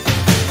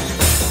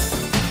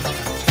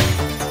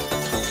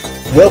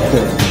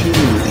Welcome to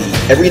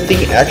the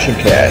Everything Action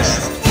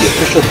Cast, the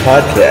official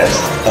podcast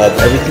of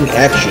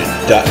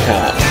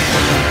everythingaction.com.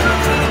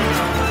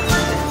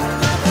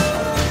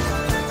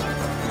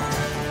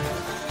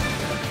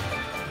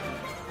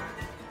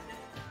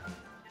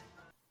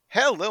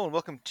 Hello and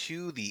welcome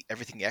to the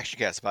Everything Action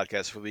Cast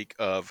podcast for the week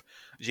of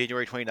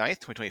January 29th,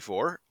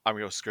 2024. I'm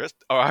your host, Chris.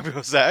 I'm your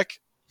host, Zach.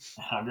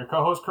 I'm your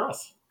co-host,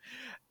 Chris.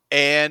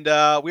 And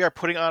we are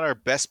putting on our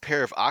best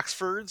pair of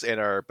Oxfords and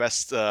our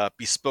best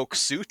bespoke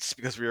suits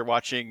because we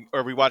watched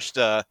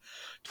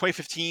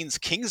 2015's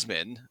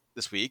Kingsman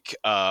this week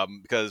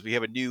because we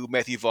have a new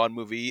Matthew Vaughn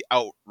movie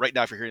out right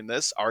now. If you're hearing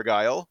this,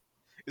 Argyle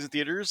is in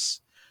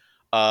theaters.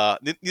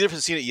 Neither of us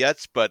have seen it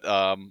yet, but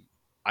I'm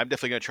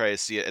definitely going to try to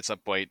see it at some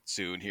point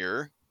soon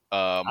here.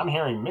 I'm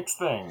hearing mixed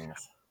things.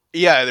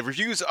 Yeah, the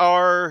reviews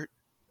are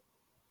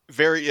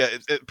very.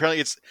 Apparently,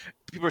 it's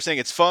people are saying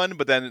it's fun,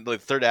 but then the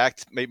third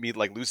act maybe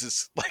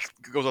loses,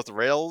 goes off the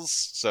rails.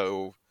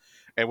 So,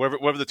 and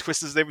whatever the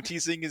twist is they've been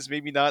teasing is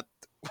maybe not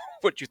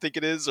what you think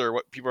it is or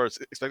what people are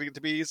expecting it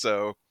to be.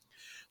 So,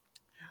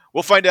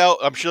 we'll find out.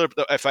 I'm sure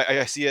if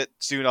I see it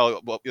soon, I'll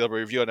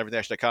review on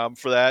everything.com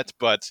for that.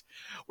 But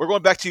we're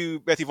going back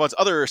to Matthew Vaughn's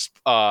other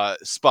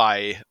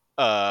spy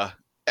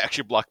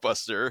action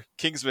blockbuster,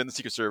 Kingsman: The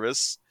Secret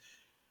Service.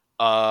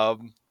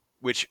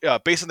 Which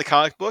based on the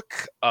comic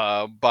book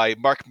by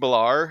Mark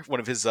Millar,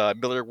 one of his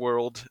Miller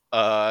World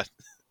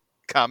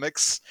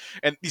comics,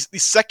 and the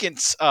second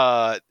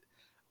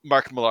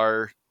Mark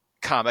Millar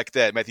comic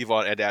that Matthew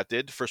Vaughn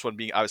adapted. First one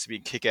being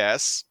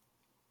Kick-Ass,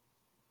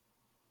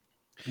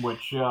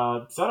 which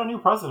set a new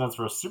precedence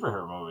for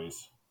superhero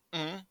movies.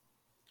 Mm-hmm.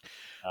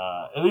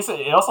 At least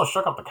it also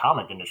shook up the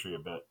comic industry a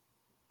bit.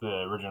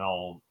 The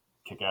original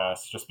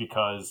Kick-Ass, just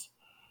because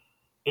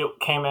it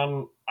came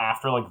in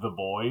after The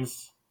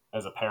Boys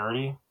as a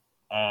parody,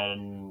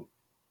 and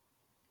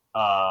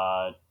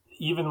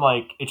even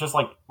it's just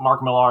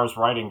Mark Millar's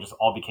writing just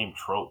all became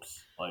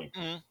tropes,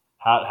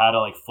 how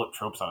to flip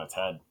tropes on its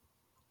head.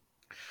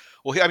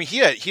 Well, he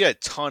had a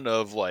ton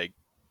of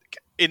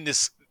in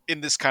this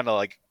kind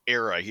of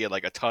era, he had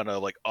a ton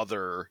of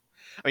other.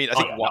 I mean, I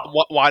think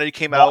Wanted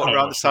came out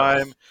around this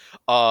time.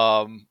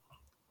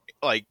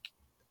 Like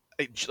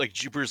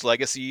Jupiter's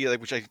Legacy,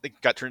 which I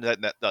think got turned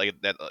into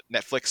that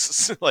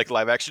Netflix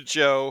live action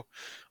show.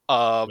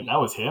 But that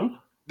was him.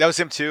 That was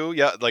him too.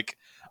 Yeah,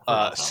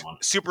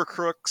 Super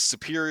Crooks,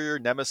 Superior,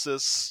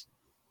 Nemesis.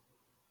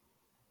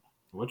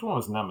 Which one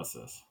was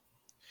Nemesis?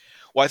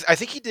 Well, I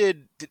think he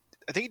did.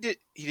 I think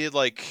he did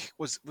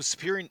was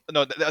Superior.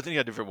 No, I think he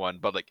had a different one.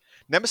 But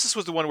Nemesis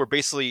was the one where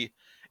basically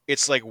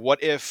it's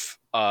what if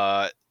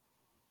Batman,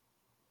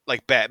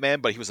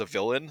 but he was a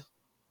villain.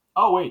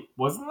 Oh wait,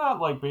 wasn't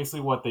that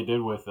basically what they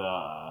did with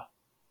the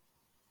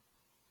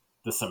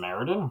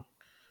Samaritan?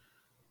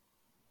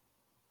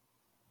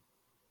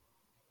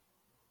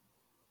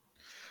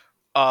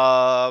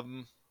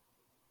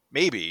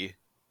 Maybe.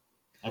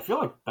 I feel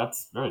like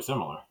that's very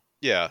similar.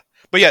 Yeah,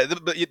 but yeah,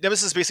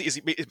 Nemesis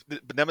basically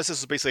Nemesis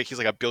is basically he's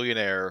a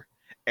billionaire,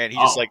 and he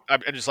just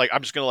I'm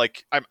gonna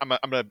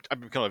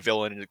become a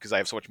villain because I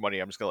have so much money.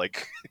 I'm just gonna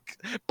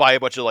buy a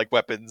bunch of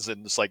weapons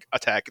and just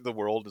attack the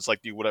world. And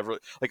just do whatever,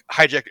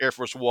 hijack Air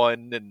Force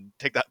One and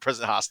take that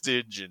president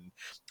hostage and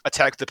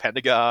attack the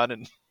Pentagon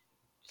and.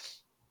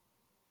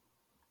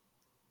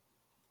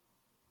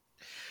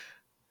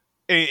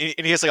 And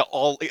he has an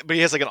all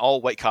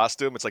white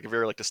costume. It's a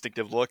very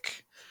distinctive look.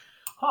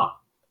 Huh.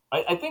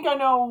 I think I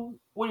know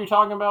what you're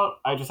talking about.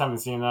 I just haven't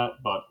seen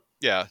that, but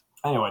yeah.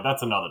 Anyway,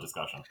 that's another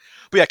discussion.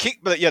 But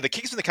the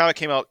Kingsman the comic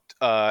came out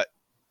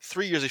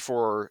 3 years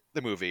before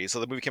the movie. So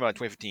the movie came out in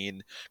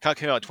 2015. Comic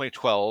came out in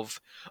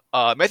 2012.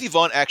 Matthew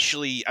Vaughn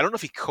actually, I don't know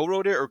if he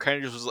co-wrote it or kind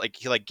of just was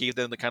he gave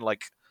them the kind of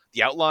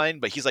the outline,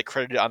 but he's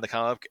credited on the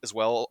comic as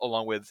well,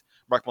 along with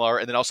Mark Millar,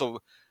 and then also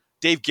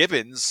Dave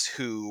Gibbons,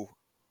 who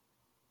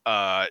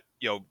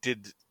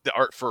did the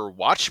art for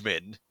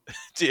Watchmen,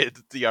 did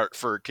the art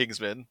for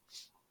Kingsman.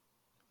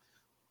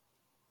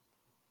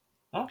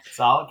 Yeah,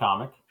 solid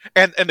comic.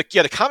 And the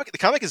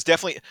comic is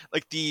definitely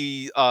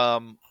the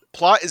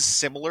plot is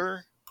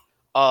similar.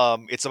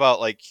 It's about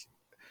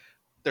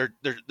there's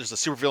a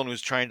supervillain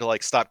who's trying to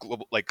stop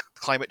global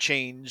climate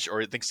change,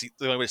 or thinks the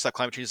only way to stop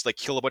climate change is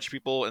kill a bunch of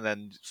people, and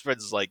then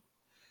spreads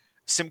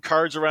SIM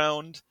cards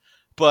around.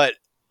 But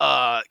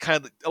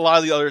kind of a lot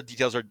of the other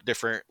details are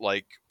different.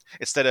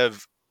 Instead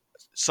of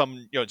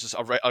some just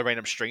a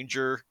random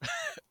stranger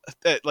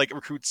that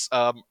recruits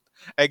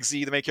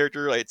Eggsy, the main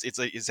character, it's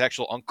his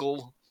actual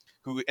uncle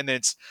who, and then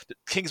it's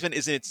Kingsman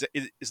is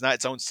not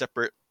its own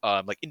separate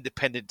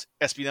independent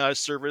espionage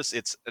service.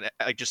 It's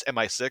just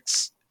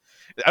MI6.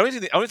 I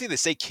don't think they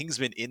say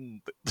Kingsman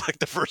in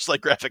the first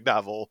graphic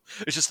novel.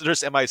 It's just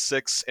there's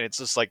MI6, and it's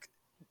just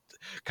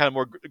kind of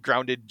more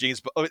grounded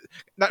James.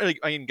 Not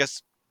really. I mean,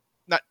 guess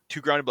not too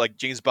grounded, but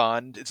James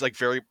Bond. It's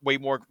way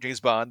more James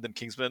Bond than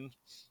Kingsman.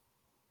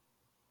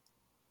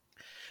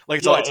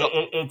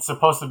 It's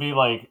supposed to be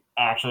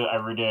actually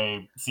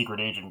everyday secret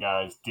agent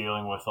guys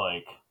dealing with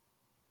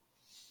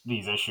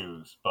these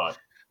issues, but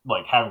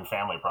having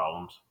family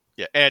problems.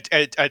 Yeah, and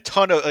a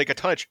ton of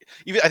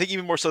even I think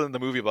even more so than the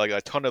movie, but like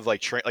a ton of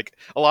like like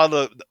a lot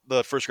of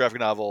the first graphic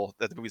novel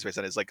that the movie's based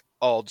on is like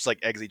all just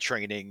like Eggsy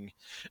training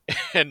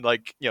and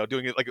like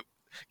doing it like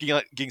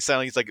getting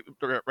silent. He's like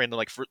random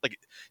like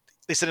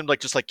they send him like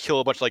just like kill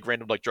a bunch of like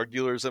random like drug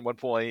dealers at one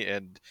point,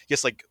 and he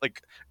has like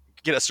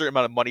get a certain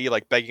amount of money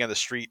like begging on the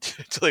street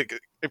to like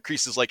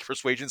increase his like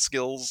persuasion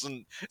skills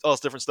and all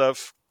this different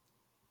stuff.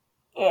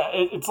 Yeah,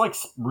 it's like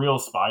real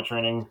spy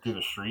training through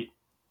the street,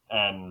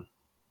 and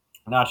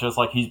not just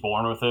like he's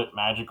born with it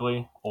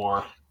magically,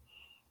 or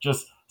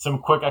just some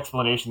quick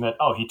explanation that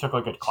he took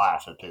like a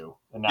class or two,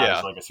 and now he's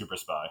Yeah, like a super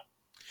spy.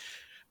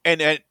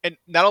 and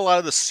not a lot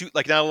of the suit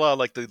like not a lot of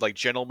like the like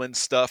gentleman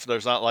stuff.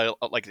 There's not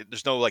like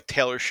there's no like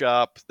tailor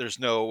shop. There's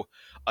no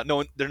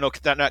no there's no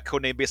not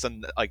code name based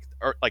on like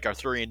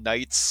Arthurian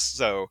knights.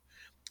 So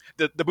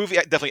the movie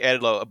definitely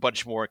added a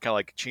bunch more, kind of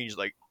like changed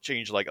like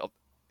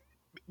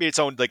made its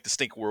own like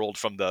distinct world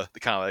from the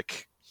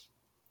comic.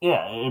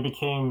 Yeah, it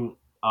became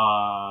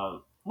a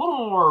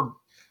little more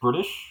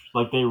British.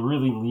 Like they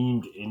really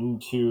leaned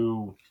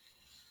into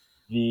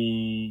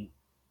the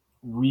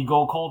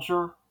regal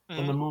culture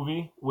in Hmm. the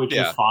movie, which is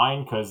Yeah,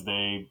 fine because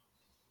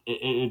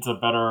it's a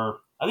better.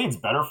 I think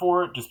it's better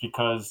for it just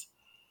because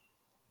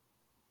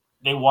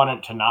they want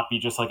it to not be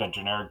just like a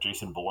generic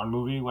Jason Bourne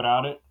movie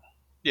without it.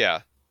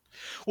 yeah.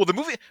 Well, the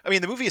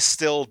movie is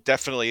still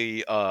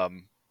definitely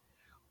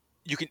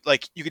you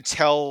can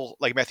tell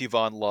like Matthew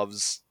Vaughn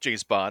loves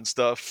James Bond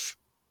stuff,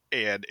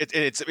 and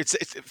it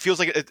feels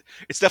like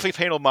it's definitely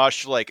paying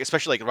homage to like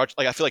especially like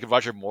I feel like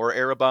Roger Moore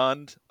era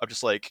Bond of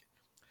just like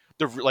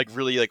the like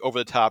really like over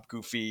the top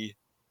goofy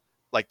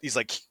like these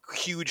like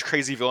huge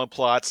crazy villain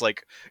plots,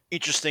 like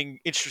interesting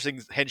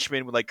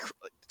henchmen with like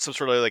some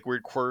sort of like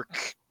weird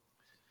quirk.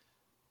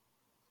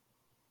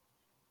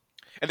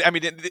 And I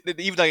mean,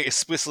 even like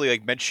explicitly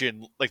like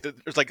mention like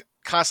there's like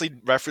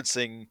constantly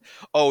referencing,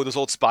 oh, those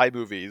old spy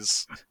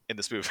movies in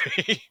this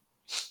movie.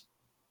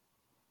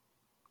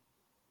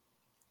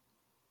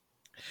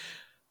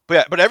 But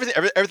yeah, but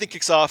everything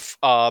kicks off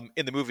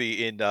in the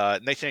movie in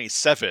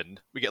 1997.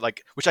 We get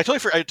like, which I totally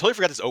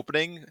forgot this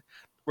opening,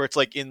 where it's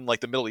like in like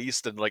the Middle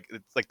East and like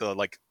it's like the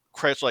like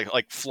credits are,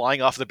 like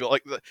flying off the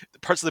building, like the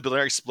parts of the building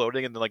are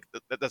exploding, and then like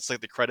that's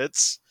like the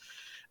credits,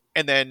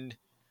 and then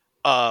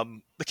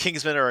the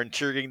Kingsmen are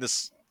interrogating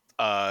this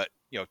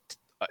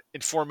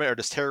informant or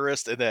this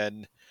terrorist, and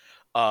then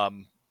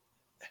um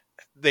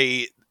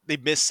they they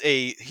miss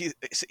he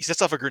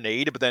sets off a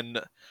grenade, but then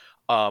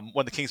one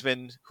of the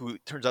Kingsmen, who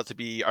turns out to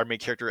be our main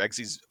character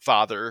Eggsy's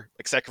father,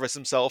 like sacrifices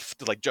himself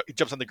to like he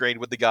jumps on the grenade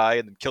with the guy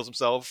and then kills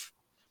himself.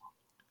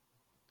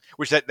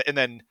 And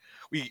then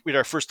we had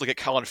our first look at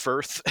Colin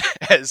Firth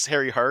as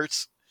Harry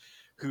Hart,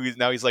 who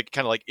now he's like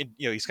kind of like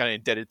he's kind of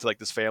indebted to like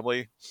this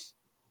family.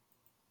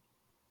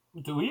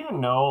 Do we even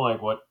know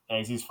like what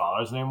Eggsy's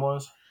father's name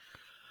was?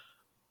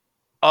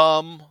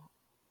 Um,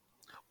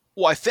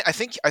 well, I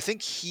think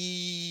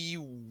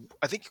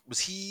was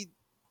he.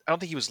 I don't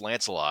think he was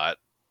Lancelot.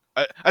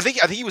 I think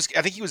he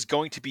was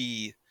going to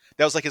be.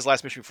 That was like his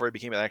last mission before he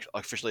became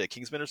officially a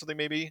Kingsman or something,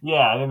 maybe.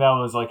 Yeah, I think that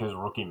was like his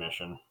rookie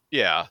mission.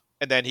 Yeah,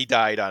 and then he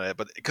died on it,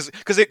 but because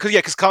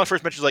Colin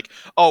first mentions like,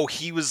 oh,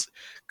 he was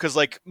because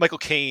like Michael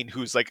Caine,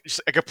 who's like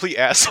just a complete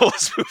asshole in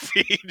this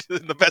movie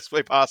in the best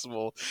way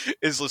possible,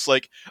 is just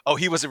like, oh,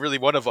 he wasn't really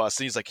one of us,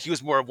 and he's like, he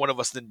was more one of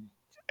us than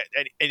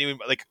anyone,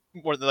 like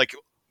more than like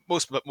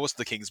most of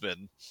the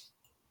Kingsmen.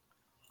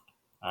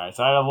 All right,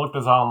 so I had to look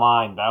this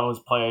online. That was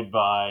played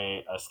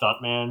by a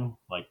stuntman.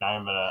 Like, not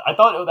even I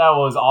thought that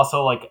was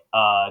also like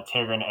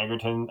Taron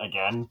Egerton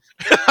again.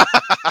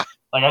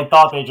 Like, I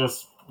thought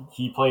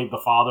he played the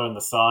father and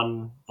the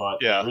son, but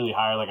they Yeah. really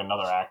hired like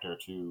another actor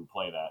to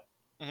play that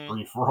Hmm.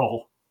 brief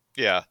role.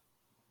 Yeah.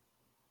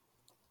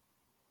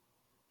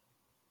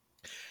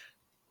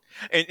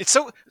 And it's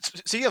so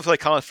speaking of like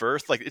Colin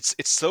Firth, like it's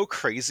so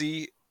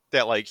crazy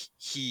that like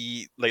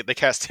he like they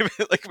cast him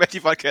like Matthew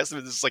Vaughn cast him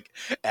as this like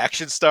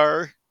action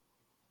star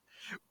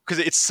because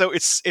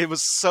it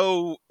was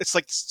so it's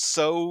like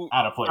so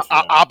Out of place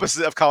for him.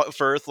 opposite of Colin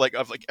Firth, like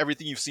of like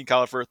everything you've seen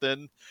Colin Firth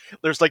in.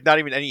 There's like not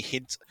even any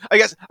hint. I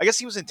guess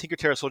he was in Tinker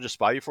Tailor Soldier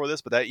Spy before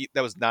this, but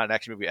that was not an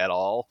action movie at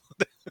all.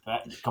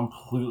 That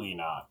completely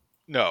not.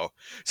 No,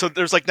 so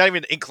there's like not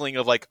even an inkling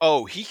of like,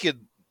 oh, he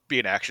could be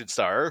an action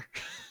star.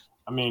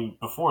 I mean,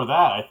 before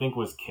that, I think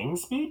was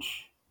King's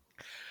Speech.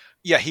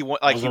 Yeah,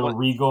 Was a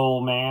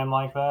regal man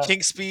like that.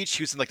 King's Speech.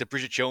 He was in like the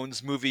Bridget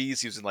Jones movies.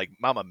 He was in like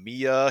Mamma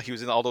Mia. He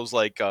was in all those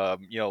uh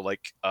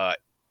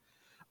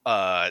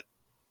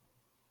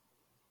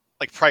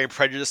like Pride and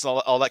Prejudice and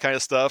all that kind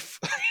of stuff.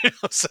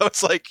 So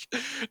it's like,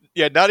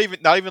 yeah, not even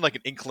like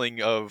an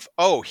inkling of,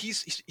 oh,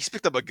 he's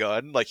picked up a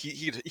gun. Like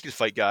he could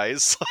fight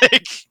guys.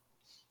 Like,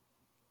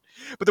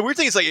 but the weird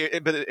thing is like,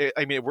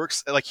 I mean, it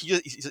works. Like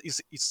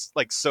he's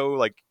like so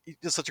like he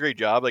does such a great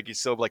job. Like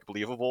he's so like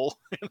believable.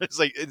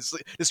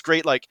 It's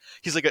great. Like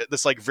he's like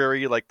this like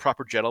very like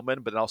proper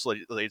gentleman, but also like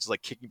it's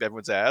like kicking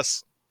everyone's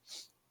ass.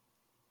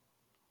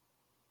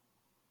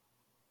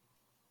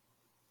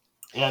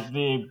 Yeah,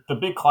 the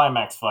big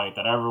climax fight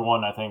that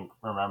everyone I think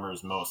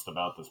remembers most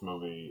about this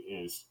movie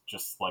is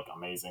just like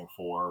amazing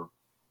for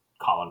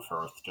Colin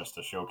Firth just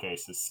to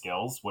showcase his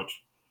skills,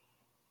 which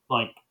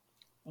like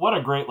what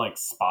a great like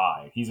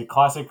spy. He's a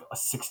classic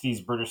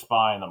 '60s British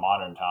spy in the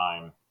modern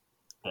time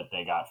that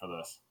they got for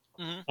this.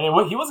 Mm-hmm.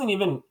 And he wasn't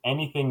even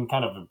anything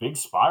kind of a big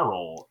spy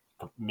role.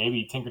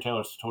 Maybe Tinker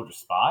Tailor Soldier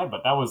Spy,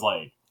 but that was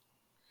like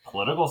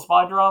political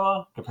spy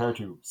drama compared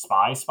to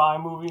spy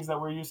movies that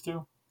we're used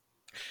to.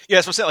 Yeah,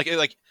 that's what I'm saying.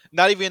 Like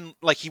not even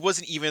like he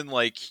wasn't even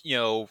like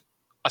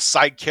a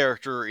side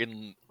character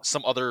in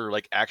some other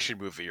like action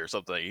movie or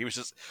something. He was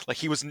just like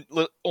he was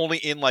only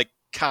in like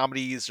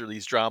comedies or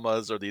these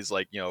dramas or these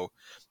like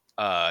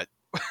uh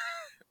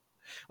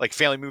like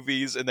family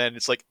movies, and then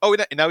it's like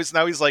and now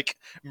he's like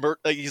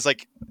he's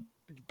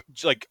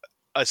like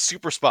a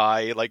super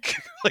spy, like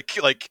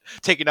like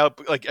taking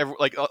out like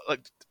like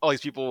all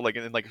these people like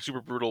in like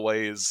super brutal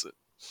ways.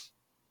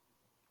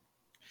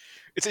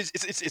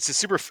 It's a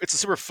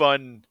super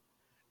fun.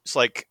 It's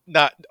like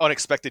not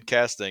unexpected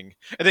casting,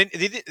 and then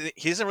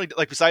he hasn't really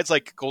like besides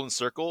like Golden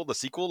Circle, the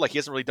sequel, like he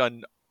hasn't really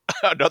done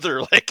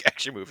another like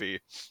action movie.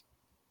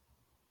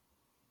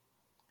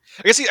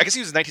 I guess he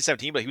was in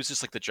 1917, but he was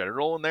just like the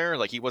general in there.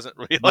 Like he wasn't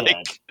really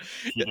Yeah, like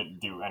he didn't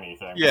do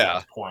anything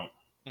yeah. besides point.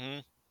 Mm-hmm.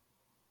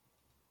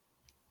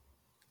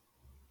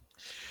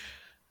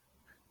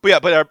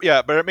 But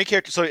our main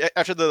character. So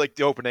after the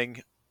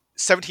opening,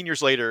 17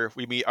 years later,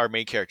 we meet our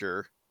main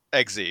character,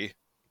 Eggsy,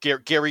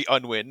 Gary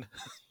Unwin,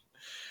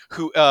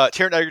 who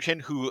Taron Egerton,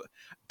 who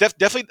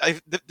definitely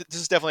this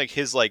is definitely like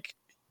his like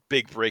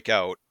big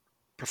breakout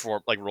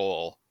perform like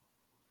role.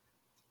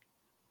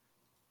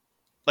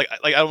 Like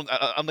I don't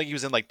think he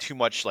was in like too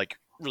much like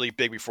really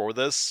big before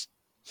this.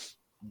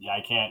 Yeah,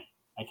 I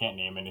can't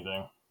name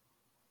anything.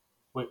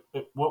 Wait,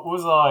 what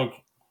was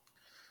like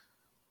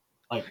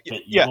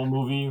the Yeah, evil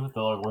movie with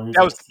the like where he was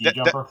that like was a sea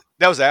jumper?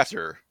 that was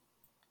after.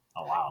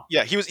 Oh wow.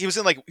 Yeah, he was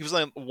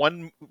in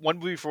one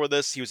movie before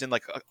this. He was in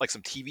like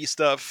some TV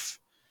stuff.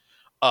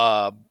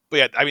 But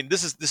yeah, I mean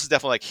this is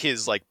definitely like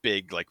his like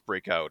big like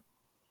breakout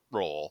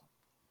role,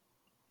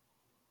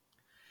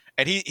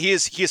 and he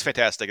is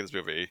fantastic in this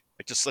movie.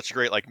 Like just such a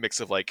great like mix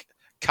of like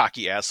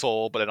cocky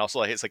asshole, but then also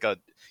like it's like a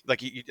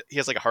like he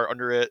has like a heart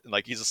under it, and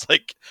like he's just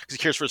like because he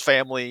cares for his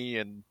family,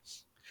 and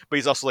but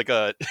he's also like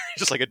a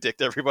just like a dick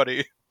to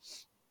everybody.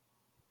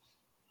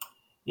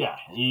 Yeah,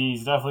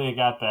 he's definitely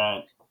got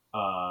that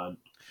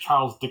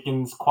Charles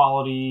Dickens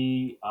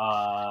quality,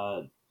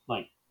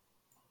 like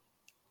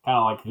kind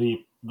of like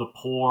the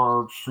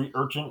poor street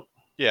urchin.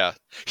 Yeah,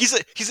 he's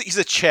a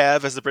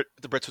chav, as the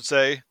Brits would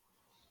say.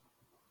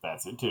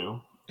 That's it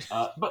too.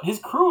 But his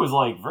crew is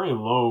like very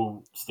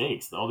low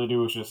stakes. All they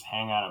do is just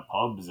hang out at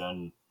pubs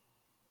and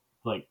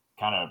like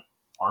kind of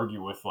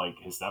argue with like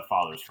his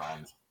stepfather's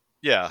friends.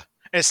 Yeah,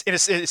 and his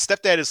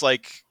stepdad is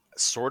like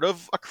sort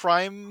of a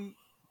crime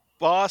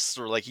boss,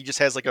 or like he just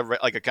has like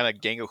a kind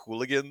of gang of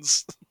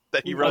hooligans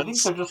that he I think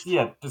runs. they're just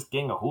just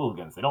gang of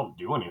hooligans. They don't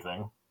do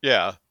anything.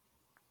 Yeah,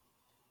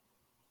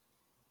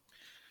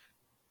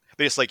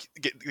 they just like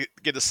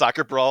get the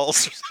soccer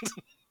brawls.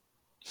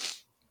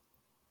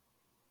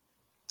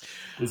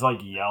 Just like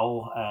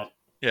yell at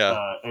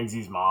Yeah,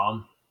 Eggsy's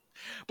mom.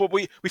 but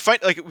we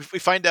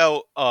find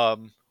out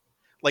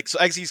like so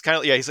Eggsy's kind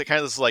of he's like kind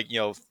of this like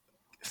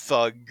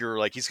thug, or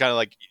like he's kind of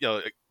like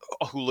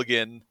a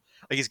hooligan.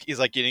 Like he's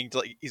like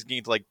he's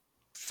getting to like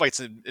fights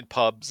in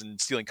pubs and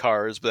stealing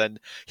cars, but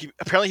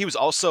then he was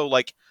also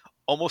like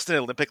almost an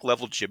Olympic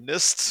level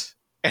gymnast,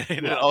 and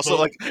then Yeah, also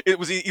like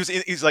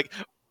he's like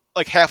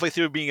halfway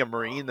through being a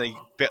marine, they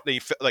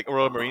like a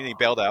Royal Marine, and he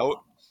bailed out.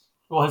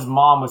 well, his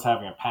mom was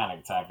having a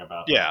panic attack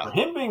about that. Yeah, For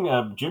him being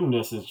a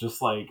gymnast is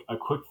just like a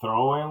quick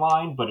throwaway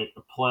line, but it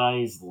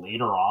applies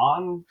later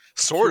on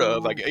sort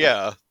of. to Like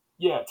yeah,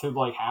 to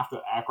like half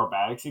the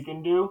acrobatics he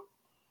can do.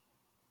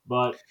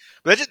 But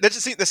but that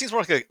seems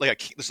more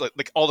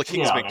like all the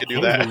yeah, Kingsmen like a could do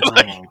that. Kingsman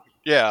Like, training.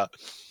 yeah,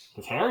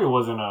 Because Harry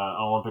wasn't an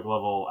Olympic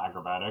level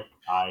acrobatic,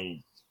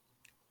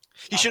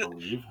 he I should.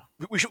 believe.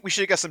 We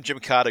should have got some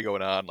gymkata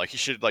going on. Like he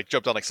should like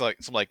jumped on like some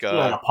like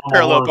Yeah, like a pommel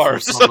parallel horse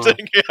or bars or something.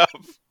 something. Yeah.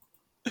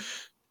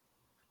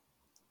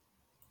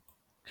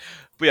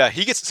 But yeah,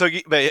 he gets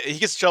in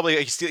trouble.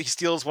 He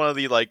steals one of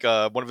the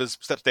one of his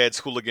stepdad's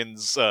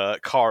hooligans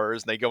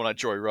cars, and they go on a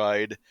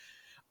joyride.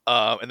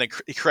 And then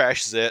he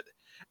crashes it.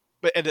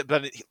 But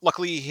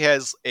luckily he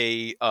has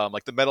a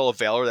like the Medal of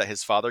Valor that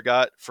his father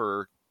got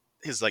for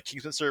his like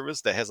Kingsman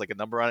service that has like a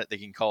number on it they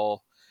can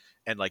call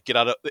and like get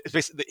out of. It's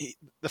basically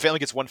the family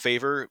gets one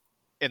favor,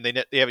 and they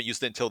haven't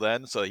used it until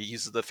then, so he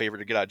uses the favor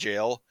to get out of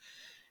jail.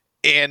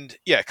 And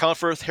yeah, Colin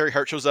Firth, Harry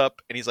Hart shows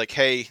up, and he's like,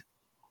 "Hey,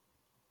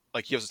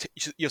 like you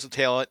have some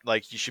talent.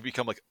 Like you should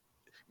become like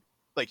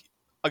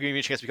I'll give you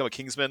a chance to become a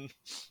Kingsman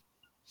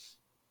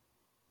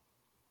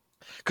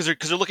because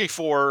they're looking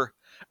for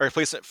a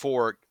replacement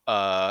for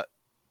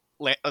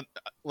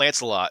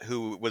Lancelot,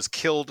 who was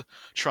killed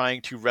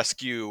trying to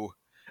rescue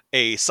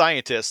a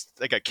scientist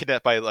that got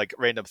kidnapped by like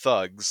random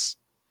thugs.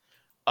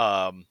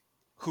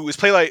 Who is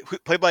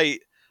played by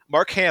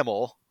Mark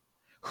Hamill,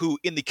 who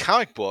in the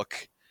comic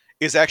book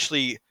is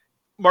actually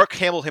Mark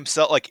Hamill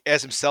himself, like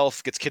as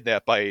himself, gets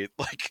kidnapped by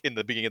like in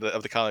the beginning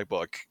of the comic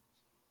book,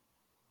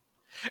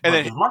 and But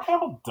then does Mark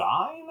Hamill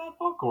die in that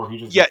book, or he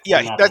just yeah, gets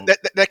yeah,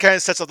 kidnapped? that kind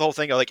of sets up the whole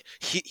thing. Like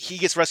he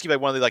gets rescued by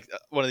one of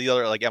the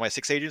other like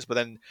MI6 agents, but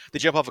then they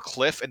jump off a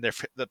cliff and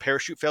the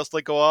parachute fails to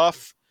like go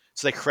off,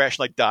 so they crash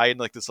and like die in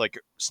like this like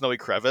snowy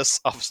crevice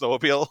off a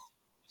snowmobile.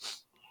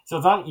 So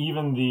it's not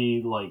even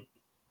the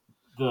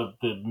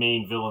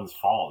main villain's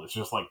fault. It's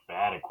just like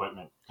bad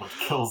equipment which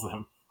kills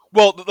them.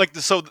 Well, like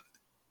so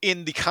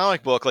in the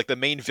comic book, like the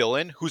main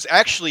villain, who's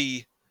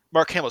actually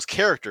Mark Hamill's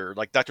character,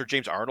 like Dr.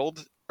 James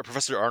Arnold or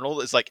Professor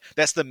Arnold, is like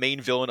that's the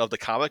main villain of the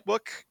comic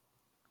book.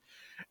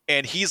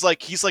 And he's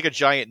like a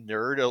giant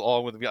nerd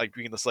along with like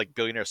being this like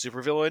billionaire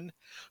supervillain.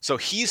 So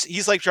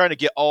he's like trying to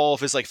get all of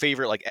his like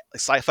favorite like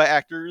sci-fi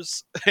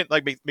actors and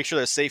like make sure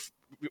they're safe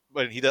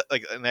when he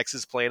like enacts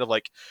his plan of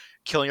like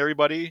killing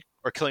everybody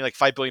or killing like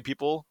 5 billion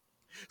people.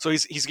 So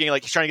he's getting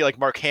like he's trying to get like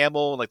Mark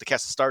Hamill and like the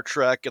cast of Star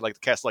Trek and like the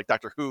cast of like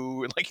Doctor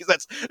Who and like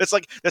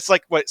that's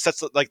like what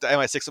sets like the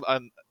MI6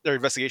 on their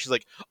investigations.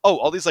 Like, oh,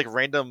 all these like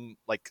random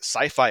like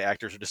sci-fi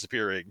actors are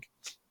disappearing.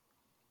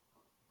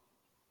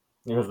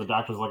 Because the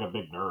Doctor's like a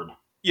big nerd.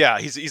 Yeah,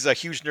 he's a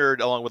huge nerd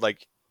along with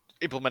like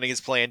implementing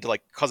his plan to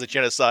like cause a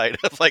genocide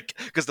of like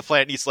because the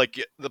planet needs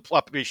like the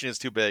population is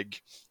too big.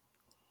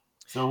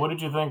 So what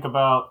did you think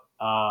about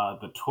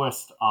the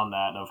twist on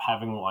that of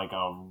having like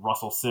a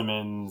Russell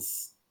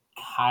Simmons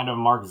kind of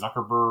Mark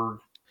Zuckerberg,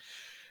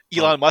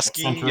 Elon like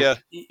Muskie,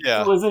 eccentric?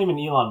 yeah, It wasn't even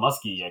Elon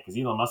Muskie yet because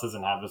Elon Musk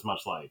doesn't have this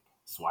much like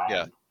swag.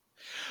 yeah.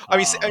 I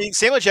mean,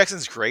 Samuel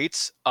Jackson's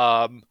great.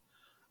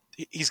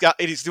 He's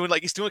doing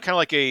kind of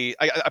like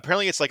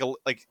apparently it's like a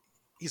like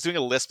he's doing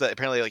a lisp that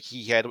apparently like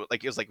he had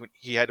like it was like when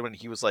he had when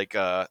he was like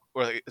or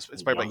like,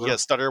 it's probably like he had a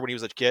stutter when he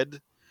was a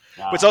kid.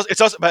 But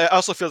it's also but it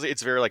also feels like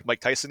it's very like Mike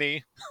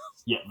Tyson-y.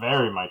 Yeah,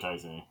 very Mike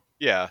Tyson.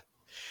 Yeah.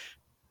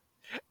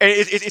 And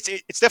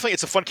it's definitely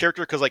it's a fun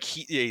character because like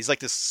he's like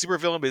this super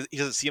villain, but he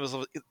doesn't see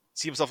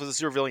himself as a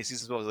super villain. He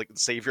sees himself as like the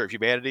savior of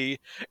humanity,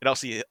 and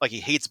also like he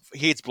hates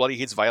blood, he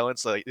hates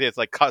violence. Like it's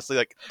like constantly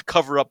like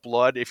cover up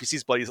blood. If he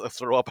sees blood, he's like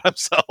throw up on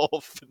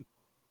himself.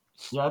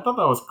 Yeah, I thought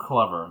that was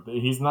clever.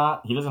 He's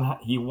not. He doesn't.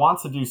 He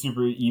wants to do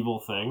super evil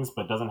things,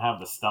 but doesn't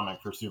have the stomach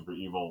for super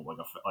evil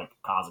like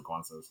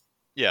consequences.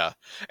 Yeah,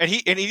 and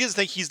he doesn't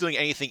think he's doing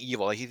anything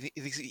evil. Like in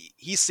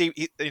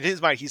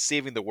his mind he's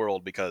saving the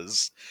world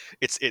because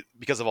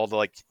because of all the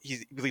like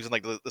he believes in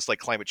like this like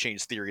climate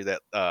change theory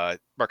that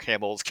Mark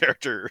Hamill's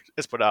character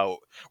has put out,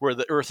 where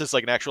the Earth is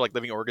like an actual like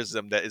living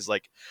organism that is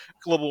like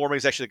global warming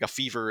is actually like a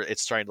fever.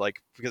 It's trying to like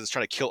because it's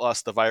trying to kill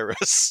us, the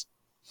virus.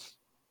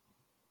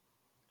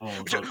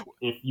 And but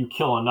if you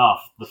kill enough,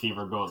 the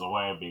fever goes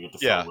away, but you get to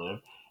still live.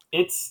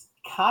 It's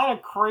kind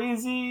of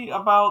crazy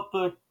about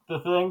the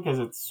thing because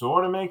it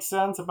sort of makes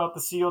sense about the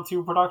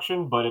CO2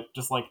 production, but it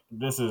just like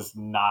this is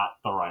not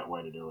the right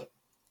way to do it.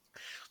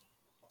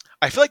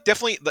 I feel like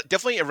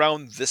definitely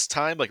around this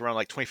time, like around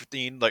like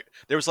 2015, like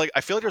there was like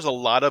I feel like there's a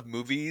lot of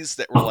movies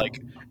that were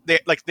like they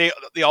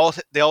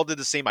all did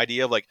the same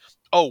idea of like,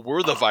 oh,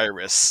 we're the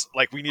virus,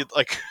 like we need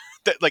like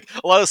that, like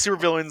a lot of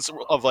supervillains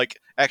of like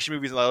action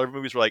movies and other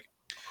movies were like,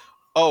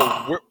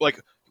 oh,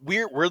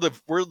 we're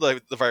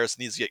the virus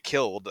needs to get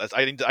killed.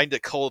 I need to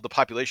cull the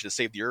population to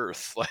save the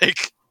Earth.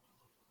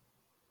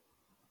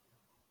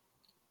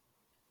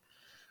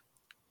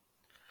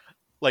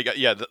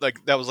 Yeah,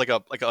 like that was like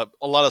a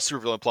lot of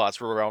supervillain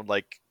plots were around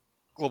like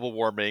global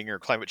warming or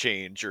climate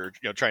change or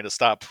trying to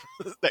stop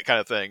that kind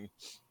of thing.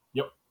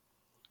 Yep.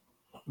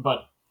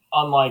 But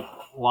unlike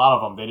a lot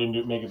of them, they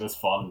didn't make it this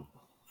fun.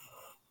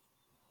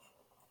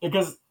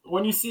 Because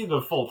when you see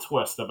the full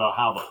twist about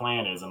how the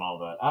plan is and all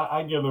that,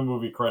 I give the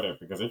movie credit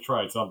because it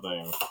tried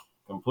something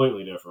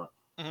completely different.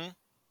 Mm-hmm.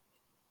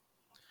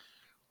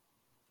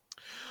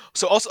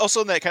 So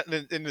also in that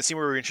in the scene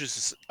where we're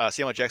introduced to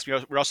Samuel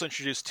Jackson, we're also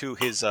introduced to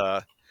his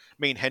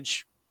main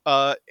henchman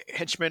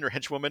or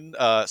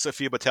henchwoman,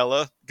 Sophia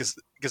Botella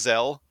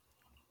Gazelle.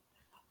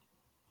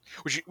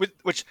 Which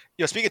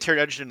speaking of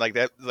Terry Edgerton, like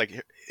that,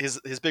 like his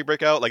big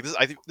breakout, like this,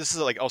 I think this is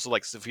like also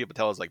like Sophia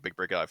Botella's like big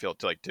breakout. I feel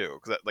to like too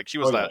because like she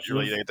was not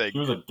really anything. She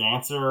was a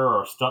dancer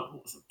or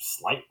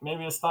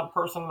maybe a stunt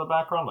person in the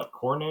background, like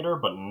coordinator,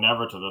 but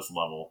never to this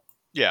level.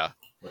 Yeah,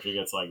 where she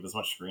gets like this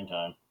much screen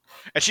time.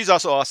 And she's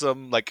also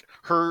awesome. Like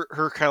her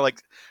kind of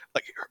like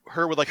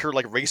her with like her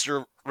like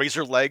razor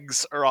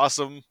legs are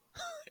awesome.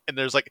 And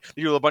there's like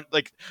a bunch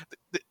like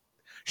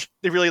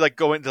they really like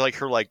go into like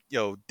her like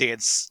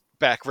dance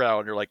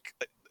background or like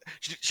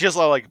she has a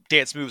lot of like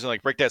dance moves and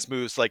like breakdance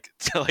moves like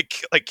to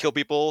like kill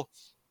people.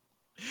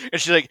 And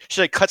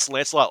she cuts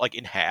Lancelot like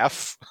in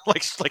half,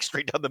 like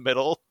straight down the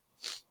middle.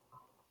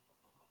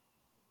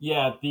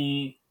 Yeah,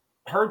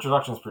 her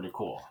introduction is pretty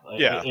cool. Like,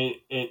 yeah,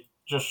 it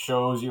just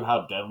shows you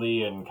how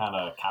deadly and kind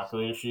of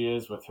calculated she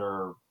is with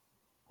her.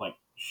 Like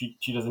she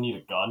doesn't need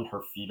a gun.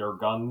 Her feet are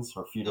guns.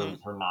 Her feet are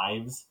her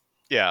knives.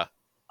 Yeah.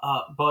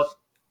 But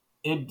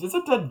it's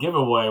a dead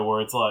giveaway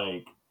where it's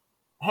like,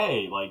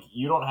 hey, like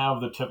you don't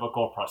have the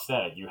typical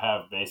prosthetic. You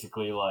have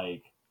basically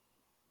like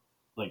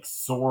like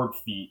sword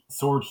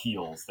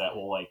heels that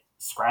will like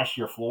scratch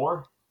your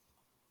floor.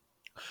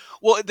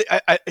 Well,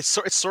 it's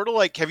sort of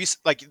like, have you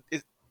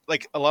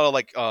like a lot of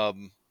like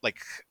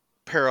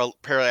para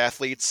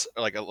athletes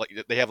like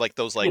they have like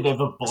those Yeah, they like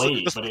have a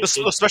blade, but it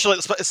special,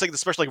 it's like the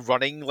special like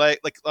running leg,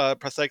 like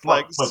prosthetic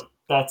right, legs. but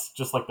that's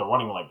just like the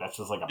running leg. That's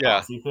just like a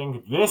Yeah. bouncy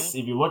thing. Mhm. This,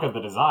 if you look at the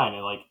design,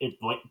 it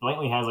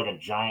blatantly has like a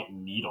giant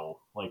needle,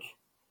 like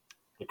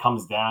it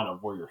comes down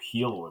of where your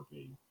heel would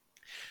be.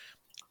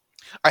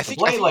 The I blade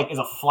think like is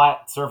a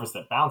flat surface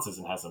that bounces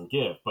and has some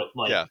give, but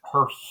like yeah.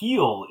 her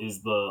heel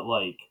is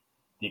the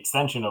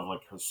extension of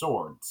like her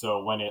sword.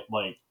 So when it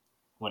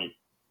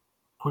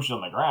pushes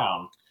on the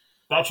ground,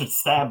 that should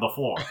stab the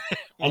floor.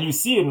 And you Mhm.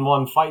 see it in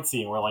one fight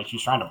scene where like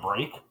she's trying to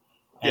break,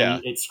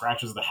 and Yeah. it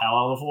scratches the hell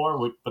out of the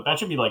floor. But that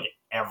should be like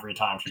every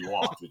time she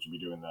walks, it should be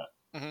doing that.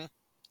 Hmm.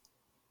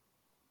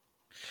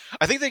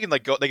 I think they can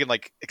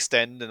like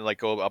extend and like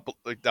go up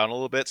like down a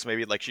little bit. So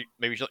maybe she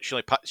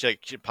like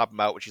she pop them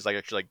out when she's like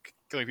actually like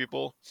killing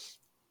people.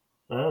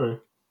 Maybe.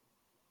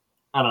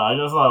 I don't know. I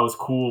just thought it was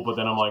cool, but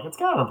then I'm like, it's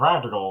kind of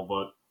impractical.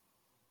 But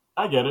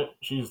I get it.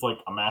 She's like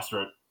a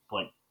master at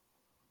like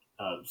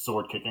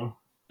sword kicking.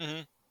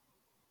 Hmm.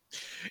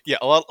 Yeah,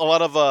 a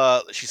lot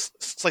of she's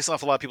slicing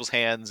off a lot of people's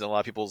hands and a lot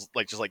of people's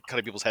like just like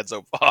cutting people's heads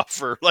off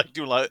for like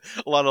doing a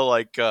lot of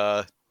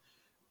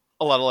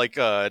like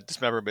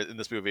dismemberment in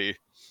this movie.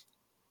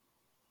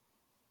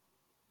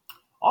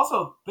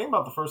 Also, think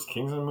about the first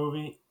Kingsman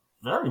movie,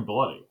 very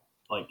bloody.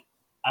 Like,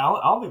 I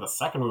don't think the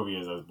second movie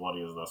is as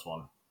bloody as this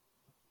one.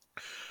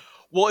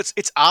 Well,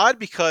 it's odd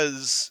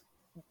because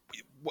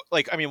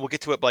like I mean we'll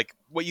get to it, but like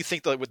what you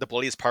think what the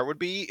bloodiest part would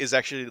be is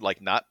actually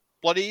like not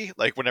bloody,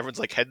 like when everyone's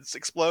like heads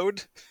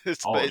explode.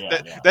 Oh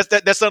yeah, yeah.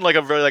 That's not like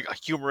a very like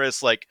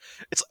humorous like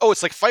it's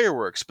like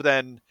fireworks, but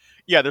then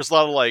yeah, there's a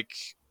lot of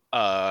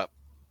uh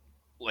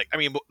like I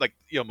mean like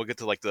we'll get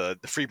to like the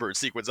Freebird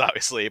sequence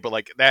obviously, but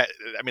like that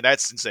I mean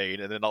that's insane,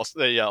 and then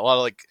also yeah a lot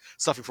of like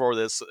stuff before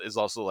this is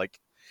also like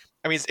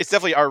I mean it's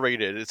definitely R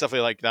rated. It's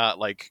definitely like not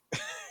like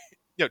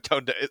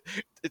toned down.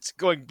 It's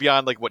going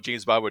beyond like what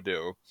James Bond would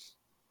do.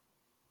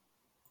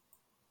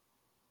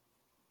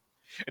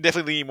 And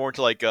definitely leaning more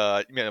into like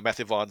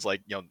Matthew Vaughn's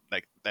like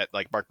like that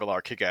like Mark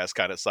Millar kick ass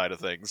kind of side of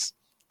things.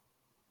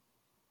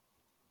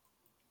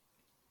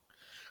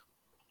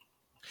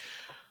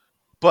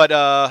 But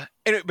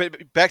anyway,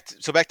 but back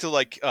to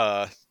like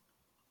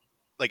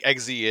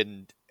Eggsy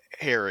and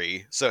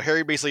Harry. So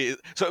Harry basically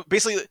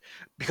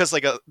because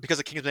the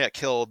Kingsman got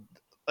killed,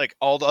 like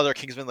all the other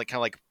Kingsmen like kind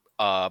of like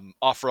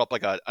offer up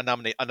like a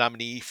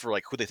nominee for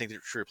like who they think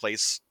should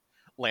replace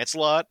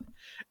Lancelot,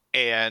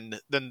 and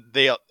then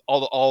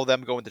all of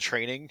them go into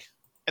training,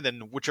 and then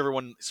whichever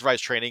one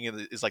survives training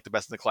and is like the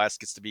best in the class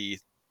gets to be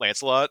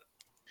Lancelot.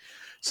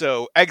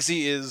 So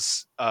Eggsy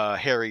is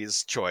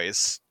Harry's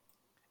choice,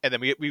 and then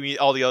we meet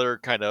all the other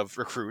kind of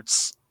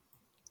recruits,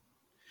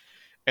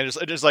 and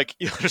there's like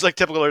there's like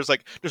typical there's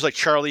like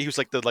Charlie who's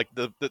like the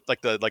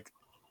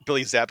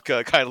Billy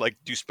Zabka kind of like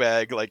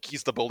douchebag, like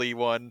he's the bully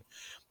one,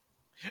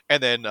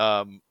 and then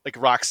like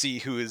Roxy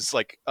who is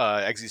like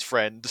Eggsy's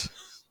friend.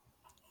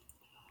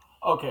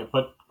 Okay,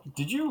 but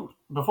did you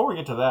before we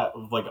get to that,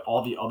 like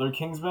all the other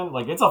Kingsmen,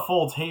 like it's a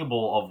full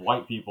table of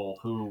white people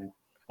who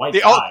white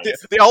guys.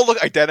 They all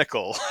look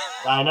identical.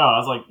 I know. I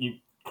was like, you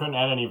couldn't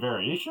add any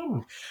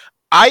variation.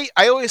 I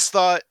always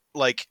thought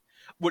like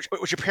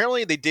which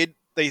apparently they did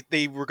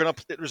they were gonna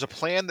there was a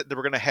plan that they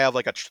were gonna have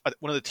like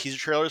one of the teaser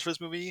trailers for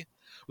this movie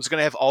was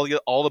gonna have all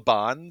the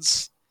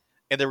Bonds,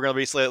 and they were gonna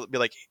basically be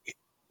like,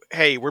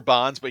 hey, we're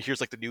Bonds, but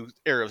here's like the new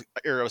era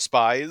of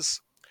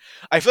spies.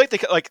 I feel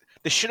like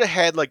they should have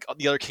had like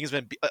the other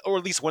Kingsmen or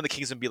at least one of the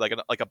Kingsmen be like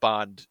a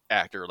Bond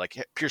actor,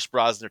 like Pierce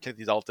Brosnan or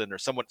Timothy Dalton or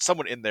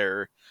someone in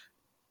there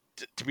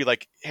to be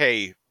like,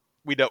 hey,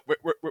 we know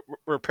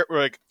we're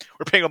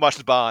paying homage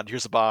to Bond.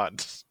 Here's a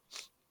Bond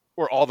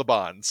or all the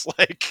Bonds.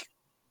 Like,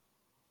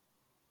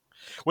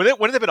 wouldn't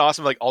it have been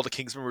awesome? If, like all the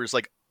Kingsmen were just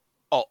like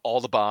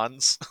all the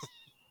Bonds.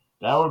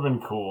 That would have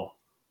been cool.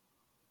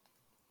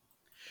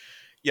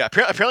 Yeah,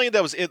 apparently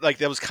that was it. Like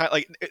that was kind of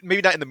like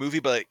maybe not in the movie,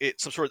 but like,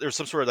 there was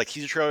some sort of like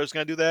teaser trailer was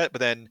going to do that, but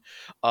then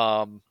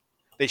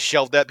they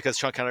shelved that because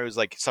Sean Connery was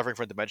like suffering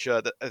from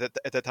dementia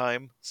at that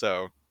time.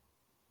 So,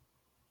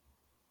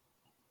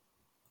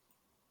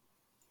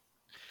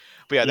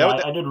 but yeah,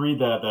 Yeah, I did read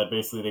that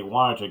basically they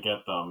wanted to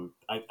get them.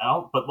 I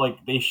don't, but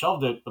like they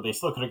shelved it, but they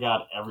still could have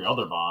got every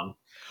other Bond.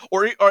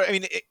 or I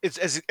mean, it's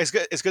as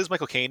good as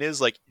Michael Caine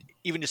is. Like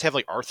even just have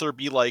like Arthur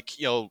be like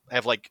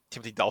have like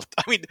Timothy Dalton.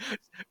 I mean,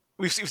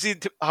 we've seen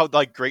how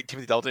like great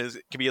Timothy Dalton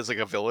can be as like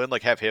a villain.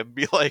 Like have him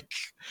be like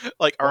Oh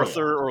yeah.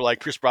 Arthur or like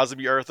Pierce Brosnan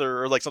be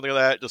Arthur or like something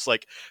like that. Just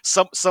like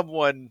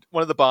someone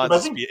one of the Yeah, Bonds but I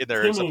just think be in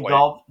there in some Timmy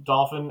way.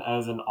 Dolphin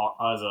as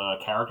a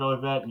character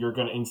like that, you're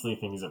gonna instantly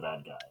think he's a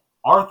bad guy.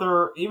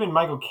 Arthur, even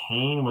Michael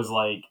Caine was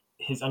like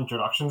his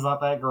introduction's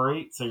not that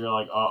great, so you're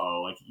like,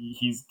 like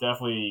he's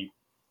definitely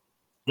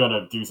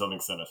gonna do something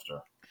sinister.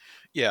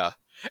 Yeah,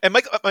 and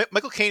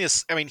Michael Caine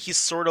is. I mean, he's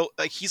sort of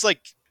like he's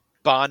like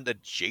Bond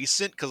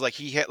adjacent because like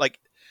he had like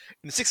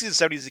in the 60s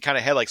and 70s, he kind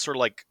of had like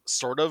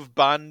sort of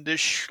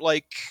Bondish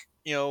like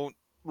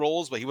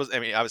roles, but he was. I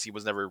mean, obviously, he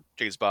was never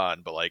James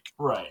Bond, but like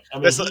Right. I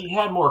mean, that's he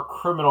had more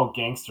criminal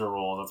gangster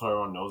roles. That's what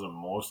everyone knows him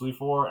mostly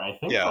for. And I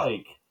think yeah.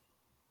 like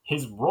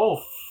his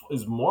role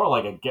is more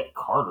like a Get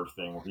Carter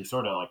thing, where he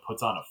sort of like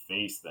puts on a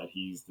face that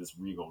he's this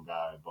regal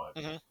guy, but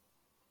Hmm.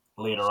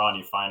 later on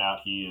you find out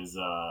he is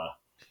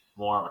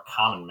more of a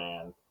common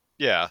man.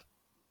 Yeah.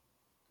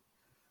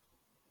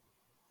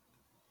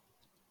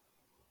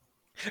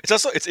 It's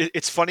also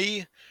it's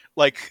funny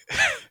like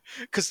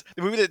because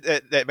the movie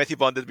that Matthew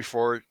Vaughn did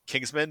before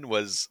Kingsman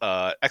was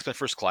X-Men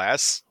First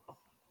Class,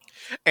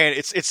 and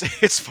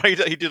it's funny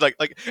that he did like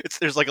it's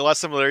there's like a lot of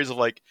similarities of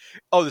like,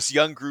 oh, this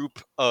young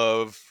group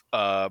of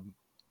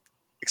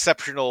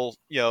exceptional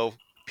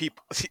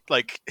people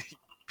like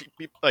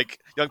like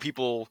young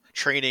people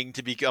training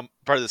to become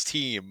part of this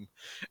team,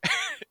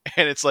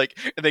 and it's like,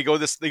 and they go to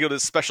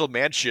this special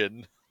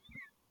mansion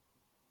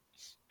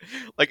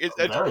like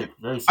Very,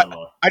 very I,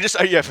 similar.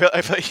 yeah, I felt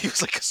like he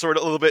was like sort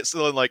of a little bit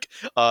still in like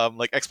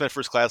X-Men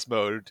First Class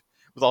mode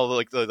with all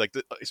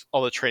the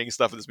all the training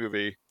stuff in this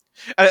movie,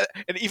 and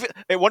even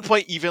at one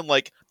point, even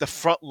like the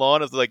front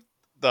lawn of the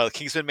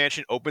Kingsman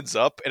mansion opens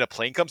up and a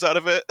plane comes out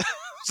of it.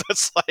 So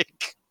it's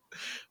like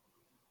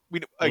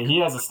we I like mean, he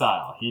has a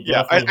style. He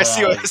yeah, definitely I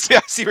see has.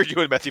 I see what you're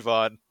doing, Matthew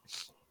Vaughn.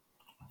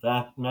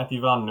 That Matthew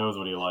Vaughn knows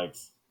what he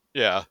likes.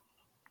 Yeah,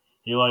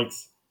 He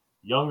likes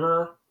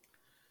younger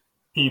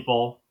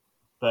people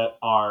that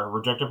are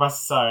rejected by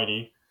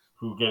society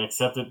who get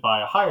accepted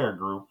by a higher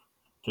group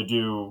to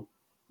do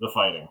the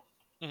fighting.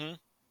 hmm.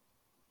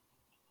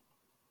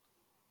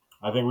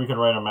 I think we could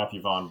write a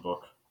Matthew Vaughn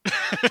book.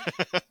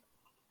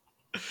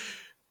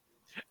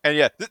 And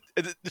yeah,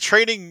 the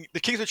training, the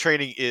Kingsman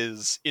training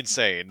is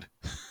insane.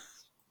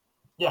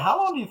 Yeah, how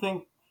long do you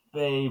think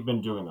they've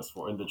been doing this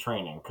for in the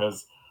training?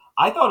 Because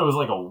I thought it was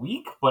like a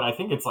week, but I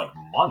think it's like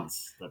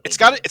months that they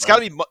do it, It's got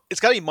right? to be it's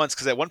got to be months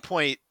because at one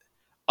point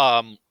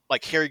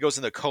like Harry goes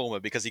into a coma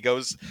because he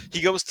goes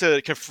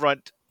to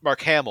confront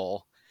Mark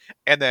Hamill,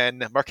 and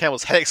then Mark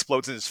Hamill's head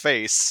explodes in his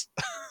face,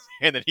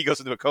 and then he goes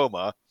into a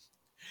coma.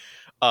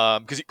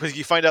 Because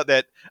you find out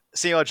that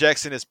Samuel L.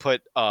 Jackson has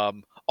put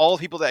all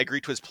the people that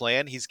agreed to his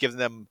plan. He's given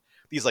them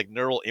these like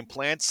neural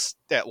implants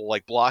that will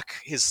like block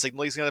his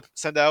signal he's gonna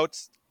send out.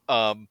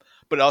 Um,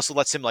 but it also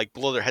lets him like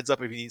blow their heads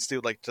up if he needs to,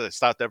 like to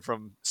stop them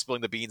from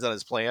spilling the beans on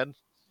his plan.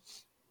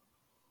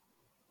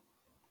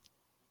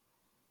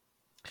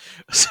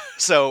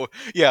 So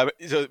yeah,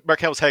 so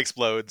Mark Hamill's head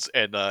explodes,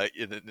 and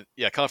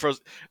yeah, Colin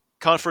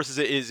Firth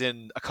is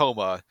in a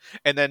coma,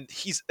 and then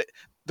he's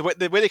the way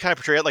they kind of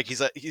portray it, like he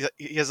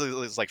has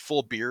this like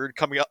full beard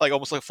coming out, like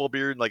almost like a full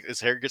beard, and like his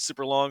hair gets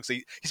super long, so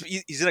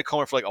he's in a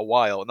coma for like a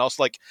while, and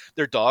also like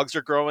their dogs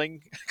are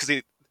growing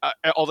because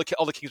all the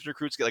Kingsman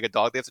recruits get like a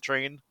dog they have to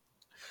train,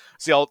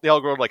 so they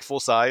all grow like full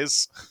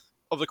size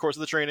over the course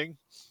of the training.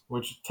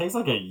 Which takes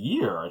like a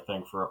year, I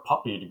think, for a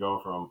puppy to go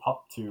from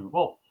pup to,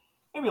 well,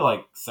 maybe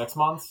like 6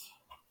 months.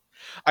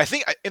 I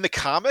think in the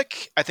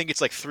comic, I think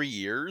it's like 3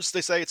 years.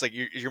 They say it's like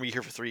you're gonna be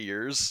here for 3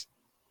 years.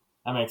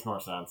 That makes more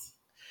sense.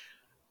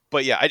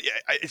 But yeah,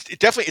 it's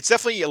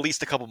definitely at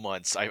least a couple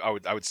months. I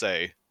would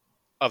say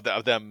of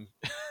them,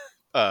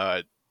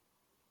 uh,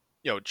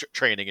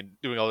 training and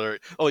doing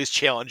all these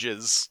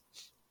challenges.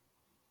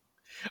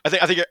 I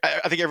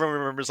think everyone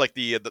remembers like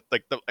the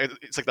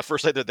it's like the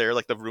first night they're there,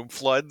 like the room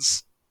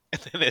floods,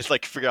 and then they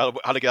like figure out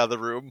how to get out of the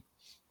room.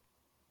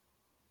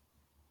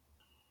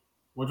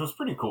 Which was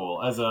pretty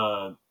cool as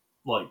a,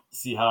 like,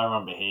 see how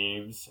everyone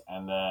behaves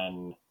and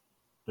then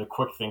the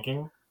quick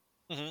thinking.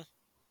 Hmm.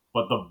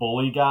 But the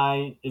bully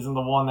guy isn't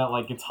the one that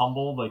like gets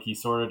humbled. Like he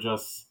sort of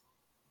just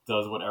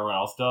does what everyone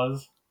else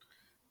does.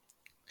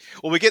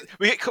 Well, we get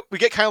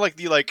kind of like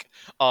the like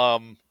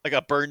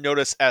a burn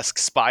notice esque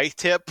spy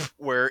tip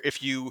where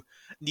if you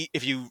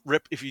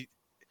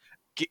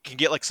can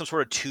get like some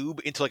sort of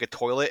tube into like a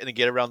toilet and then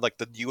get around like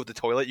the U of the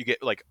toilet, you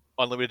get like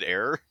unlimited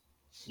air.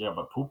 Yeah,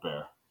 but poop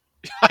bear.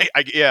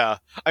 Yeah.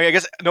 I mean, I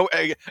guess no.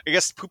 I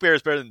guess poop air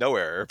is better than no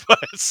air, but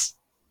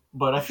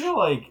But I feel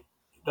like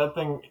that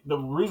thing. The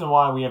reason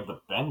why we have the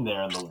bend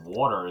there in the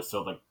water is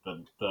so like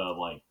the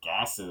like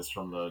gases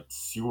from the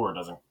sewer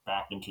doesn't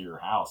back into your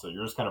house. So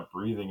you're just kind of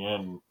breathing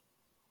in.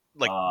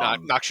 like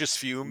noxious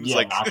fumes, Yeah,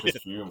 like noxious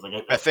fumes.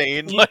 Like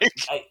methane.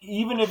 Like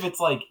even if it's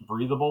like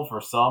breathable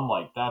for some,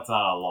 like that's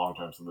not a long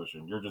term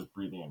solution. You're just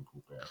breathing in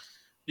poop air.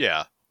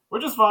 yeah,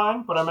 Which is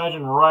fine, but I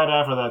imagine right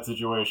after that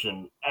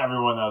situation,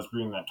 everyone that was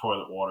breathing that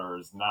toilet water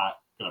is not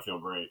gonna feel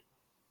great.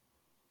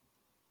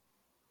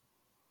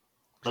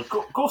 But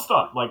cool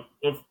stunt. Like,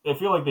 if I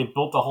feel like they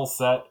built the whole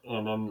set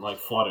and then like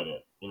flooded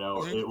it. You know,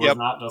 mhm, it was yep.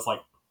 not just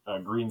like a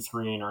green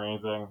screen or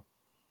anything.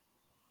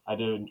 I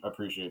did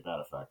appreciate that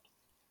effect.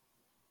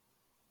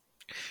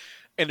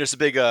 And there's a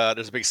big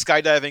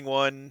skydiving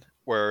one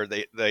where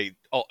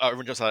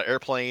everyone jumps on an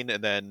airplane,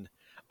 and then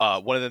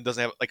one of them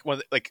doesn't have like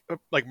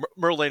like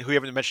Merlin, who we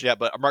haven't mentioned yet,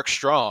 but Mark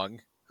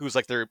Strong, who's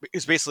like their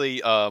is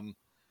basically the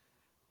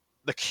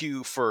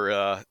Q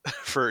for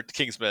for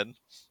Kingsman.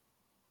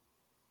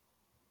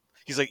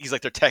 He's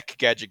like their tech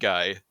gadget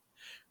guy.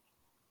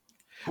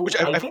 Who Which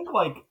I think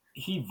like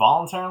he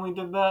voluntarily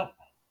did that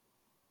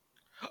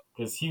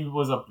because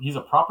he's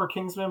a proper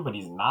Kingsman, but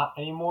he's not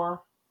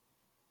anymore.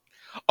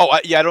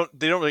 Yeah, I don't.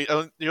 They don't really.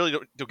 They really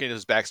don't get into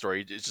his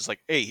backstory. It's just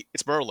like, hey,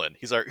 it's Merlin.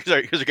 He's our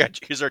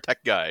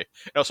tech guy,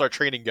 and also our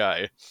training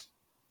guy.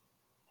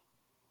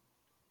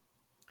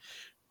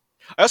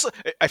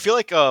 I feel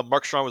like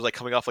Mark Strong was like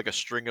coming off like a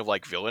string of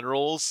like villain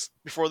roles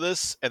before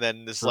this, and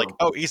then this is like, True.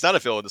 oh, he's not a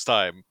villain this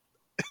time.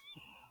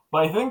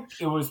 But I think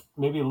it was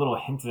maybe a little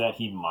hint that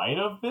he might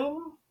have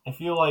been. I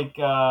feel like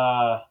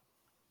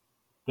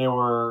they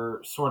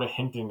were sort of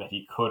hinting that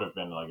he could have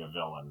been like a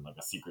villain, like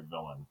a secret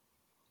villain.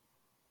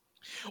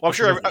 Well, I'm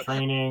sure. The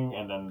training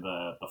and then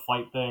the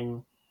fight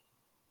thing.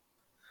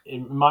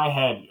 In my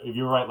head, if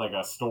you write like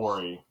a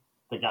story,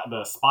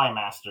 the spy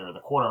master, the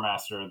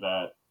quartermaster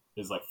that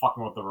is like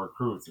fucking with the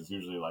recruits is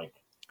usually like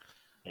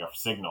a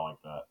signal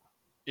like that.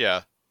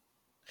 Yeah.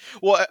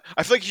 Well,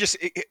 I feel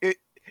like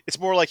it's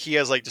more like he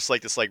has like just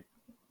like this like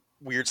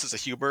weird sense of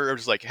humor. I'm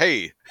just like,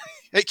 hey,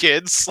 hey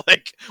kids,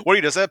 like, what do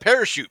you does that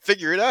parachute?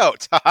 Figure it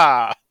out,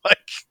 haha.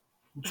 Like,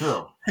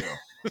 True.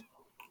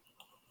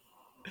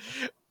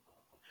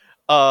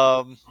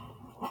 um,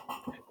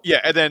 yeah,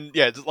 and then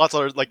lots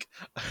of other like,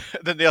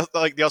 then they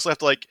also have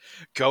to like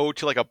go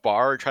to like a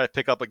bar and try to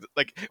pick up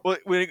like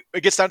when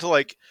it gets down to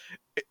like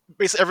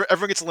basically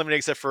everyone gets eliminated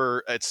except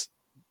for it's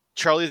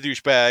Charlie the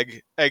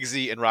douchebag,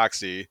 Eggsy, and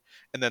Roxy,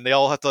 and then they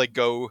all have to like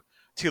go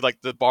to like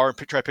the bar and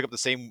try to pick up the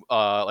same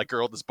like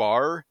girl at this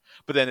bar.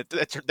 But then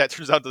that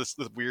turns out to this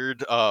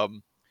weird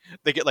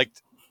they get like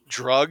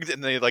drugged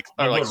and they like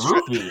They are like get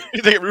roofied.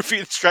 they get roofied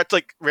and strapped to,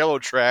 like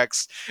railroad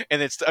tracks,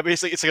 and it's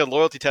basically it's like a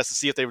loyalty test to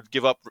see if they would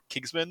give up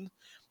Kingsman.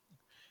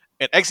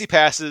 And Eggsy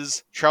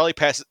passes, Charlie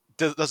passes.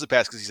 Doesn't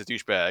pass because he's a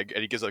douchebag,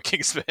 and he gives up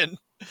Kingsman.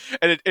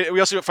 And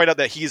we also find out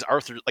that he's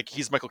Arthur, like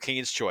he's Michael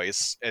Caine's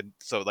choice, and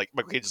so like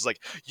Michael Caine is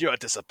like, "You're a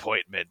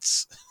disappointment."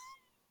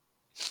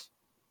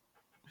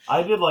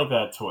 I did like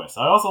that twist.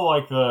 I also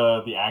like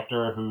the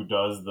actor who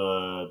does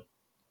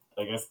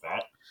I guess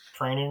that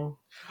training.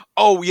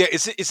 Oh yeah,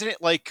 isn't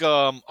it like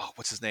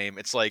what's his name?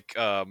 It's like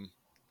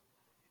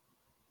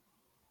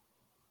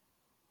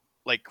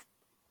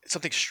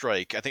something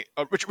Strike. I think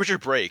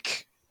Richard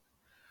Brake,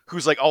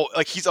 who's like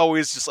he's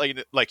always just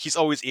like he's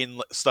always in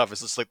stuff.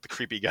 It's just like the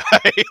creepy guy,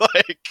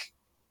 like.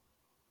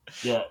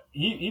 Yeah,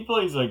 he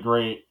plays a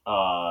great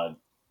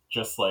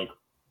just like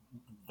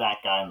that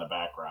guy in the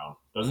background.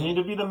 Doesn't need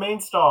to be the main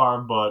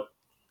star, but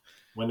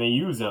when they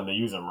use him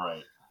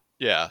right.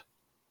 Yeah.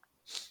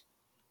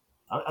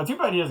 I'm too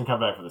bad he doesn't come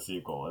back for the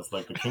sequel. It's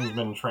like the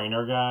Kingsman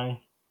trainer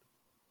guy.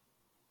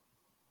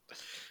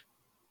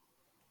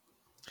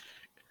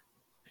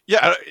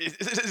 Yeah, it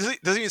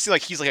doesn't even seem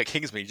like he's like a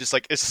Kingsman. Just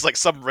like it's just like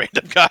some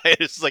random guy.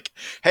 It's just like,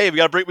 hey, we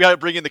gotta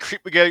bring in the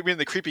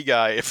creepy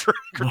guy for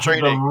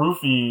training. The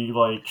roofie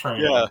like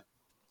trainer. Yeah.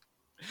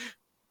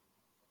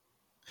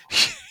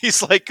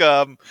 He's like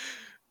on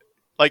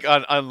like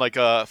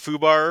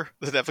Fubar,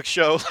 the Netflix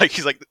show. Like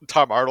he's like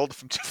Tom Arnold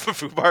from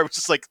Fubar, which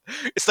is like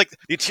it's like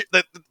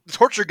the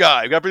torture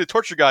guy. We gotta bring the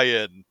torture guy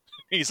in.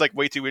 He's like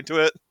way too into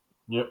it.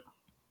 Yep.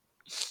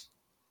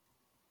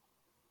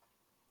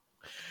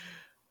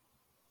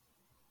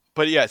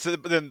 But yeah, so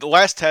then the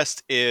last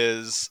test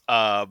is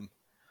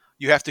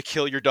you have to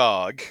kill your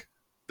dog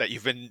that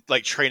you've been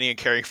like training and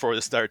caring for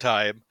this entire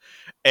time,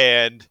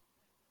 and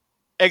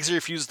Eggsy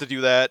refuses to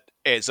do that,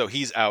 and so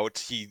he's out.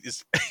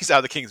 He's out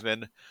of the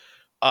Kingsman.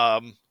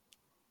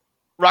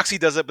 Roxy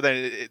does it, but then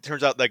it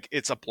turns out like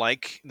it's a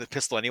blank in the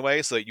pistol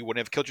anyway, so you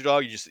wouldn't have killed your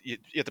dog. You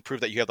have to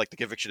prove that you have like the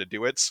conviction to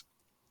do it.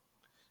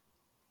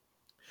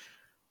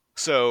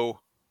 So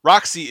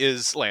Roxy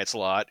is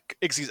Lancelot.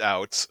 Iggsy's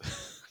out.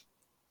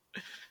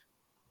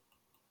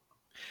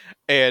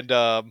 And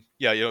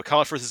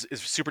Colin Firth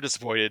is super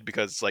disappointed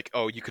because it's like,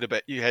 oh,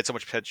 you had so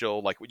much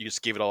potential, like you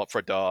just gave it all up for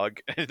a dog,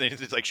 and then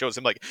it like shows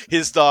him like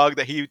his dog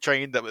that he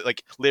trained that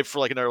like lived for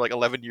like another like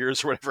 11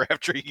 years or whatever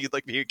after he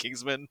like became a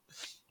Kingsman.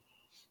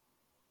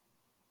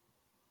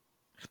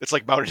 It's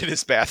like mounted in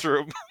his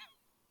bathroom.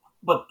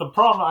 But the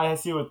problem I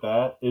see with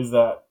that is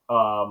that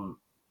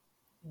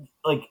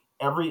like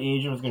every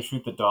agent was going to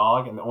shoot the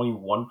dog, and only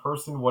one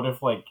person. What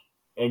if like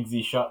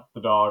Eggsy shot the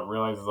dog,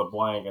 realizes a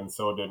blank, and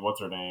so did what's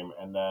her name,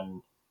 and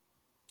then.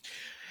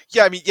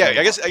 Yeah, I mean, yeah,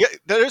 I guess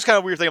that is kind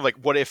of a weird thing of like,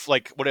 what if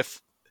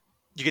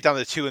you get down to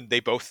the two and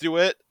they both do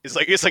it? It's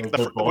like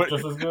They're both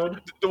just as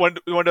good. The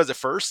one does it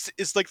first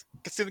is like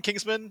gets in the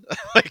Kingsman,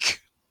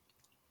 like.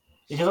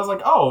 Because I was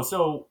like, oh,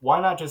 so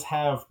why not just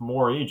have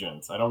more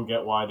agents? I don't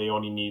get why they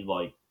only need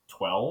like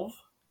 12.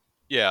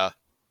 Yeah,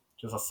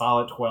 just a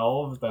solid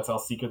 12. That's how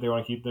secret they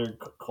want to keep their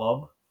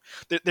club.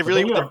 They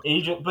really have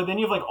agent, but then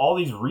you have like all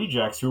these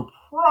rejects who are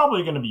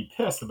probably going to be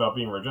pissed about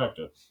being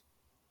rejected.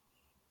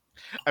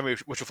 I mean,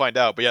 which we'll find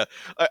out, but yeah,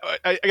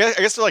 I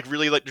guess they're like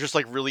really like just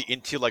like really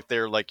into like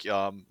their like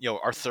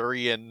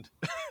Arthurian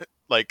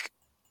like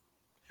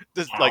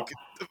this like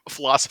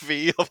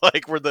philosophy of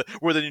like we're the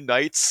new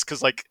knights,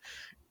 because like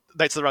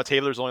Knights of the Round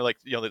Table there's only like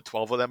the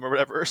 12 of them or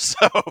whatever.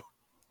 So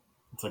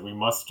It's like we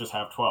must just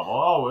have 12.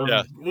 Oh,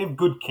 Yeah, they have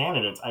good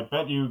candidates. I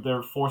bet you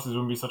their forces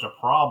wouldn't be such a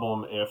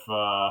problem if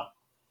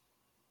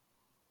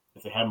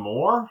they had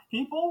more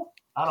people.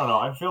 I don't know.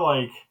 I feel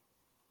like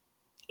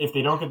if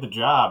they don't get the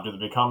job, do they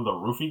become the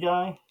roofie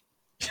guy?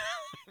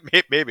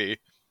 maybe.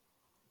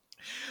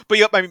 But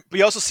I mean, but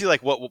you also see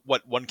like what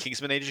one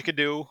Kingsman agent could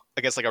do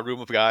against like a room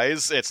of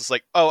guys. It's just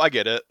like, oh, I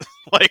get it.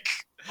 Like,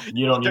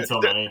 You don't they're, need so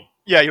they're, many.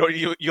 yeah,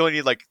 you only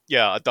need like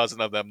a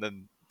dozen of them.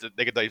 Then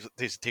they could like,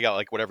 they just take out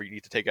like whatever you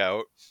need to take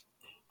out.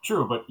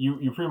 True, but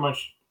you pretty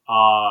much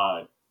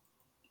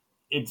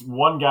it's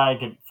one guy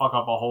could fuck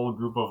up a whole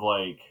group of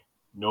like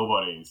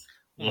nobodies.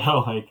 You Mhm. know,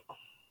 like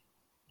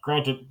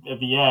granted at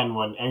the end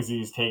when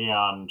Eggsy is taking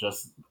on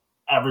just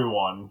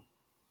everyone,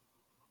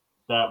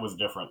 that was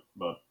different,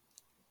 but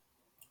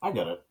I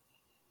get it.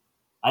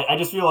 I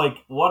just feel like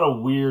what a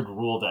weird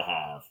rule to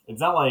have. It's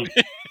not like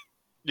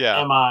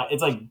Yeah. am I?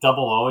 It's like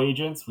double O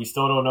agents. We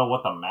still don't know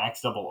what the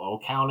max double O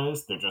count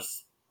is. They're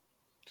just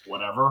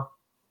whatever.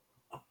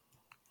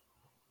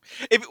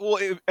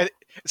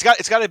 It's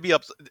got to be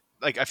up.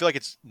 Like I feel like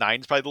it's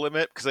nine's probably the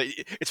limit because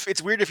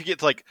it's weird if you get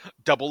to like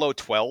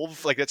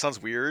 0012. Like that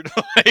sounds weird.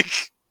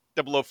 Like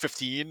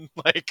 0015.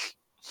 Like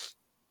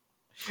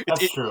it,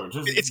 That's it true.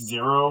 Just it's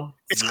zero,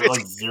 it's zero, it's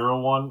like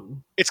 0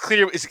 1. it's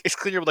cleaner. It's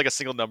cleaner with like a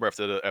single number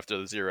after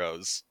the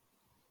zeros.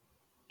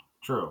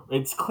 True.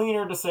 It's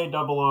cleaner to say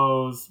double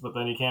O's, but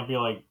then you can't be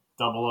like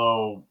double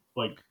O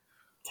like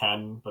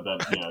 10. But that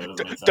that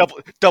doesn't make sense.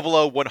 Double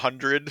O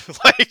 100.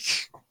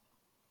 Like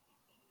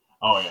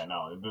Oh yeah,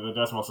 no, the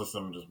decimal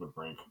system just would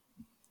break.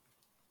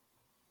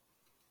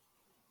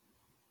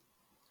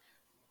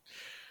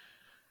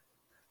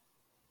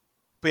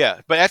 but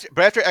yeah, but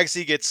after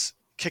XZ gets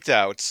kicked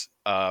out,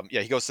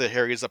 yeah, he goes to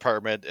Harry's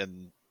apartment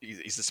and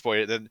he's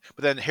disappointed.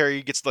 But then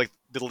Harry gets like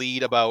the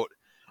lead about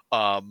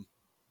um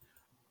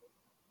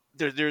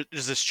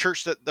there's this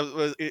church that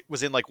it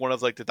was in like one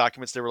of like the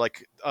documents. They were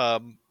like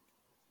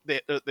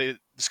they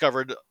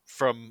discovered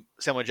from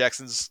Samuel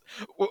Jackson's.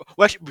 Well,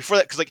 actually, before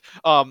that, because like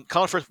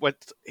Colin Firth went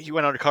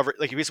undercover,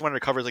 like he basically went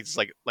undercover as like this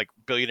like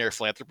billionaire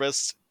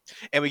philanthropist,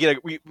 and we get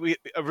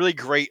a really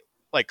great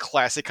like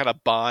classic kind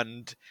of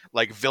Bond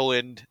like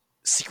villain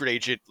secret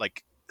agent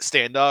like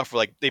standoff where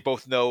like they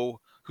both know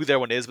who their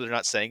one is, but they're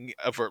not saying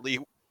overtly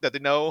that they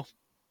know.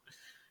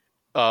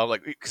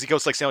 Like because he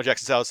goes to like Samuel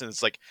Jackson's house and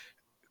it's like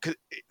 'cause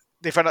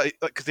they find out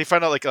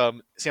like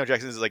Samuel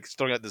Jackson is like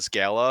throwing out this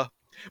gala,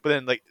 but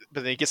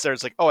then he gets there and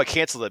it's like, oh, I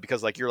canceled it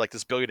because like you're like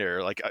this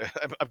billionaire, like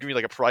I'm giving you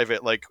like a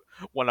private like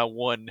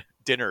one-on-one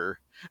dinner.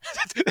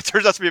 It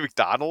turns out to be a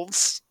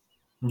McDonald's.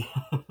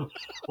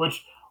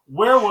 Which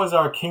where was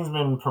our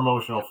Kingsman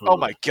promotional Oh food?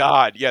 my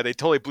god, yeah, they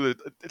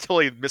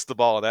totally missed the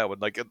ball on that one,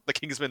 like the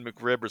Kingsman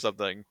McRib or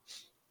something,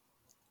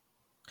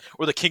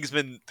 or the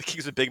Kingsman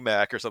Big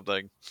Mac or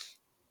something.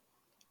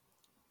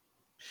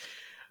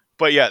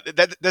 But yeah,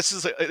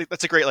 that's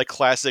a great like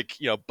classic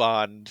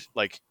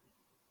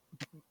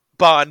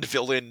Bond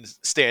villain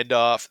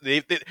standoff.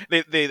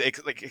 They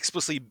like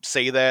explicitly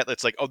say that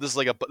it's like, oh, this is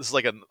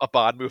like a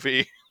Bond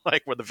movie,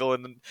 like where the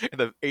villain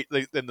and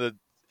the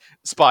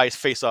spies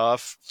face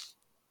off.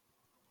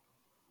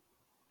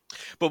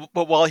 But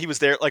while he was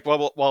there, like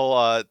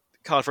while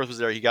Colin Firth was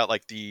there, he got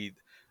like the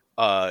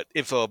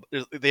info.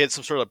 They had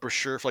some sort of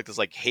brochure for like this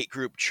like hate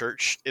group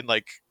church in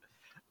like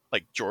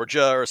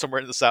Georgia or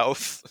somewhere in the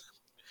South,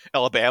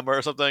 Alabama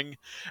or something,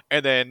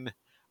 and then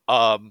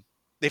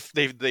they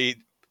they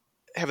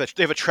have a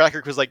tracker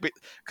because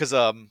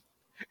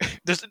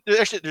there's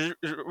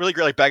really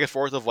great like back and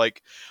forth of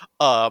like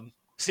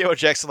Samuel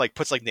Jackson like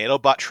puts like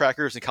nanobot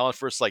trackers in Colin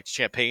Firth's like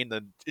champagne,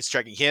 then it's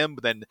tracking him,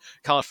 but then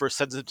Colin Firth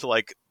sends him to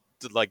like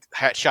the like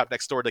hat shop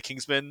next door to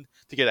Kingsman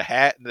to get a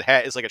hat, and the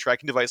hat is like a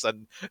tracking device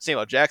on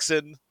Samuel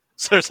Jackson.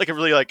 So it's like a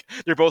really like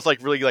they're both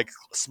like really like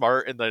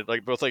smart and they're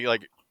like both like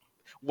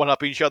one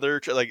up each other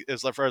like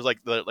as far as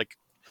like the like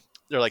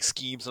their like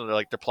schemes and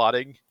they're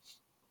plotting.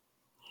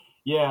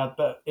 Yeah,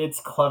 it's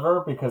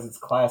clever because it's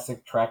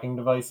classic tracking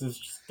devices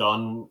just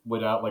done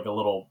without like a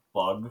little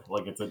bug.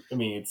 Like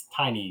it's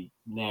tiny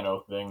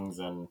nano things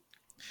and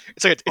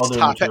It's like it's other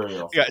top hat,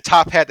 materials. yeah, a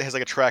top hat that has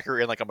like a tracker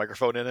and like a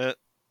microphone in it.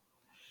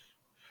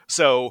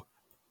 So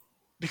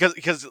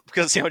because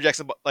Samuel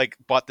Jackson like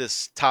bought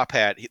this top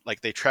hat,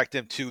 like they tracked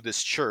him to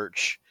this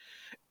church,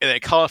 and then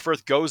Colin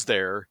Firth goes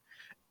there,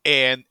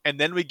 and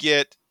then we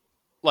get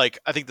like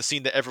I think the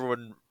scene that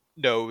everyone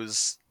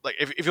knows. Like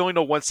if you only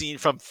know one scene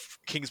from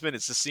Kingsman,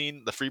 it's the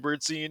scene, the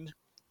Freebird scene,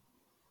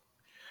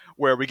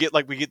 where we get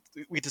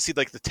to see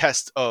like the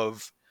test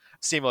of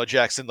Samuel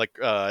Jackson like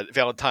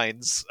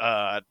Valentine's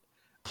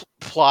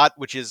plot,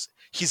 which is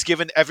he's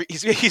given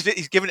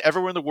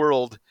everyone in the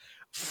world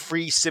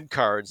free SIM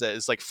cards that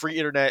is like free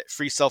internet,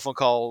 free cell phone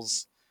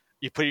calls.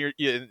 You put in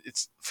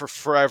it's for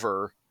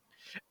forever,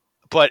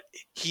 but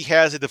he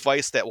has a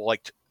device that will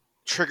like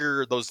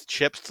trigger those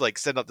chips to like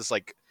send out this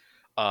like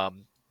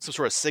some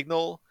sort of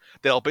signal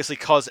that'll basically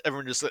cause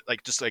everyone just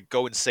like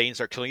go insane and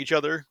start killing each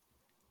other.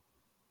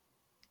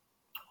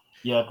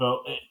 Yeah,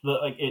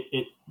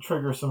 it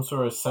triggers some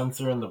sort of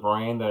sensor in the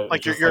brain that it's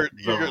Like just like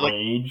the you're like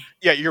rage.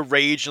 yeah, your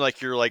rage and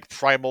like your like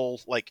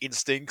primal like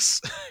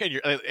instincts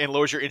and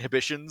lowers your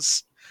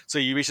inhibitions. So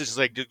you basically just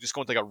like just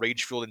go into like a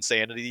rage fueled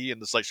insanity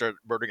and just like start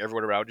murdering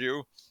everyone around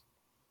you.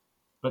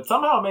 But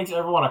somehow it makes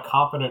everyone a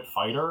competent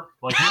fighter.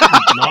 Like you can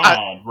be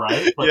mad,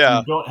 right? But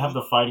Yeah, you don't have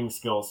the fighting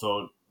skills,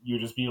 so you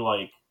just be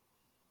like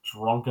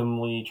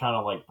drunkenly trying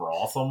to like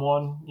brawl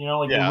someone. You know,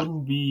 like it yeah,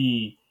 wouldn't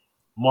be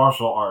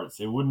martial arts.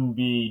 It wouldn't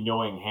be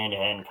knowing hand to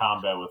hand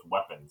combat with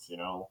weapons. You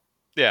know,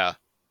 yeah.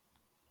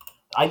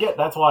 I get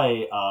that's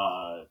why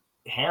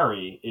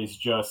Harry is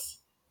just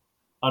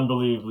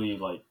unbelievably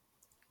like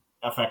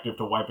effective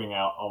to wiping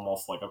out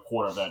almost like a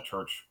quarter of that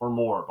church or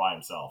more by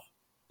himself.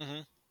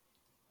 Hmm.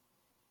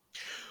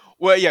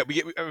 Well, yeah, we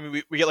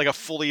get like a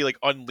fully like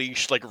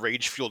unleashed like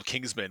rage fueled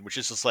Kingsman, which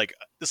is just like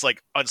this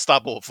like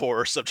unstoppable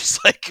force of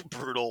just like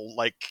brutal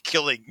like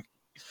killing.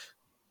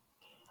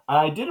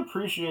 I did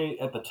appreciate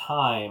at the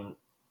time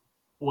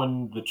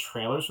when the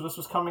trailers for this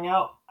was coming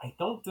out. I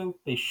don't think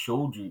they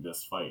showed you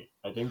this fight.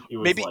 I think it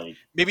was Maybe like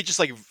maybe just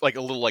like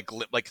a little like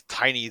like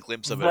tiny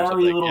glimpse of it or very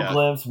something. little Yeah,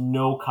 glimpse,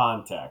 no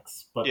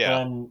context. But yeah.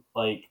 then,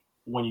 like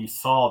when you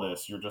saw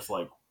this, you're just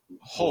like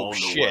Oh blown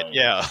shit, away.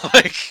 yeah.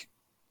 Like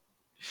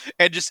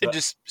and But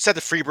just set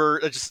the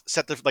Freebird, just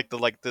set the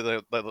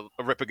the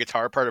rip a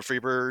guitar part of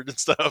Freebird and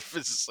stuff.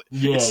 It's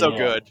yeah, so yeah.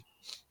 good.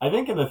 I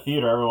think in the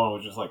theater, everyone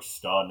was just like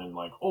stunned and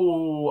like,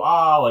 oh,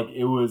 ah, like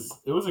it was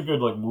a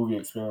good like movie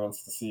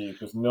experience to see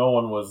because no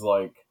one was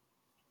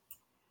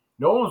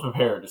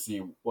prepared to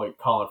see like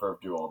Colin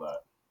Firth do all that.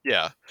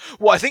 Yeah.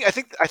 Well, I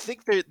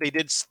think they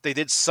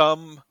did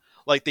some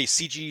like they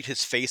CG'd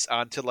his face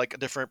onto like a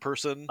different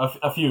person.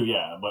 A few,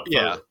 yeah, but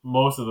Yeah. for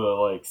most of the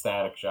like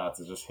static shots,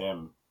 it's just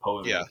him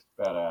Yeah. posing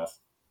badass.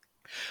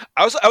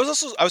 I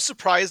was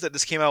surprised that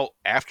this came out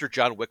after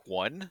John Wick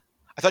 1.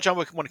 I thought John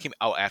Wick 1 came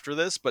out after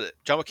this, but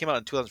John Wick came out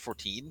in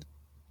 2014.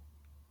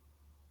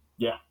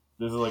 Yeah,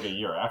 this is like a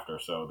year after,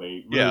 so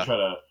they really Yeah. try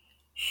to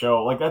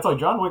show like that's why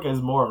John Wick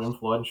is more of an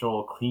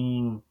influential,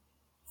 clean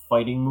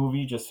fighting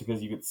movie, just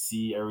because you could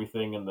see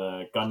everything in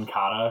the gun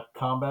kata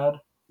combat.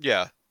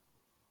 Yeah.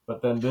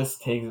 But then this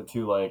takes it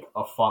to like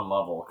a fun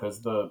level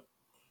because the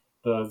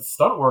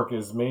stunt work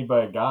is made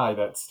by a guy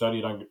that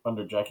studied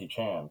under Jackie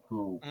Chan,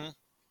 who Mhm.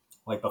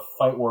 like the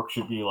fight work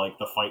should be like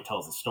the fight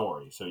tells the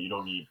story, so you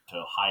don't need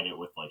to hide it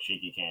with like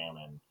shaky cam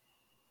and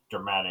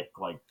dramatic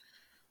like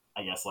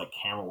I guess like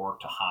camera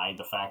work to hide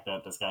the fact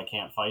that this guy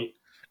can't fight.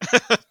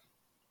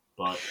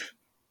 But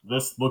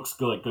this looks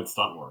good, like good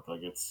stunt work.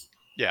 Like it's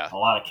Yeah. a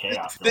lot of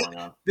chaos going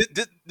on.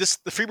 The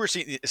Freebird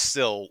scene is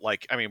still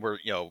like I mean we're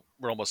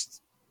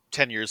almost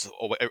 10 years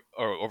away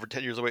or over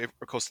 10 years away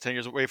or close to 10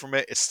 years away from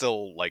it. It's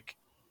still like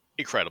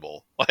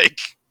incredible.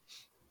 Like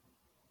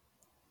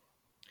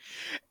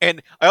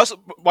and I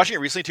also watching it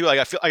recently too. Like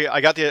I feel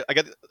I got like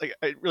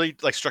it really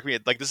like struck me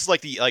like this is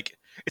like the like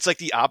it's like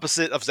the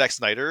opposite of Zack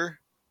Snyder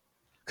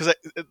because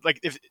like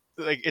if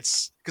like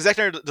it's because Zack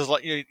Snyder does a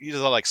lot, you know, he does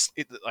a lot, like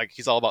like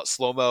he's all about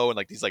slow mo and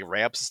like these like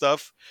ramps and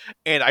stuff.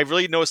 And I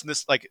really noticed in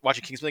this like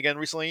watching Kingsman again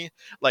recently,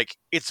 like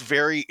it's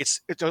very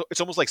it's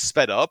almost like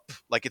sped up,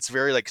 like it's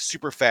very like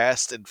super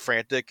fast and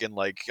frantic and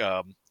like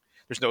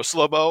there's no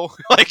slow mo,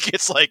 like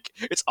it's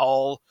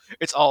all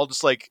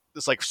just like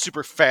this like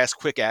super fast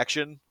quick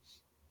action.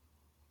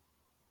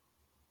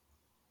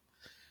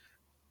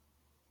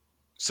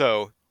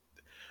 So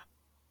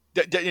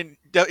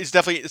it's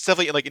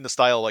definitely like in the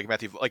style like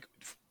Matthew like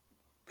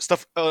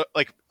stuff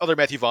like other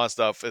Matthew Vaughn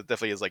stuff. It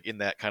definitely is like in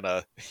that kind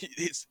of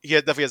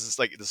definitely has this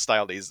like the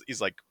style that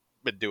he's like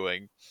been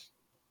doing.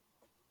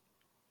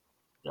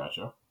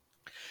 Gotcha.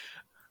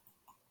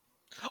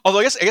 Although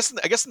I guess in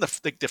the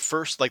like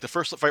the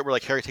first fight where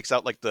like Harry takes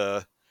out like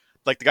the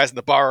guys in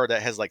the bar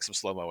that has like some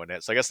slow mo in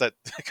it. So I guess that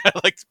kind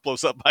of like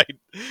blows up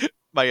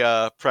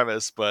my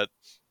premise, but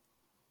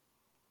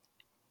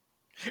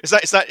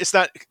it's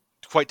not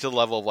quite to the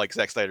level of like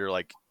Zack Snyder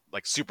like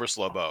super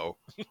slow mo.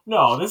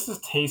 No, this is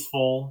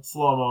tasteful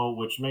slow mo,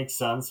 which makes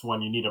sense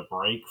when you need a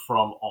break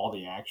from all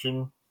the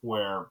action.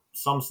 Where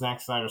some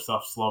Zack Snyder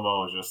stuff slow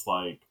mo is just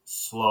like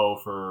slow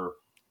for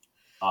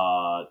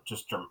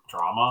just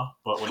drama,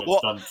 but when it's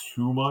Well, done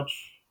too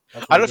much,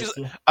 that's I what it don't know if gets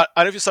to. I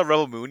don't know if you saw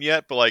Rebel Moon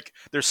yet, but like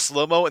there's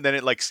slow mo and then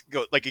it like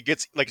go like it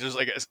gets like there's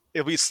like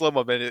it'll be slow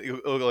mo, but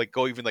it'll like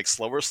go even like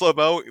slow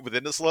mo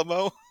within the slow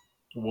mo.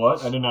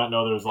 What? I did not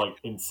know there was like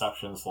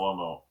Inception slow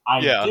mo. I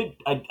Yeah. did.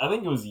 I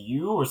think it was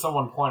you or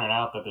someone pointed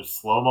out that there's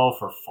slow mo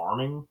for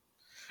farming.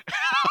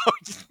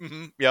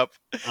 Mhm, yep.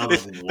 I They,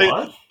 was like,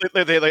 what?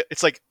 like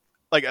it's like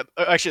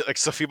actually like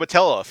Sophie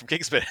Botella from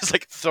Kingsman is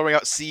like throwing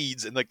out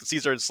seeds and like the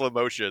seeds are in slow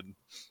motion.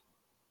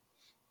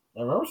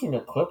 I remember seeing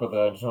a clip of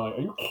that. And just like,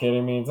 are you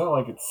kidding me? It's not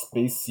like it's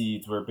space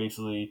seeds where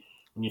basically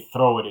when you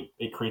throw it,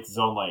 it creates its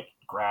own like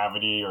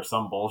gravity or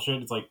some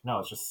bullshit. It's like no,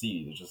 it's just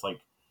seeds. It's just like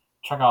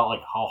check out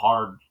like how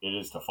hard it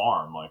is to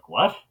farm. Like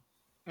what?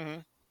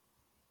 Hmm.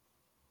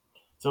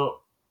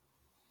 So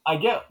I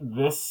get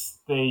this.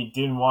 They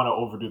didn't want to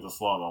overdo the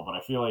slow mo, but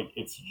I feel like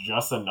it's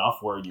just enough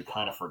where you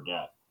kind of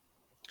forget.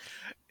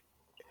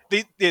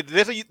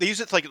 they use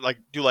it to like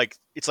do like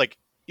it's like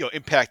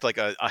impact like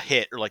a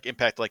hit or like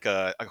impact like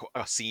a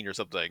scene or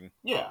something.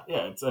 Yeah,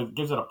 yeah, it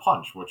gives it a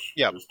punch, which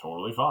Yeah. is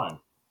totally fine.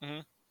 Hmm.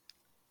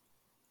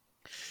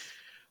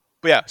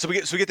 But yeah, so we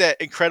get that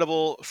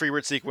incredible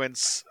Freebird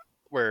sequence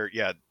where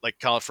like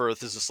Colin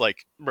Firth is just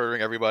like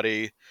murdering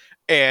everybody,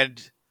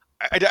 and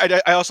I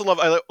also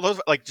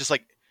love like just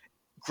like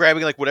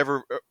grabbing like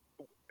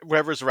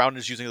whatever's around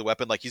is using the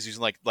weapon. Like he's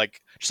using like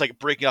just like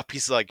breaking up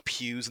pieces of like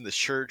pews in this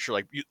church, or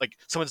like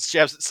someone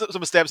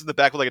stabs in the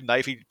back with like a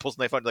knife. He pulls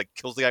the knife out and like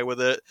kills the guy with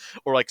it,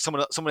 or like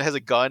someone has a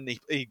gun.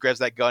 He grabs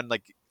that gun,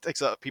 like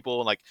takes out people,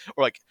 and like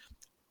or like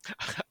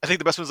I think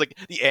the best one is like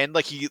the end.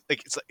 Like he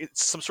like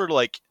it's some sort of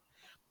like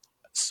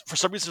for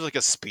some reason there's like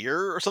a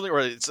spear or something,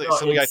 or it's like No,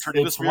 some guy turned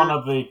into a it's one spear.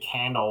 of the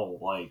candle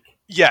like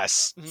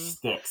Yes. Mhm.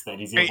 sticks that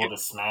he's And able to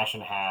smash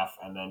in half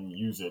and then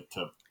use it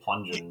to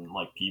plunge in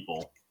like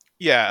people.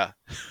 yeah,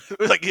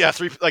 like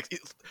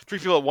three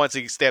people at once.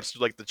 He stabs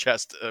through like the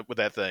chest with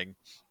that thing.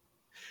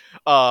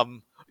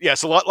 Yeah,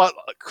 so like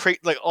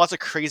lots of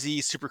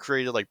crazy, super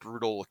creative, like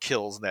brutal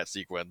kills in that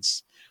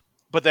sequence.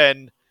 But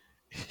then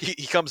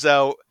he comes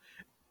out.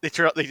 They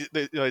turn out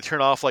they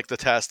turn off like the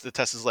test. The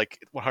test is like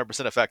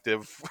 100%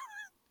 effective,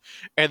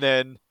 and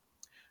then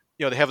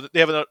they have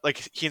another,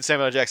 like he and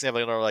Samuel L. Jackson have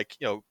another like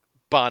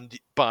Bond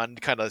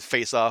kind of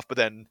face off. But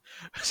then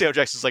Samuel L.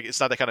 Jackson's like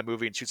it's not that kind of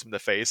movie and shoots him in the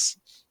face.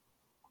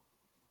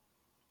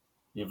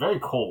 Yeah, very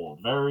cold.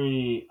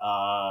 Very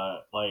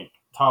like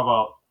talk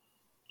about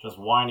just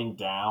winding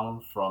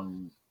down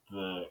from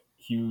the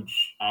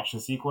huge action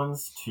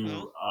sequence Hmm.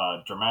 to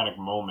a dramatic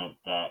moment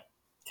that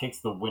takes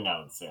the wind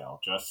out of the sail,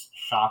 just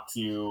shocks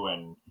you,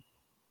 and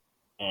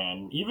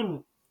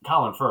even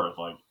Colin Firth,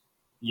 like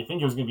you think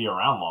he was going to be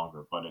around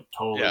longer, but it Yeah.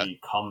 totally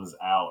comes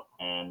out.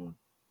 And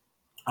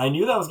I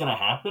knew that was going to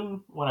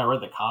happen when I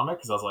read the comic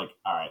because I was like,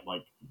 all right,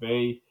 like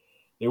they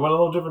went a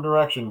little different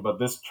direction, but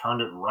this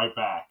turned it right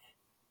back.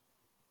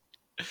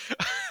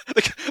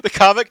 The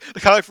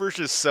comic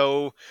version is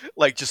so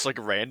like just like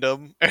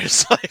random, and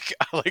it's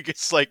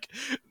like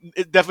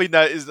it definitely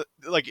not is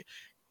like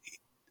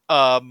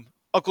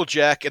Uncle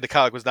Jack in the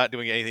comic was not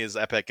doing anything as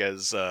epic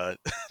as the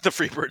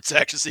Freebirds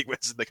action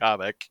sequence in the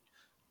comic.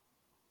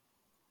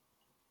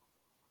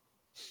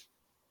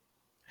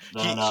 He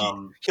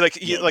Then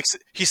he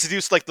he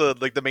seduced like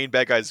the main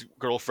bad guy's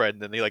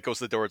girlfriend, and he like goes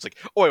to the door. It's like,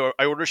 oh,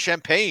 I order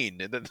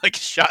champagne, and then like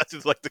shot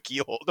through like the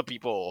keyhole, the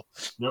peephole.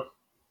 yep,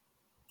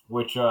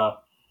 which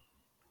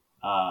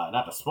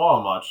not to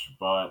spoil much,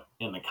 but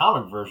in the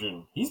comic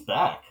version, he's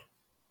back.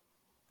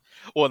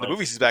 Well, in the Like,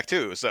 movies he's back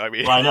too. So I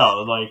mean, well, I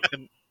know, like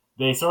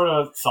they sort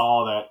of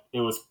saw that it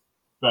was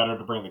better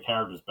to bring the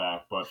characters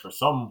back, but for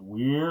some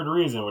weird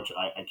reason, which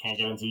I can't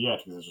get into yet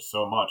because it's just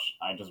so much.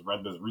 I just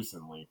read this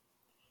recently.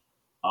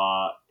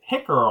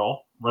 Hit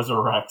Girl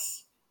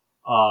resurrects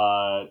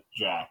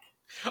Jack.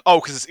 oh,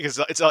 because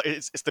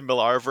it's the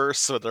Millar verse,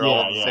 so they're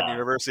all Yeah, in the same yeah,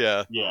 universe.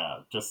 Yeah. yeah.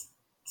 Just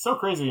so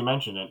crazy you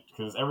mentioned it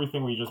because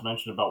everything we just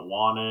mentioned about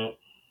Want It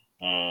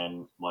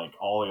and like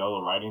all the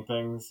other writing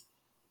things.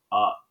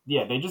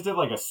 Yeah, they just did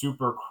like a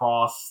super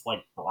cross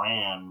like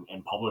brand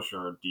and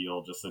publisher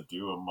deal just to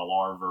do a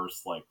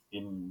Malarverse like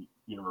in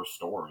universe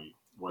story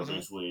where Hmm.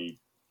 basically,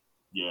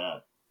 yeah,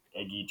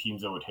 Eggy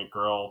teams up with Hit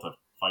Girl to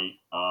fight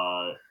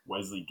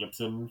Wesley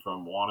Gibson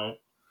from Want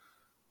It.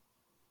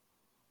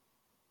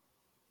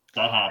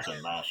 That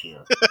happened last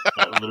year.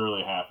 That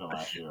literally happened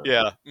last year.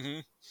 Yeah. Hmm.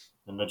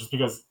 And that just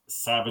because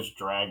Savage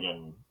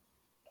Dragon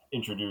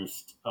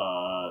introduced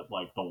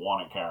like the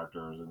Want It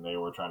characters and they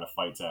were trying to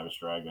fight Savage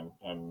Dragon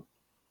and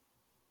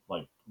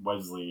like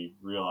Wesley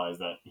realized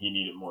that he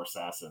needed more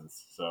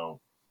assassins, so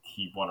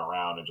he went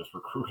around and just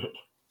recruited.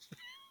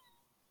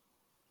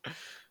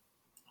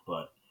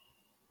 But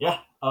yeah,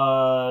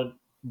 the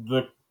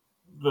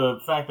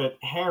fact that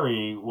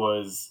Harry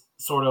was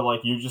sort of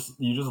like you just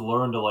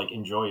learn to like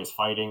enjoy his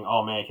fighting.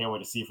 Oh man, I can't wait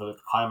to see for the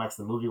climax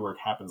of the movie where it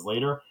happens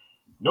later.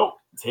 Nope,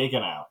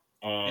 taken out.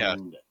 Yeah.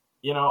 And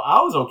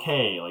I was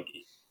okay. Like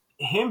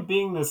him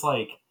being this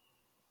like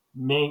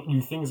main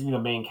you think is gonna be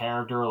the main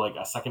character, like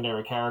a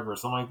secondary character or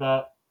something like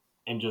that,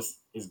 and just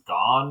is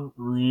gone,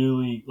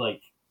 really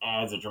like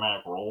adds a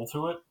dramatic role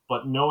to it.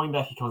 But knowing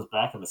that he comes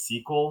back in the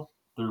sequel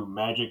through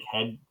magic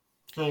head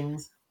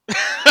things,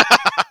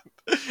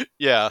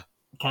 Yeah.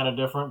 kind of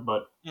different,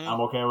 but Mhm.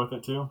 I'm okay with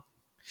it too.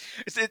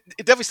 It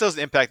definitely still has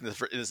an impact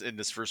in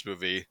this first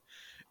movie,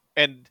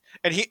 and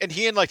like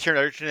Taron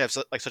Egerton have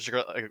like such a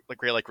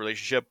great like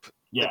relationship.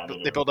 They Yeah, they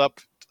they do. build up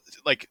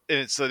like,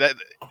 and so that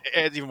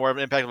adds even more of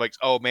an impact. Of like,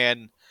 oh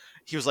man,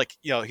 he was like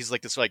he's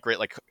like this like great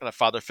like kind of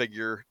father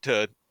figure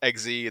to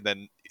Eggsy, and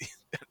then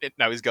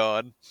now he's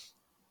gone.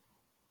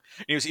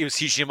 And he was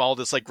teaching him all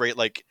this like great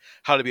like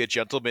how to be a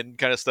gentleman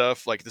kind of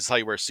stuff. Like this is how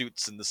you wear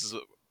suits, and this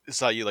is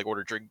how you like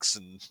order drinks.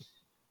 And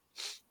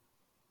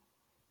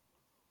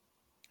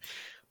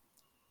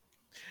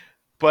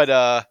but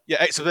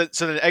yeah, so then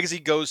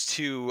Eggsy goes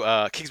to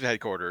Kingsman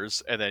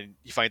headquarters, and then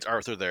he finds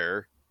Arthur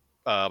there,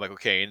 Michael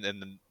Caine,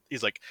 and then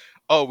he's like,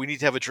 "Oh, we need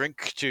to have a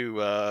drink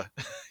to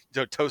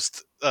to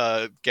toast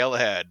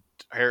Galahad."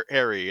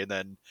 Harry, and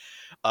then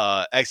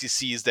actually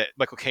sees that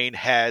Michael Caine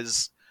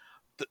has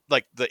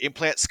the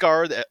implant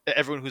scar that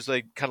everyone who's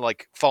like kind of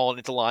like fallen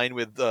into line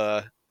with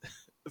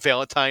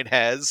Valentine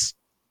has.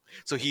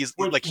 So Which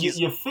he's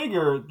you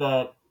figure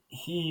that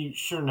he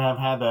shouldn't have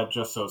had that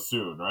just so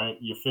soon, right?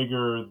 You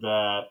figure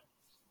that,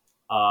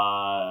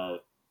 uh,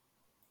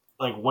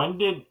 like, when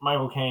did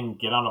Michael Caine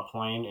get on a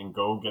plane and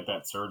go get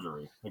that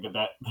surgery? Like, get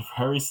that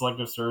very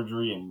selective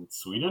surgery in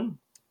Sweden?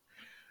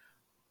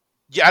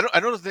 yeah, I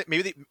don't think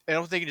maybe I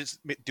don't think you just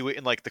do it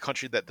in like the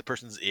country that the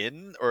person's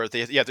in, or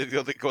they go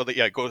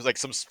to like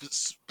some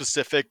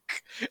specific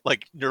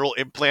like neural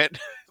implant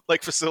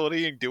like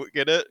facility and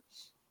get it.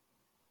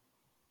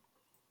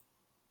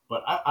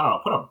 But I don't know,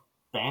 put a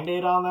band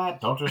aid on that?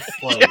 Don't just,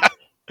 Yeah,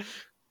 like,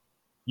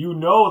 you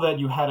know that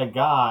you had a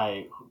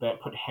guy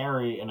that put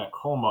Harry in a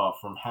coma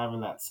from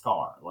having that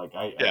scar. Like,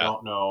 I yeah.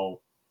 don't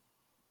know.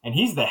 And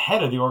he's the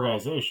head of the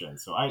organization,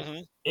 so Hmm.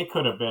 it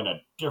could have been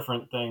a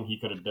different thing he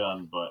could have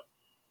done, but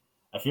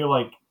I feel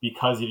like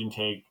because he didn't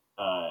take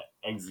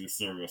Eggsy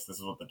serious, this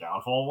is what the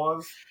downfall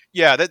was.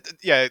 Yeah.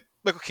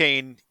 Michael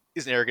Caine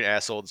is an arrogant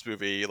asshole in this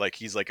movie. Like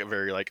he's like a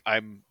very like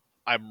I'm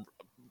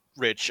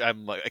rich.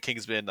 I'm like a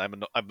Kingsman.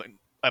 I'm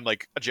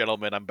like a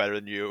gentleman. I'm better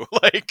than you.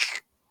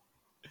 Like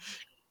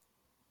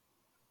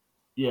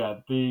Yeah,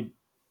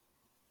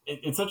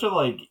 it's such a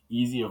like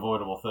easy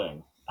avoidable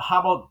thing. How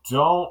about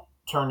don't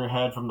turn your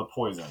head from the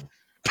poison?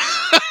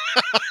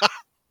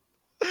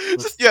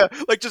 Just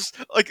just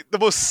like the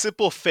most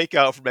simple fake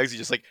out from Eggsy.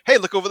 Just like, hey,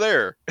 look over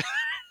there.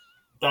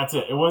 that's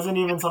it. It wasn't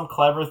even some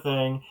clever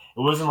thing. It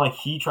wasn't like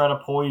he tried to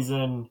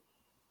poison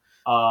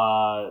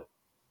uh,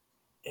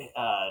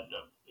 uh,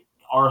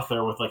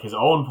 Arthur with like his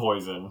own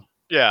poison.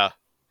 Yeah,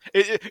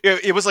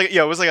 it was like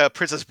it was like a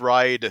Princess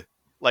Bride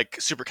like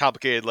super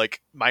complicated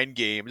like mind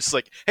game. It's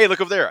like, hey,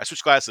 look over there. I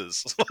switched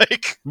glasses.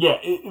 Like Yeah,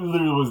 it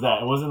literally was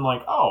that. It wasn't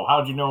like, oh,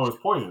 how'd you know it was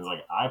poison? It's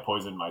like I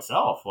poisoned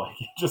myself. Like,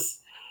 it just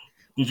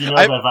did you know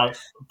I that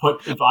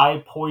if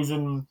I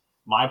poison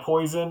my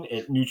poison,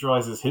 it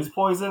neutralizes his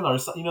poison, or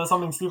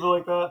something stupid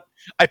like that.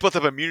 I built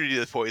up immunity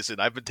to the poison.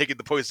 I've been taking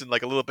the poison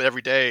like a little bit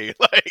every day.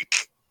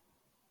 Like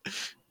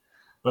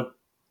But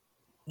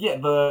yeah,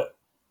 the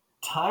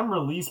time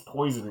release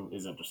poison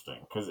is interesting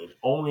because it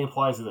only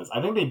applies to this.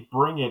 I think they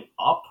bring it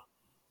up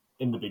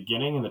in the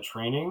beginning in the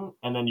training,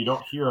 and then you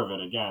don't hear of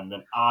it again.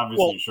 Then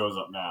obviously well, it shows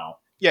up now.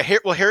 yeah.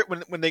 Harry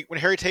when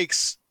Harry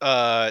takes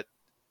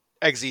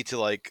Eggsy to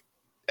like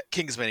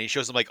Kingsman, he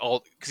shows him like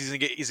all because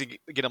he's gonna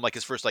get him like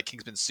his first like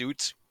Kingsman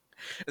suit,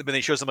 and then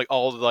he shows him like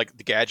all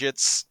the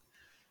gadgets.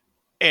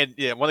 And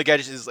yeah, one of the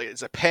gadgets is like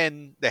it's a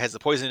pen that has the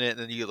poison in it, and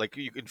then you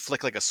can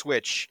flick like a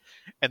switch,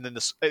 and then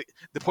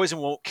the poison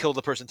won't kill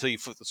the person until you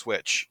flip the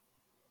switch.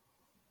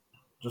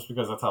 Just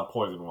because that's how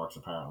poison works,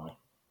 apparently.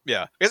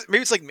 Yeah,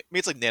 maybe it's like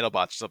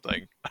nanobots or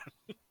something.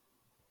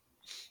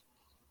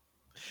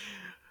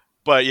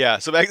 But yeah,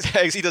 so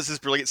Eggsy does this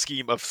brilliant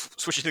scheme of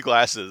switching the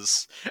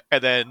glasses,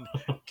 and then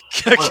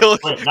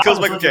Wait, not kills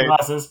the Michael switching Caine.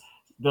 glasses.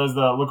 Does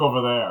the look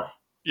over there?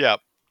 Yeah,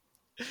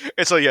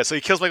 and so he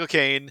kills Michael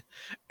Caine,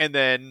 and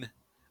then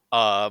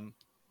um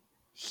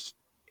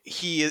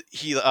he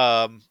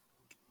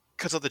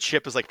cuts out the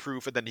chip as like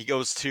proof, and then he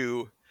goes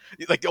to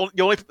like the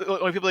only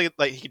people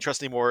like he can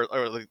trust anymore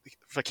are like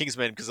for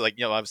Kingsman because like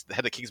obviously the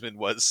head of Kingsman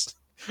was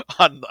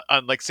on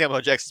like Samuel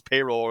L. Jackson's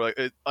payroll or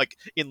like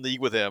in league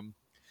with him.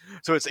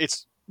 So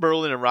it's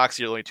Merlin and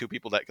Roxy are the only two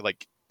people that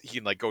he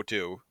can like go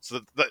to. So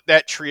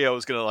that trio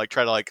is gonna like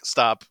try to like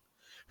stop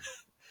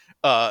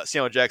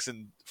Samuel L.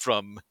 Jackson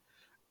from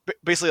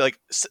basically like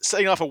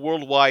setting off a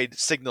worldwide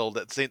signal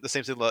that the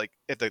same thing like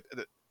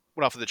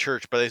went off of the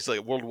church, but it's like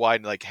worldwide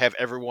and like have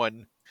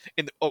everyone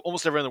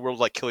almost everyone in the world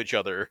like kill each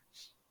other.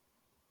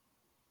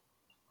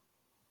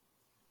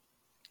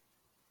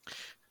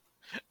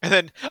 And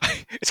then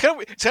it's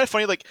kind of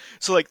funny like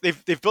so like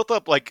they've built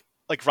up like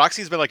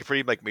Roxy's been like a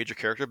pretty like major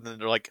character, but then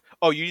they're like,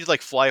 oh, you need to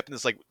like fly up in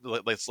this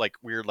like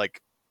weird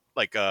like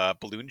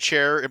balloon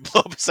chair and blow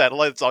up a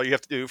satellite. That's all you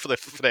have to do for the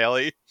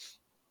finale.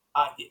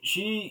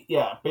 She,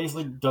 yeah,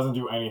 basically doesn't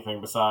do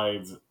anything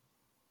besides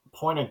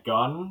point a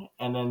gun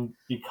and then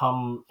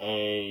become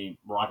a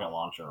rocket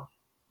launcher.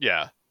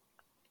 Yeah.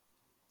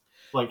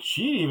 Like,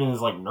 she even is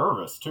like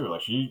nervous too.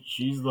 Like,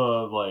 she's the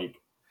like.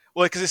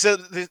 Well, because they said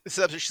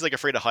that she's like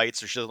afraid of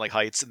heights or she doesn't like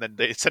heights, and then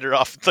they send her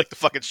off like the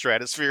fucking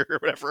stratosphere or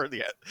whatever,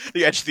 the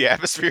edge of the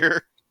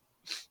atmosphere.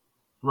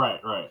 Right.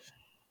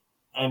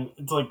 And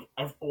it's like,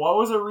 what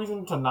was a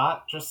reason to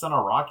not just send a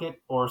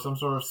rocket or some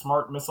sort of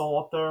smart missile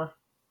up there?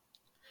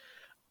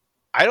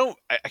 I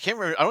can't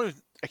remember.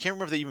 I can't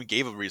remember if they even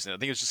gave a reason. I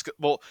think it was just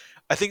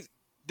I think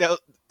that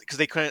because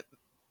they couldn't,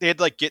 they had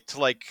to like get to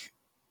like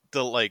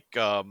the like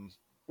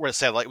where the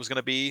satellite was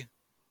gonna be,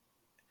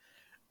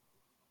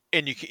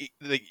 and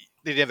they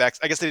didn't have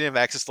access. I guess they didn't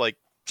have access to like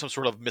some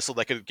sort of missile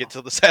that could get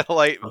to the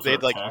satellite. Some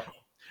sort of tech.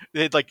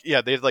 They'd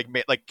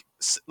like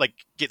like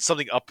get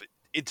something up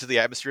into the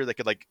atmosphere that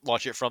could like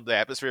launch it from the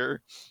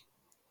atmosphere.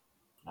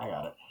 I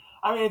got it.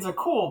 I mean, it's a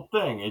cool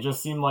thing. It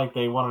just seemed like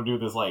they want to do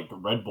this like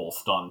Red Bull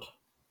stunt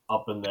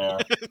up in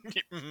there.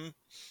 hmm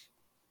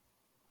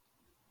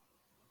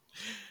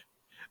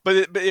but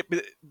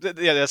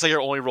yeah, that's like her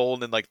only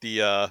role in like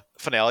the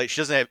finale.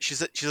 She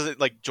doesn't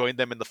like join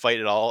them in the fight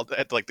at all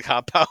at like the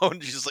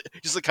compound. She's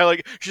like kind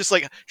of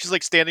like she's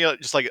like standing out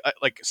just like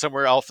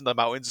somewhere off in the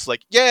mountains, just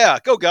like yeah,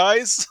 go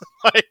guys.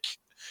 Like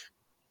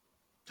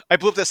I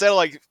blew up that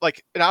satellite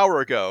like an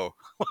hour ago.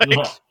 Like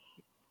Yeah.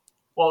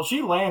 Well,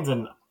 she lands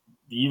in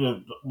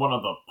either one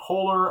of the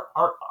polar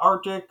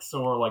Arctics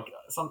or like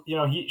some.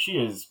 She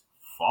is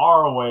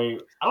far away.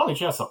 I don't think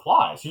she has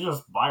supplies. She's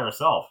just by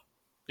herself.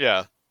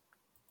 yeah,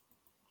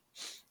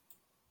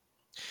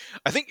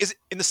 I think is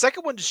in the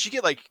second one. Does she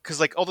get like because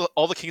like all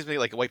the Kingsmen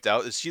like wiped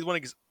out? Is she the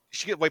one?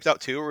 She get wiped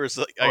out too, or is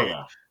like Oh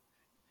yeah,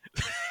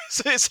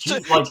 it's such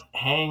she's like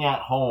hanging at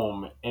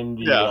home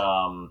yeah.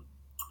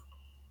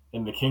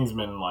 in the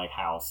Kingsman like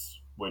house,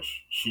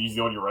 which she's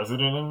the only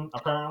resident in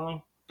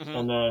apparently, hmm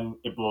and then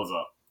it blows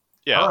up.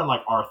 Yeah, Her and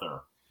like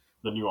Arthur,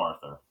 the new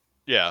Arthur.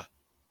 yeah.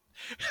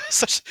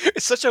 It's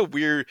such a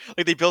weird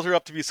like they build her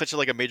up to be such a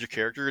like a major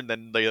character and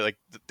then they like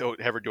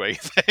don't have her do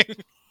anything.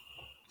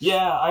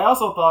 Yeah, I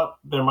also thought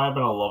there might have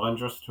been a love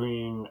interest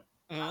between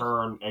Mhm.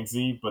 her and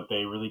Eggsy, but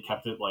they really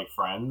kept it like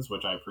friends,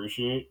 which I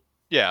appreciate.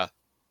 Yeah,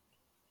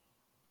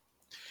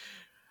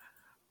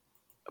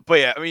 but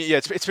yeah, I mean, yeah,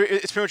 it's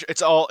pretty much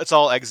it's all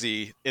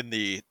Eggsy in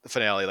the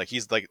finale. Like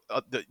he's like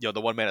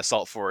the one man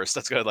assault force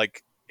that's gonna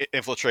like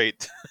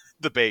infiltrate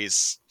the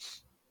base.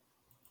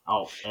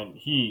 Oh, and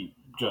he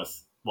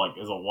just like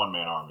is a one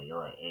man army. You're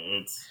right.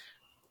 It's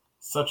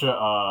such a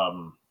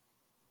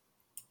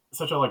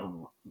like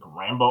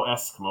Rambo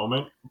esque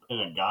moment in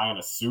a guy in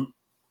a suit.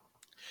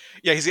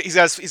 Yeah, he's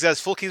got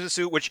his full Kingsman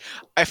suit, which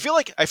I feel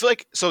like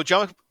so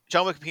John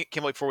Wick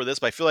came like forward with this,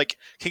 but I feel like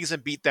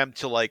Kingsman beat them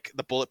to like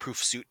the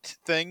bulletproof suit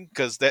thing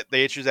because that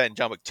they introduced that in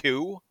John Wick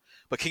 2,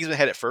 but Kingsman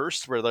had it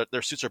first where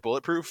their suits are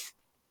bulletproof.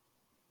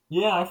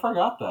 Yeah, I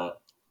forgot that.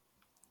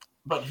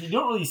 But you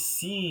don't really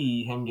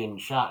see him getting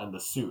shot in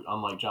the suit,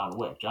 unlike John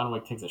Wick. John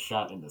Wick takes a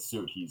shot in the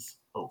suit, he's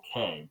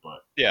okay,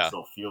 but he Yeah,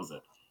 still feels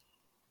it.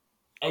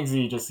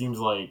 Eggsy just seems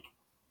like,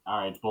 all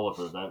right, it's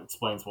bulletproof. That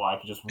explains why I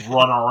could just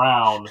run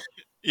around.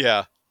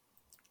 yeah,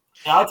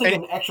 And I'll take and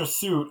an extra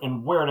suit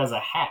and wear it as a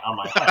hat on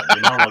my head.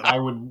 Like I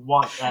would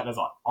want that as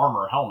an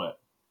armor helmet.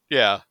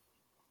 yeah,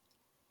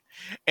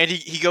 and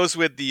he goes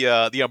with the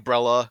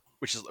umbrella,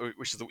 which is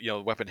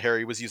the weapon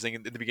Harry was using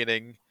in the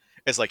beginning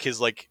as like his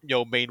like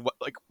main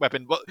like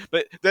weapon.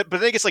 But then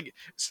it's like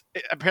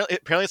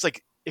apparently it's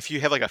like if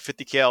you have like a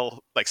 50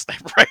 cal like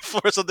sniper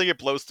rifle or something, it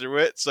blows through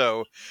it.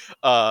 So,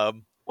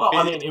 um, Well,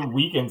 I mean, it it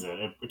weakens it.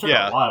 It took a yeah,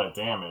 lot of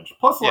damage.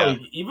 Plus, yeah, like,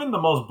 even the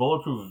most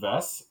bulletproof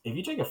vests, if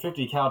you take a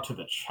 50 cal to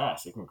the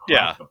chest, it can yeah.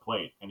 crack the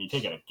plate. And you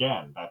take it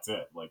again, that's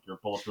it. Like, your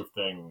bulletproof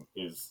thing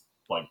is,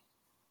 like,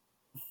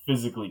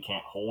 physically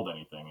can't hold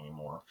anything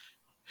anymore.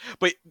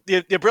 But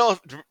the umbrella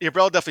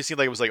definitely seemed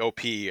like it was like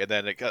OP, and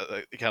then it kind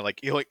of like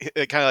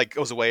it kind of like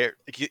goes away.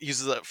 It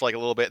uses it for like a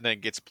little bit, and then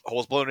gets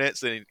holes blown in it,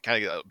 so then it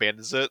kind of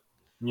abandons it.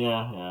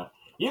 Yeah, yeah.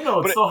 Even though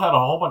it But still had a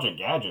whole bunch of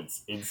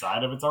gadgets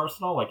inside of its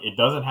arsenal, like, it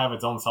doesn't have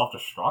its own self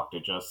destruct.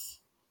 It just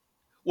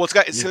well, it's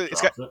got it's,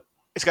 it's got drops it.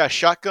 it's got a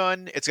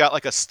shotgun. It's got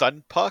like a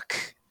stun puck,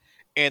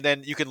 and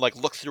then you can like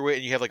look through it,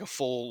 and you have like a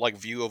full like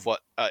view of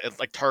what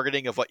like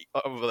targeting of what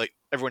of like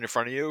everyone in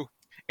front of you,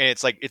 and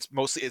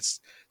it's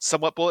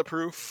somewhat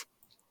bulletproof.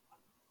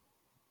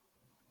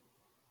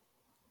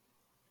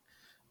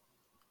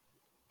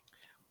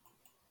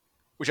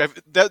 Which I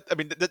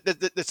mean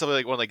that's something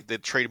like one of like the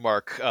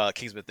trademark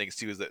Kingsman things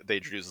too is that they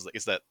introduce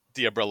is that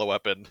the umbrella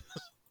weapon.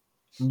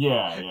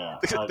 Yeah, yeah.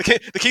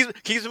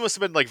 Kingsman must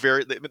have been like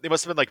they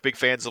must have been like big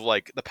fans of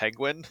like the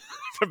Penguin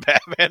from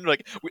Batman.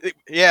 Like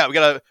yeah, we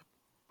got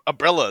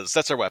umbrellas.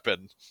 That's our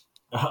weapon.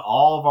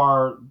 All of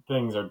our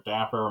things are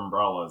dapper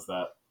umbrellas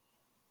that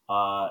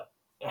uh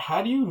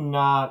how do you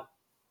not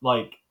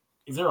like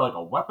is there like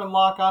a weapon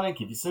lock on it?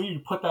 If you so you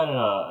put that in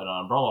an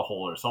umbrella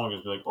holder, someone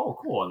just be like, oh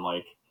cool, and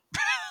like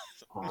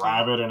hmm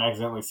grab it and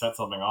accidentally set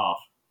something off.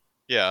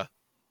 Yeah,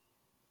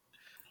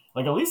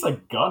 Like at least a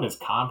gun is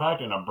compact,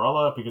 an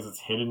umbrella because it's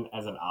hidden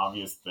as an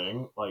obvious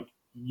thing, like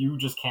you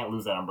just can't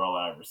lose that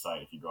umbrella out of your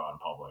sight if you go out in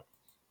public.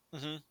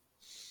 hmm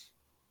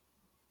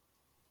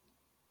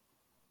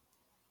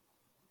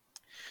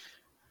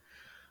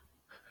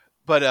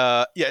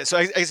but yeah. So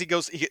as he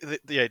goes,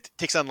 yeah,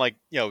 takes on like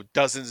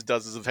dozens and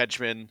dozens of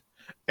henchmen,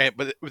 and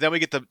but then we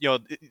get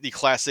the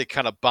classic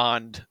kind of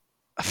Bond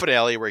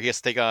finale where he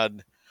has to take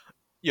on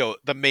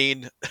the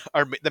main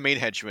the main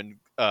henchman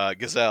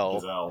Gazelle,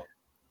 Gazelle.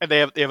 and they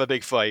have a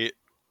big fight.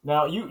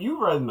 Now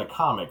you read in the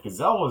comic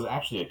Gazelle was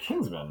actually a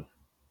Kingsman.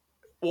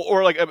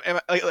 Or like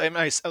like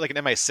an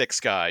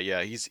MI6 guy.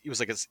 Yeah, he was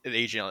like an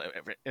agent on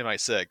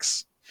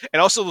MI6,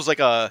 and also was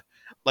like a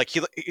like he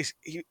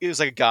was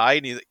like a guy,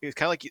 and he was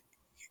kind of like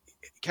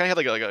kind of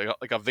had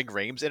like a Ving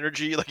Rhames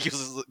energy. Like he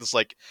was this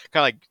like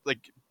kind of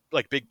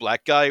like big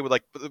black guy with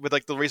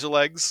like the razor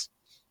legs.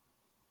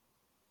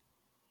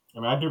 I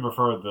mean, I do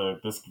prefer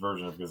this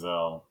version of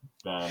Gazelle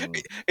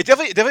than It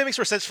definitely makes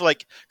more sense for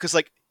like because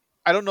like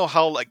I don't know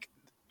how like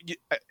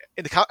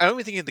I don't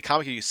even think in the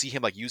comic you see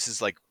him like use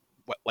his like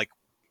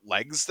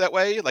legs that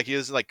way. Like he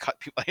doesn't like cut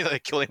people,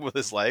 like killing with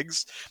his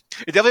legs.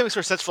 It definitely makes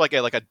more sense for like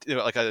a like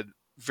a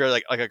very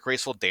like a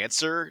graceful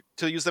dancer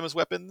to use them as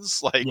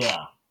weapons. Like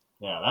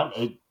Yeah, that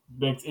it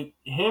makes it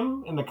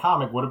him in the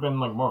comic would have been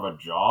like more of a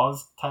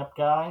Jaws type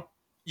guy.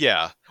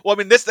 yeah. Well, I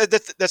mean that's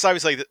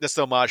obviously like that's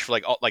the homage for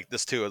like all, like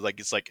this too. Like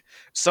it's like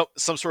some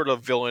sort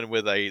of villain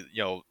with a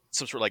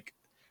some sort of like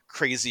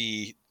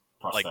crazy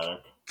like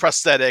Prosthetic.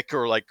 prosthetic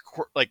or like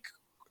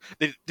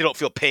they don't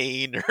feel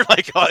pain or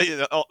like one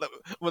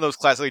of those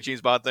classic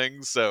James Bond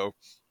things. So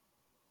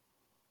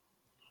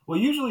Well,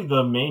 usually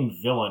the main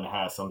villain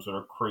has some sort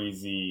of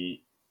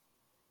crazy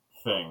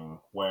thing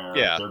where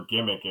yeah, their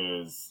gimmick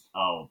is,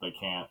 oh, they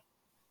can't,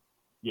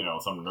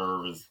 some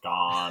nerve is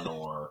gone,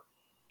 or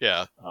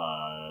yeah.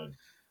 uh,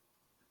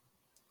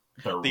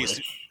 they're These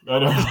rich.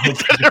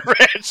 they're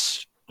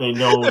rich. They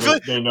know I feel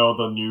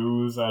the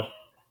news. I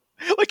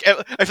feel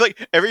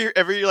like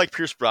every like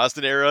Pierce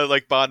Brosnan era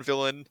like Bond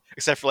villain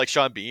except for like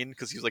Sean Bean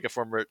because he's like a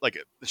former like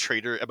a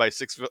traitor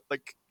MI6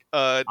 like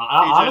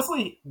agent.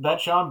 Honestly,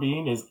 that Sean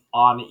Bean is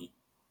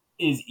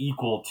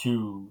equal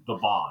to the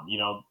Bond.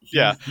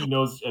 Yeah, He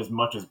knows as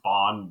much as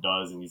Bond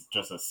does, and he's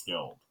just as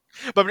skilled.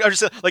 but I'm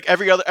just saying, like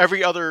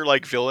every other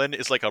like villain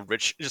is like a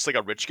rich just like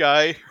a rich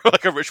guy or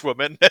like a rich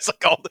woman. That's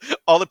like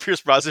all the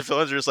Pierce Brosnan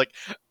villains are just like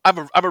I'm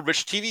a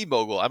rich TV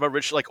mogul. I'm a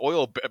rich like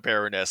oil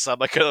baroness.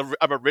 I'm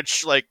a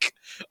rich like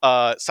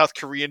South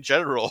Korean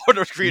general or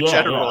North Korean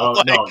Yeah, yeah. general. Oh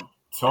Like no,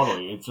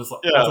 totally. It's just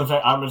like that's yeah, what I'm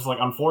saying. I'm just like,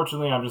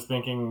 unfortunately, I'm just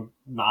thinking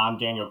non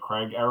Daniel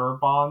Craig era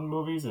Bond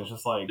movies, and it's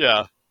just like,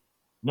 yeah.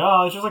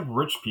 no, it's just like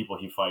rich people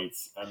he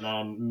fights, and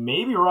then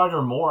maybe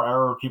Roger Moore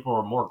era people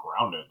are more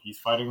grounded. He's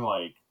fighting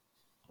like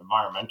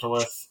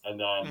environmentalists,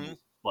 and Mhm. then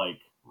like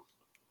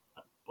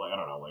I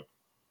don't know, like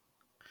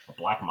a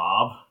black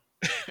mob.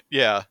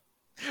 Yeah.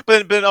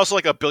 But then also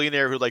like a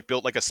billionaire who like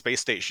built like a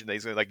space station that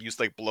he's gonna like use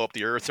to like blow up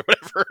the Earth or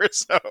whatever.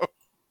 So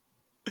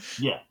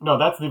Yeah, no,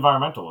 that's the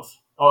environmentalist.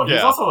 Oh, he's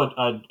yeah, also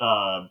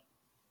a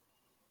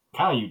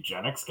kind of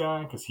eugenics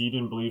guy because he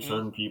didn't believe Mhm.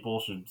 certain people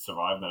should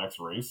survive the next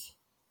race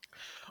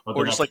or the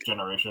or just like next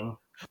generation.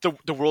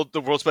 the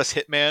world's best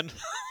hitman,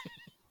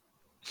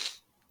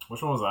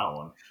 Which one was that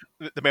one?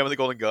 the man with the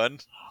golden gun.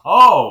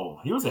 Oh,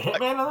 he was a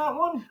hitman in that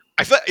one?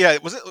 I thought yeah,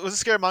 was it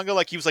Scaramanga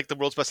like he was like the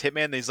world's best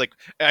hitman? And he's like,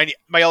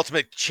 my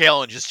ultimate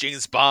challenge is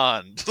James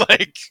Bond.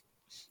 Like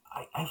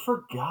I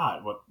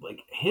forgot what,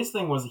 like, his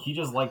thing was he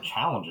just liked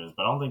challenges,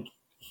 but I don't think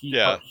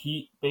yeah, but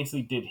he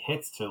basically did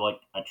hits to,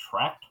 like,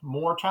 attract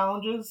more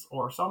challenges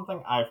or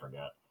something. I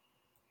forget.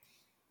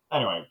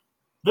 Anyway,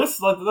 that's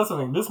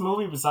something. This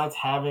movie, besides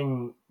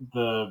having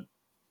the,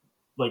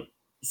 like,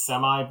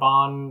 semi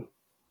Bond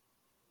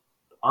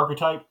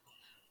archetype,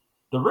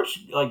 the rich,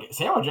 like,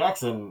 Samuel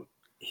Jackson,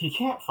 he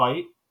can't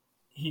fight.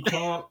 He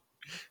can't.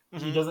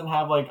 He hmm doesn't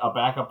have like a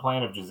backup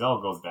plan if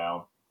Giselle goes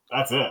down.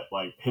 That's it.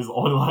 Like, his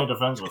only line of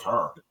defense was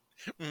her.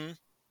 hmm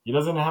He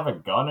doesn't have a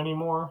gun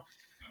anymore.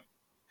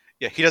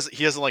 yeah. He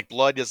doesn't like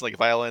blood. He doesn't like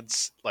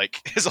violence.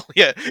 Like his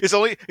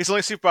only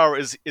superpower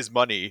is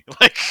money.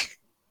 Like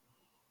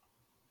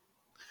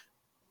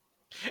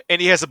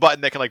and he has a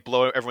button that can like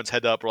blow everyone's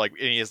head up, or like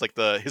and he has like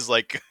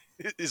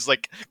his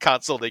like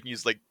console they can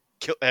use like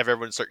have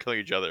everyone start killing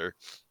each other.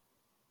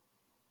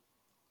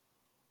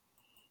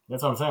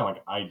 That's what I'm saying.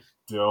 Like, I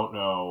don't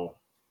know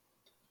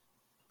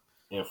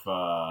if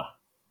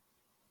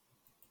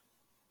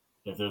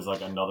if there's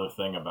like another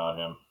thing about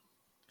him.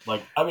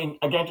 Like, I mean,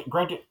 again,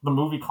 granted, the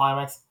movie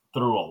climax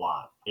threw a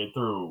lot. It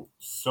threw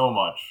so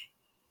much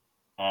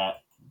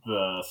at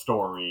the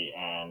story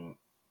and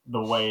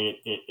the way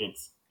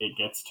it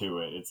gets to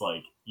it. It's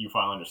like you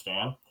finally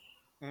understand.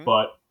 Mhm.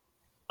 But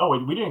oh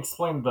wait, we didn't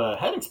explain the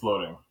head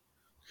exploding.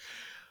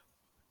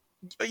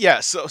 Yeah.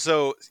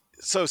 So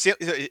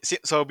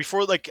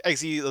before like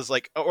Eggsy was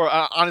like or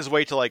on his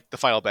way to like the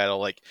final battle,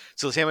 like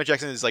so Samuel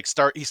Jackson is like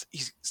he's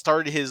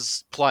started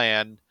his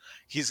plan.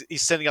 He's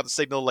sending out the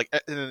signal like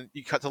and then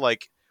you cut to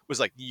like was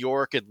like New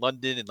York and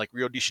London and like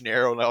Rio de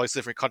Janeiro and all these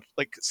different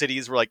like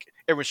cities where like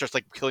everyone starts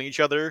like killing each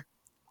other.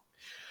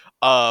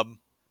 Um,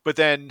 but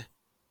then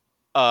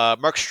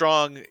Mark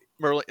Strong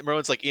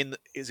Merlin's like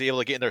is able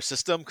to get in their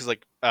system because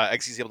like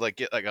Eggsy's able to like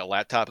get like a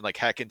laptop and like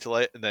hack into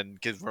it and then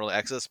give Merlin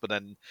access, but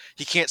then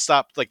he can't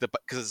stop like the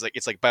because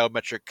it's like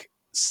biometric.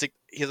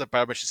 He has a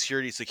biometric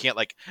security, so he can't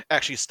like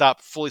actually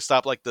fully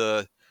stop like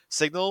the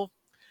signal.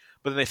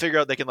 But then they figure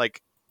out they can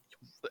like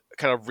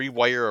kind of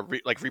rewire or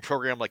like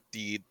reprogram like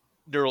the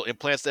neural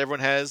implants that everyone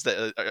has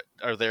that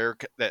are there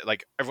that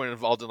like everyone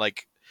involved in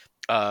like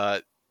uh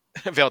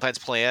Valentine's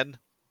plan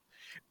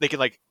they can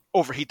like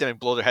overheat them and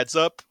blow their heads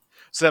up.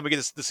 So then we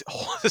get this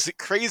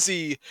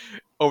crazy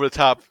over the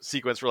top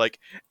sequence where like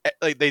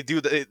they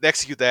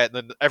execute that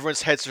and then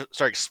everyone's heads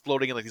start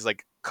exploding in like these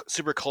like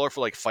super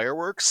colorful like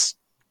fireworks.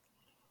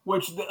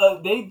 Which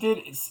they did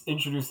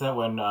introduce that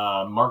when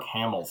Mark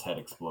Hamill's head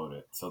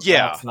exploded. So Yeah,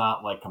 that's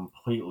not like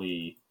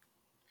completely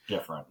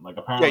different. Like,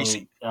 yeah. You see,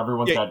 apparently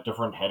everyone's yeah. got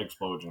different head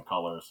explosion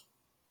colors.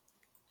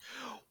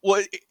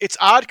 Well, it's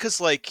odd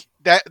because like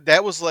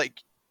that was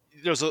like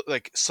there was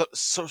like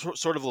sort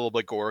of a little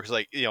bit gore because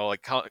like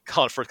like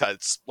Colin Firth got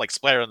like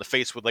splattered on the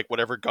face with like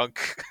whatever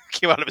gunk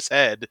came out of his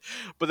head,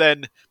 but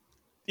then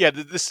yeah,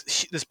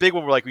 this big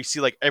one where like we see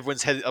like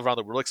everyone's head around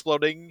the world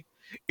exploding.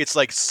 It's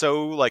like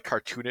so like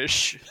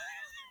cartoonish.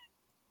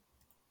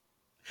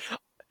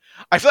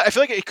 I feel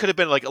like it could have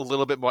been like a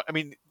little bit more. I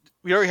mean,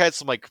 we already had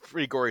some like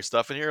pretty gory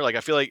stuff in here. Like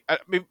I feel like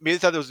maybe I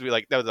thought it was gonna be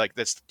like that was like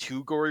that's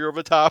too gory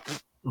over the top.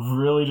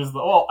 Really, just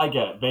well, I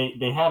get it.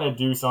 They had to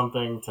do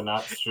something to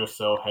not just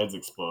show heads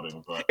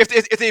exploding, but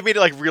If they made it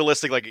like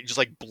realistic, like just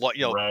like blood,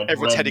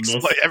 everyone's red head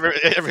explode, mist.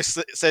 every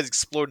head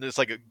exploding. It's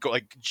like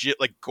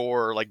like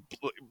gore, like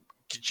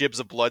jibs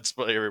of blood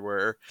spray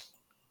everywhere.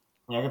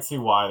 Yeah, I can see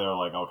why they're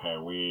like,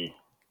 okay,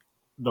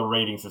 the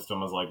rating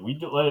system was like,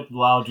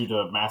 allowed you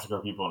to massacre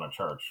people in a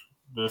church.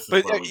 This is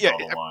But where we yeah,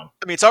 draw the line.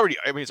 I mean it's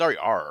already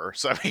R.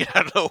 So I mean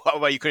I don't know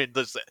why you couldn't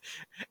just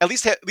at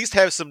least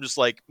have some just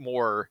like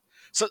more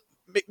so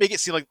make it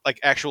seem like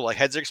actual like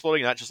heads are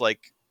exploding, not just like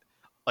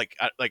a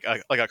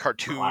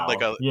cartoon, Cloud.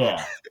 like a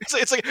Yeah.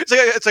 it's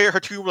like a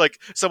cartoon where like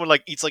someone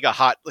like eats like a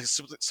hot like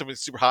something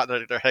super hot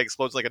and their head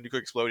explodes like a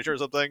nuclear explosion or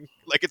something.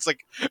 Like it's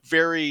like it's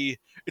very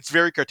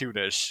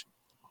cartoonish.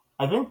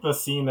 I think the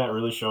scene that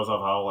really shows off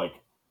how like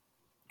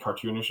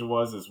cartoonish it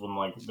was is when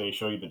like they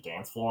show you the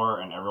dance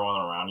floor and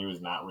everyone around you is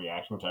not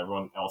reacting to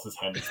everyone else's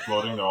head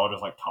exploding. They're all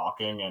just like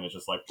talking and it's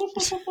just like boop,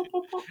 boop, boop,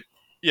 boop, boop.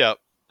 Yeah,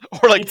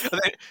 or like It's,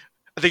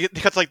 I think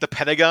they cut to like the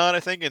Pentagon, I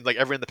think, and like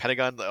everyone in the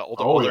Pentagon,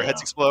 all their yeah.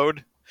 heads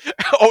explode.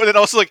 Oh, and then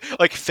also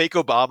like fake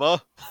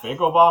Obama. Fake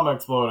Obama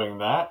exploding.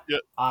 That Yeah.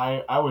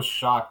 I was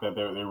shocked that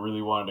they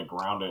really wanted to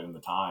ground it in the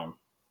time.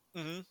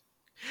 Mm-hmm.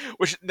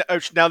 Which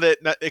now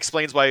that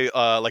explains why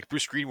like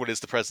Bruce Greenwood is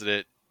the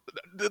president,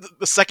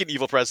 the second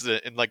evil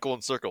president in like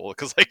Golden Circle,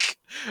 because like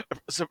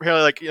so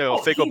apparently like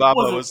fake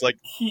Obama was like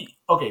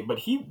but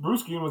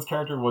Bruce Greenwood's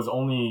character was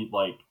only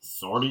like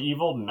sort of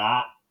evil,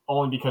 not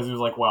only because he was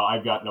like, well,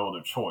 I've got no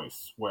other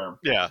choice. Where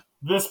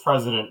this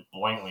president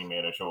blatantly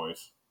made a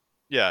choice.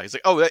 Yeah, he's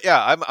like, oh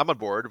yeah, I'm on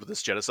board with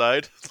this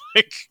genocide.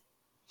 Like,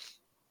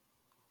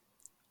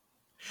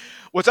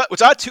 what's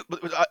odd too,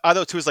 I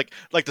know too is like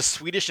the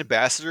Swedish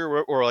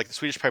ambassador or like the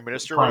Swedish prime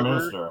minister,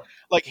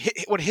 like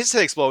when his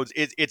head explodes,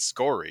 it's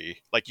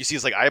gory. Like you see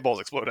his like eyeballs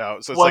explode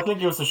out. So it's I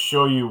think it was to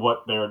show you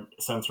what they're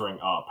censoring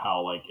up.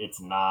 How like it's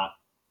not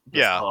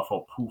this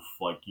colorful poof.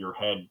 Like your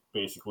head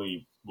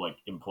basically like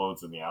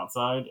implodes in the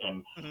outside,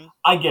 and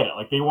I get it.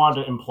 Like they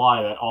wanted to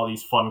imply that all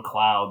these fun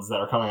clouds that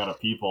are coming out of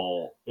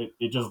people,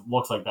 it just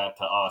looks like that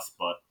to us,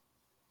 but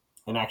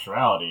in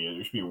actuality,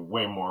 it should be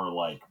way more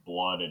like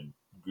blood and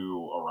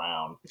goo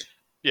around.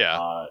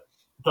 Yeah.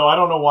 Though I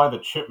don't know why the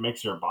chip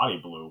makes your body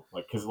blue.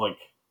 Like, because like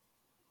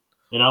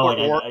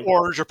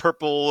orange or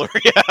purple. Or,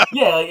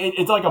 yeah,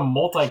 it's like a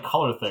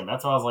multicolor thing.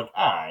 That's why I was like,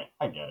 all right,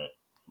 I get it.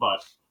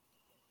 But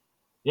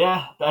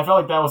yeah, I felt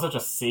like that was such a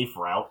safe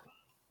route.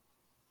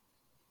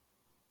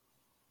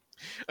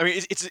 I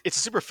mean, it's a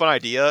super fun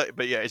idea,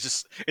 but yeah, it's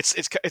just it's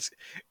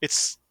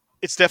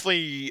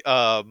definitely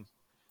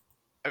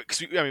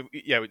because I mean,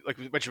 yeah, like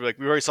we mentioned, like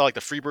we already saw like the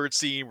Freebird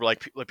scene where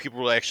like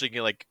people were actually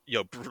getting like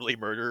brutally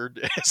murdered.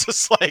 It's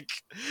just like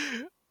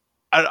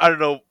I don't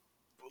know,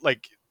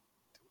 like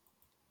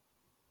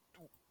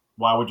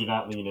why would you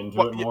not lean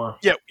into it more?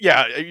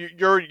 Yeah,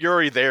 you're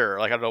already there.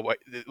 Like I don't know what,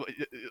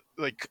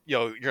 like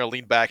you're gonna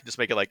lean back and just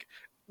make it like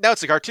now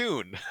it's a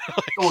cartoon.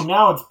 Like,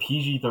 now it's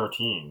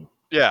PG-13.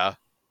 Yeah.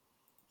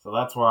 So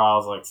that's where I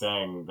was like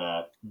saying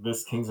that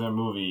this Kingsman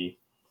movie,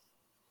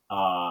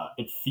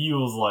 it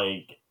feels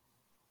like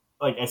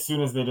as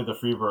soon as they did the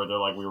Freebird, they're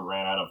like, we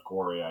ran out of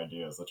gory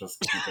ideas. Let's just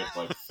keep it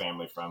like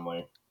family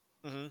friendly.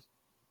 Mm-hmm.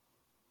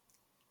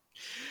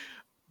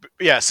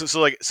 Yeah,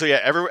 so yeah,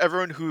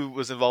 everyone who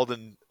was involved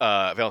in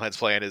Valentine's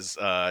plan is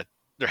their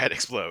head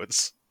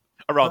explodes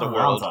around the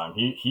world.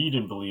 Valentine, he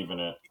didn't believe in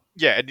it.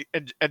 Yeah,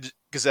 and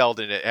Gazelle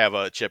didn't have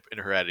a chip in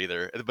her head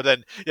either. But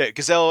then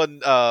Gazelle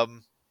and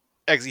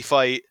Eggsy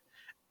fight,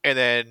 and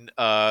then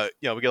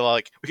we get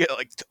like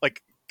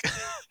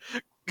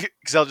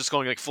Gazelle just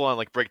going like full on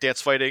like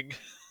breakdance fighting,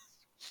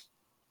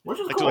 which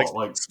is like, cool. To,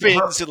 like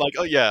spins and like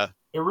it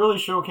really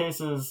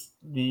showcases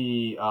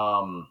the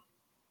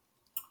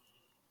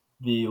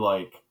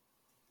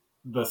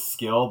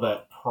skill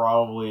that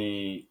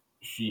probably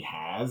she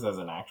has as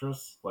an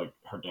actress, like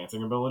her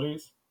dancing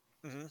abilities.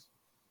 Mm-hmm.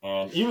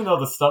 And even though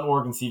the stunt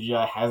work and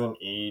CGI hasn't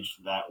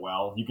aged that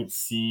well, you could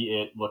see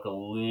it look a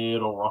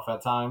little rough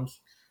at times.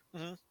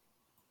 Mm-hmm.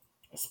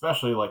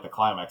 Especially like the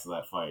climax of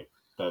that fight,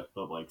 the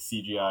like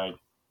CGI.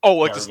 Oh,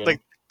 like the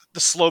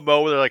slow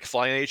mo where they're like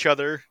flying at each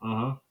other.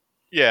 Mm-hmm.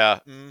 Yeah.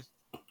 Mm-hmm.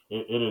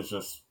 It is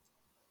just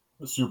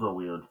super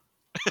weird.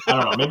 I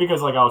don't know. Maybe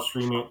because like I was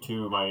streaming it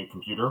to my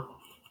computer.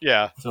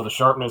 Yeah. So the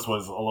sharpness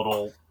was a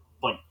little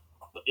like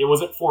it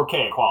was at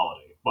 4K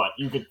quality, but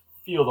you could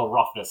feel the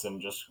roughness and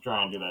just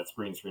try and do that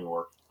green screen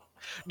work.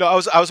 No, I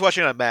was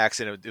watching it on Max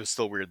and it was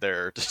still weird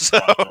there. So.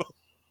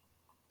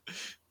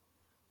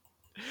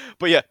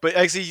 Gotcha. But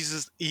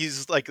Eggsy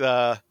he's like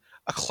a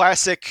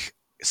classic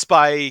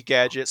spy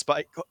gadget,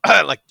 spy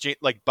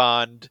like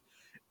Bond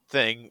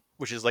thing,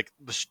 which is like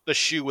the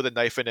shoe with a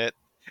knife in it,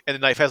 and the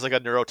knife has like a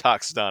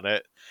neurotoxin on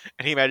it,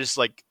 and he manages to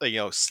like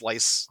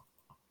slice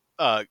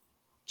uh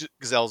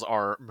Gazelle's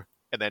arm,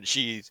 and then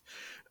she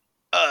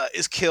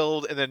is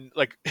killed, and then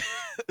like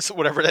so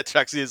whatever that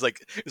toxin is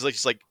like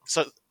just like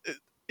so,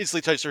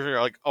 instantly touches her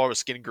like all her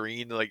skin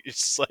green, like it's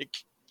just like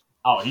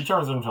Oh, he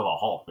turns into the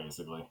Hulk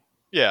basically.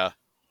 yeah.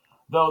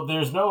 Though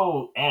there's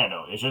no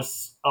antidote. It's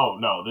just, oh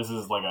no, this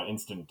is like an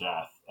instant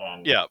death,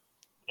 and Yeah.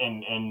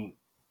 and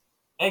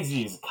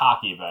Eggsy is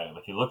cocky about it.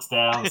 Like he looks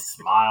down,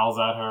 smiles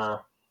at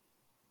her.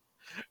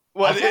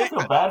 Well, I kind of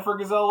feel bad for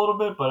Gazelle a little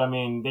bit, but I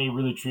mean, they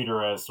really treat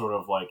her as sort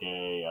of like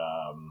a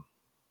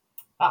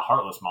not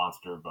heartless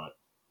monster, but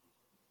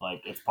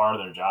like it's part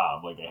of their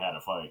job. Like they had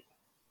to fight.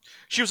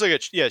 she was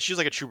like she was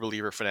like a true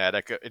believer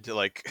fanatic into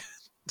like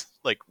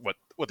like what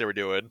they were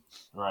doing.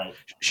 Right.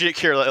 She didn't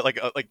care like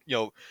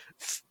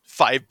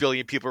 5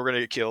 billion people are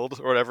gonna get killed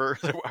or whatever,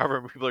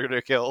 however many people are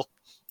gonna kill.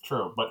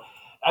 True, but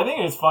I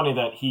think it's funny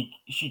that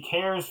she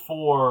cares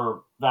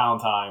for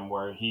Valentine,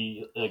 where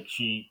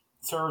she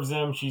serves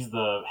him. She's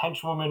the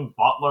henchwoman,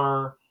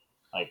 butler,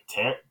 like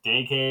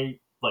daycare,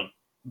 like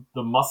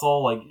the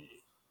muscle. Like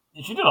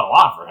she did a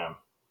lot for him.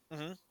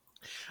 Hmm.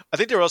 I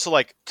think they were also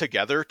like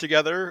together,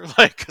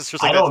 like because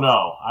there's like I don't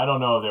know. I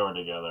don't know if they were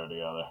together.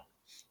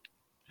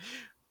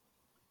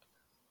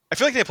 I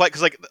feel like they apply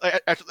because like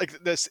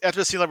after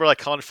the scene where like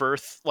Colin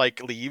Firth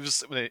like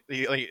leaves when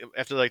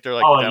after like they're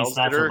like Oh, like he McDonald's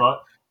smacks her dinner.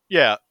 butt.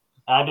 Yeah.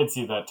 I did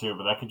see that too,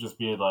 but that could just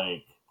be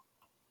like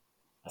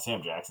a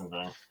Sam Jackson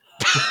thing.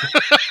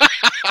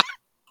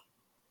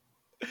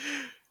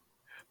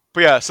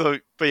 But yeah,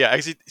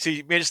 actually, so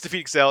he manages to defeat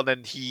Excel, and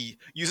then he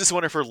uses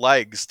one of her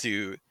legs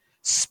to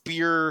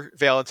spear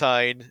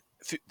Valentine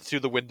through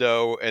the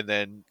window, and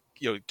then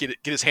get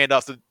his hand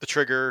off the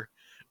trigger,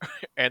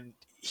 and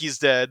he's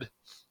dead.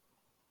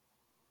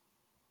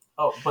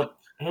 Oh, but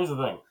here's the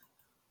thing: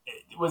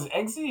 was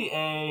Eggsy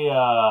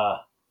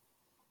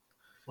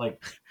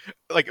like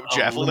Like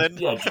javelin.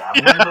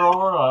 javelin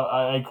thrower?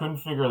 I couldn't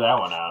figure that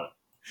one out.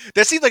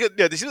 That seemed like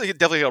that seemed like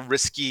definitely a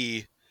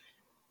risky,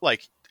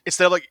 like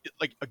instead of like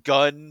a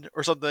gun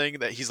or something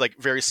that he's like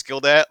very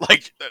skilled at,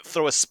 like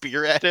throw a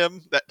spear at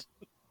him. That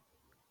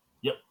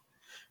Yep.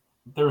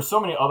 There were so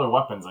many other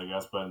weapons, I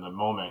guess, but in the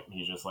moment,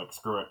 he's just like,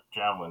 screw it,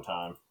 javelin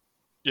time.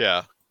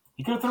 yeah.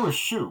 He could have threw his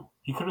shoe.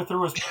 He could have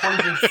threw his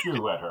poison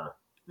shoe at her.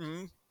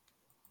 Mm-hmm.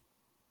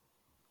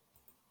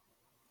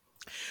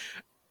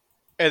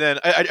 And then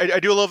I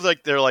do love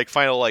like their like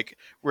final like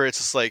where it's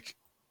just like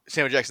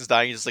Samuel Jackson's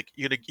dying. He's just like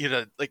you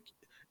gonna like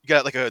you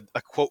got like a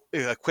quote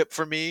a quip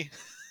for me.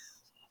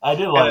 I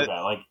did like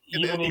that. Like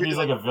And even if he's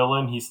like a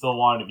villain, he still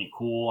wanted to be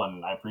cool,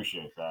 and I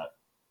appreciate that.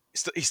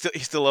 he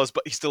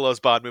still loves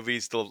Bond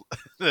movies. Still,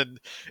 then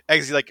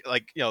Eggsy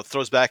like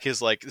throws back his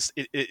like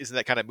isn't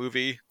that kind of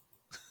movie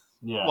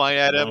Yeah, line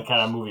at him. that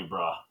kind of movie,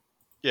 bruh.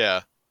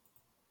 Yeah.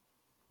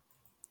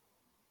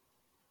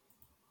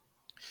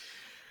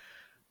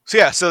 So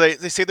yeah, so they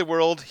save the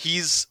world.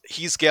 He's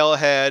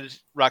Galahad.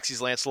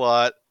 Roxy's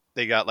Lancelot.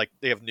 They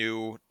have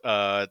new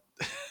I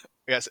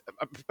guess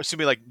I'm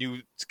assuming like new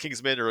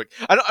Kingsmen or like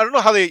I don't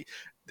know how they.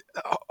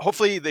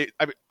 Hopefully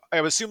I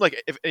would assume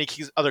like if any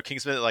other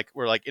Kingsmen like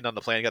were like in on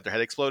the plan and got their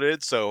head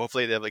exploded. So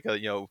hopefully they have like a A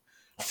few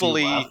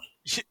fully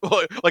left.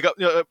 like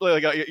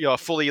a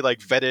fully like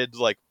vetted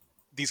like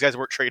these guys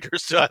weren't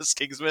traitors to us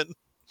Kingsmen.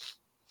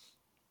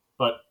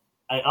 But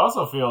I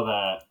also feel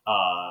that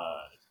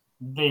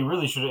they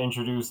really should have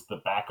introduced the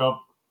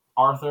backup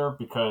Arthur,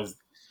 because,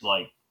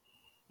 like,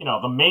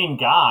 the main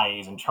guy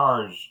is in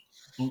charge,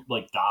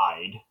 like,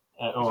 died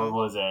or Hmm.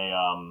 was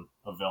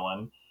a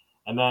villain,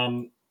 and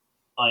then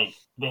like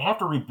they have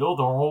to rebuild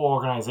the whole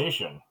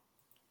organization.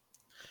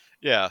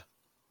 Yeah.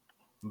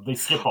 They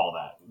skip all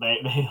that.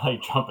 They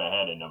like jump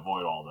ahead and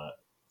avoid all that.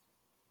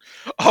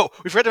 Oh,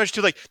 we forgot to mention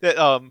too, like that.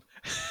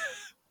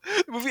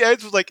 The movie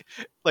ends with like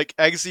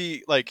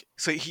Eggsy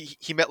so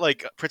he met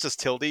like Princess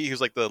Tildy,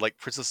 who's like the like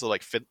princess of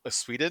like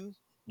Sweden,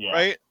 Yeah.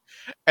 right?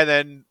 And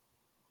then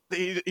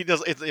he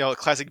does it's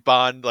classic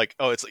Bond like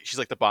it's like she's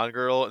like the Bond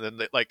girl, and then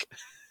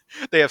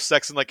they have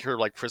sex in like her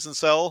like prison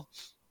cell.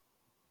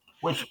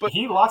 Which But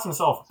he locks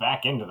himself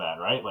back into that,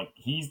 right? Like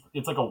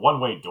it's like a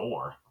one-way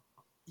door.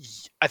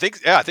 I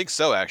think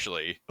so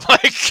actually.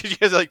 Like you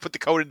have to like put the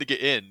code in to get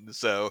in.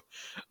 So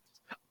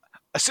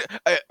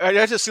I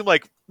have to assume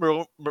like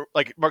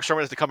like Mark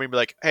Sherman has to come in and be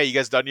like, "Hey, you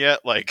guys done yet?"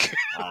 Like,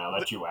 I'll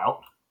let you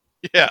out.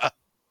 yeah.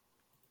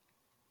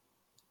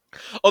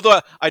 Although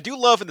I do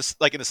love in the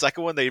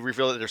second one they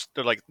reveal that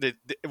they're like it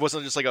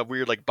wasn't just like a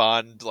weird like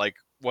Bond like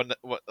one night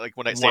One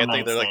stand thing.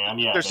 night They're like stand.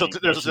 Yeah,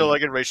 they're still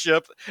like in a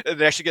relationship and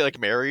they actually get like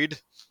married.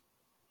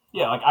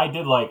 yeah. Like I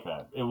did like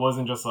that. It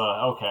wasn't just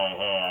okay,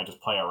 hey, I just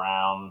play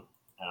around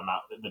and I'm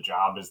out. The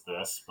job is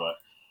this, but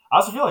I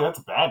also feel like that's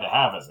bad to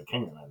have as a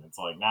Kingsman. It's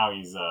like now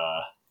he's in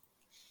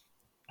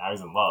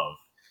love.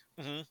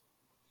 Hmm.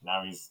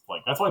 Now he's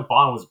like, that's why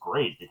Bond was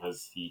great,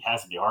 because he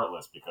has to be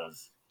heartless,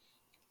 because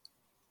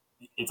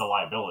it's a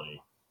liability.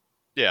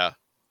 Yeah.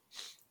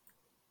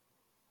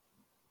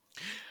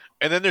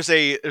 And then there's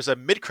a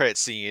mid credit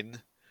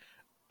scene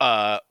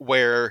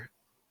where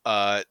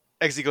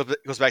Eggsy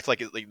goes back to like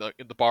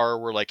the bar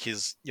where like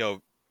his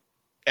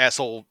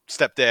asshole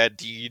stepdad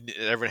Dean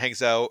and everyone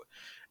hangs out,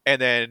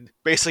 and then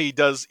basically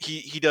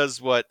he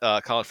does what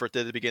Colin Firth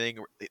did at the beginning,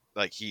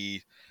 like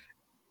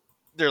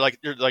they're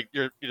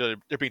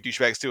being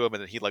douchebags to him,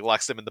 and then he like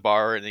locks them in the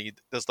bar, and then he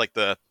does like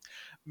the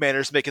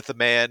manners maketh the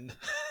man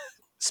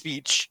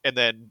speech, and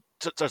then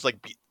starts like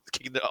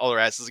kicking all their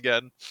asses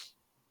again.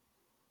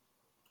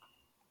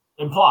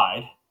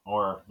 Implied,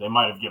 or they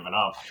might have given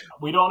up.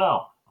 We don't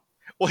know.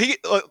 Well,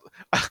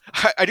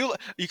 I do.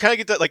 You kind of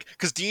get that, like,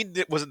 because Dean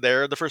wasn't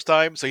there the first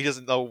time, so he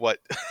doesn't know what,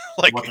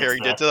 like, What to Harry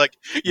did expect. to, like,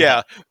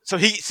 yeah. So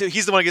he's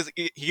the one who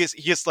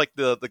gets like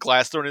the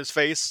glass thrown in his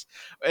face,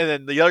 and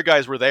then the other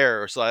guys were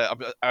there, so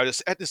I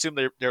just had to assume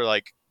they're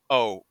like,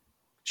 oh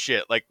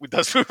shit, like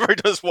does Hoover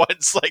does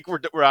once, like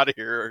we're out of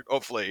here,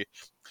 hopefully,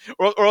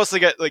 or else they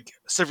get like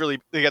severely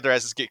they get their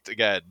asses kicked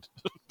again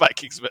by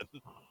Kingsman.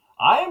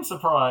 I am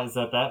surprised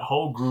that that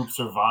whole group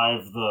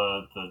survived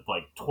the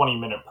like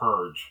 20-minute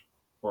purge,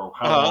 or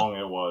how Uh huh. long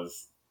it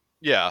was.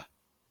 Yeah.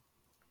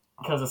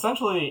 Because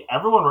essentially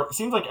it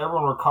seems like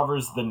everyone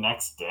recovers the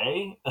next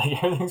day.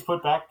 Like everything's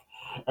put back,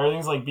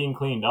 everything's like being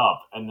cleaned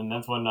up, and then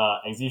that's when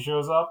Eggsy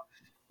shows up.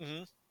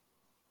 Hmm.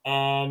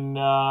 And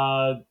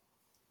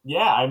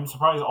yeah, I'm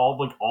surprised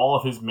all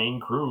of his main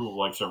crew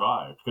like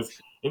survived. Because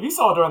if you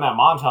saw during that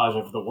montage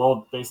of the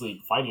world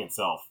basically fighting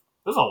itself,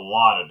 there's a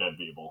lot of dead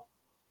people.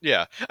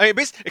 Yeah, I mean,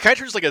 basically, it kind of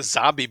turns like a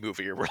zombie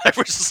movie or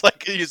whatever. It's just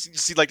like you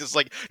see like this,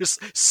 like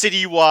just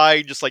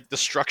citywide, just like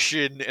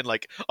destruction, and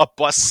like a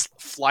bus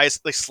flies,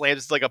 like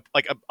slams like a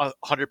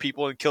 100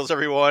 people and kills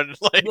everyone.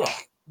 Like, Yeah,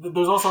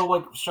 there's also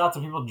like shots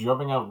of people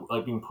jumping out,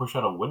 like being pushed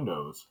out of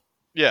windows.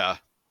 yeah,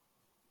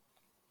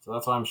 So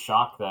that's why I'm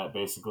shocked that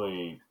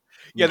basically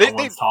yeah, no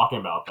one's talking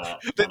about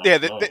that the yeah,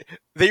 next day.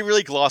 they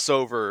really gloss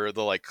over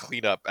the like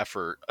cleanup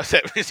effort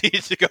that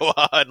needs to go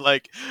on.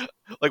 Like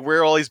where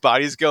are all these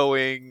bodies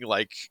going?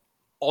 Like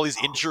all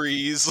these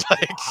injuries.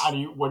 Like, How do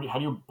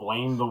you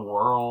blame the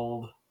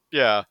world?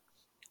 yeah,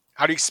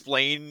 how do you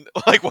explain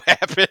like what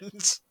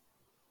happens?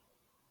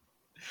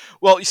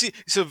 Well, you see,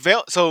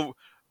 so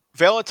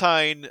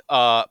Valentine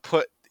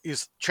put he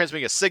was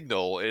transmitting a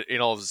signal in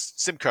all of his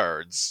SIM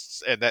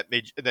cards, and and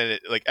then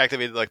it like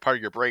activated like part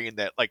of your brain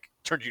that like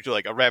turned you to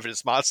like a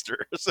ravenous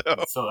monster. So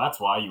So that's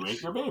why you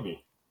ate your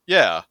baby.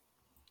 yeah,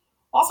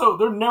 Also,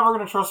 they're never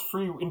going to trust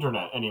free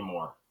internet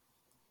anymore.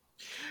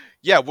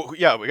 yeah,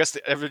 yeah. I guess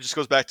everything just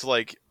goes back to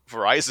like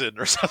Verizon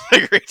or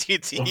something, or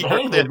AT&T, If or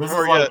anything, this is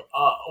before. like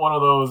Yeah, one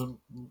of those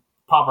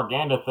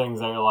propaganda things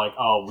that you're like,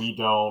 oh, we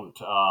don't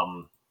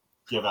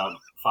give out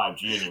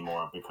 5G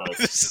anymore because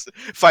this is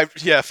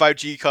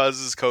 5G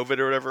causes COVID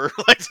or whatever.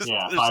 Like,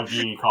 yeah, there's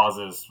 5G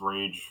causes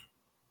rage.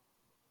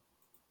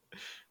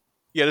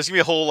 yeah, there's gonna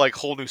be a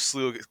whole new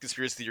slew of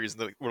conspiracy theories in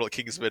the world of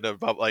Kingsman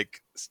about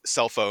like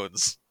cell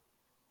phones.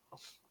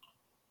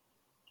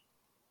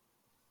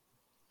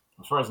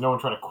 I'm surprised no one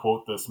tried to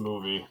quote this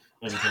movie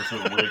in some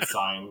sort of weird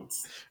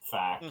science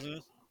fact. Hmm.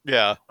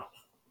 Yeah.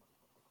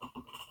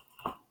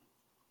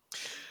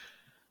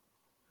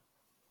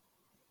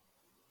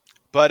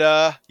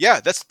 But yeah,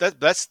 that's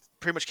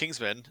pretty much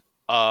Kingsman.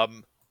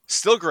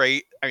 Still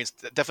great. I mean,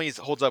 it definitely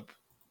holds up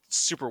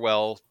super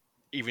well,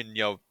 even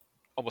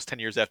almost 10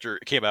 years after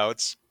it came out.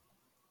 It's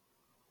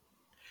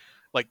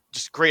like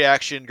just great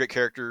action, great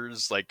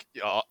characters, like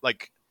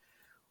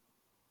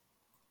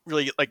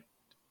really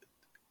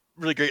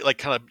really great, like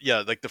kind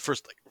of like the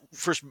first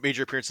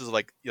major appearances of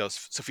like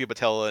Sophia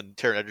Boutella and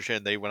Taron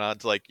Egerton. They went on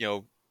to like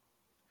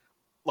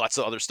lots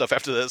of other stuff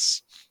after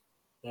this.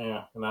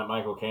 Yeah, and that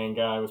Michael Caine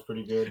guy was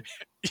pretty good.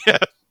 Yeah,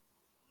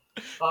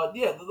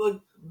 Yeah,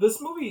 like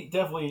this movie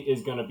definitely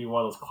is going to be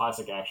one of those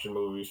classic action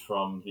movies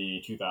from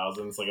the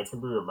 2000s. Like it's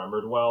going to be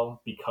remembered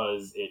well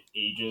because it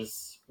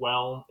ages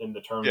well in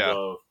the terms yeah.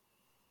 of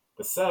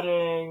the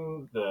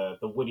setting, the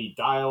witty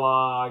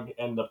dialogue,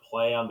 and the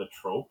play on the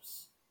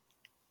tropes.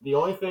 The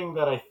only thing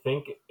that I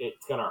think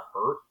it's going to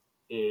hurt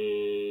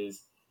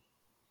is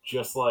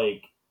just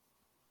like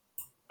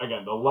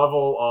again the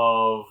level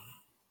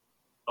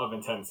of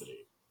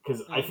intensity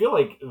because I Mhm. feel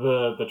like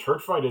the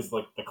church fight is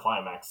like the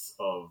climax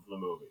of the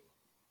movie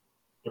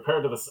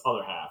compared to this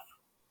other half.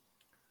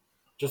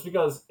 Just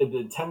because the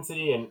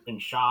intensity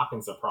and shock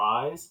and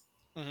surprise,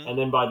 Mhm. and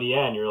then by the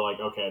end you're like,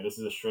 okay, this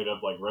is a straight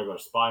up like regular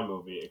spy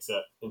movie,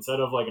 except instead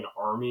of like an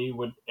army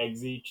with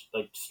Eggsy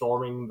like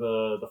storming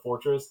the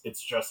fortress,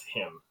 it's just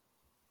him.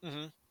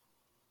 Mhm.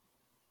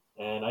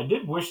 And I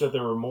did wish that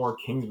there were more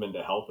Kingsmen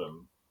to help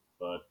him,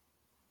 but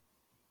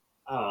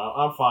I don't know.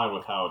 I'm fine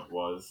with how it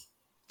was.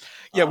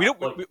 Yeah, we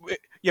don't. Like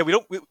Yeah, we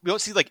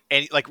don't see like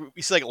any like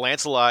we see like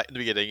Lancelot in the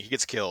beginning. He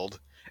gets killed,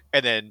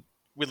 and then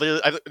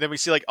then we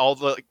see like all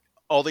the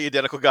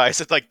identical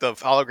guys at like the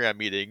hologram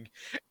meeting,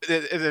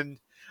 and then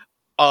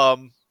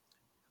um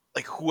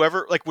like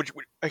whoever like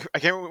I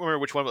can't remember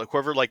which one, but like,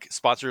 whoever like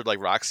sponsored like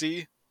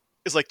Roxy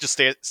is like just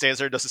stands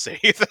there and doesn't say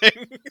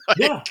anything. Like,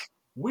 yeah,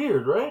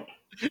 weird, right?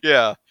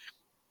 yeah,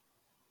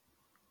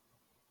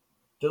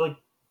 They're like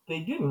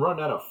they didn't run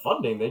out of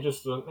funding. They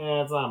just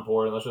it's not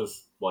important. Let's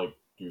just like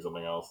do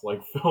something else,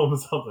 like film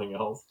something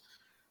else.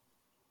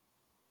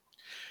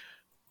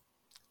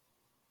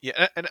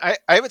 Yeah, and I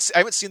haven't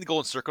seen the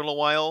Golden Circle in a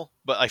while,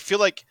 but I feel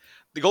like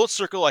the Golden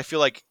Circle. I feel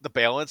like the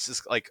balance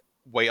is like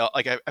way up.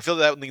 Like I feel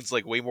that leans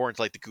like way more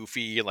into like the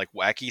goofy and like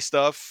wacky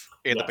stuff,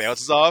 and the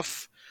balance is Yes,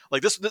 off.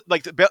 Like this,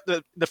 like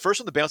the first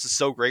one, the balance is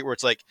so great where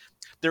it's like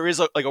there is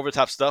like over the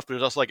top stuff, but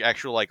there's also like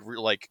actual like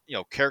real, like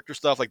character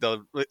stuff. Like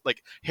the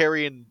like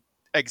Harry and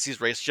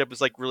Eggsy's relationship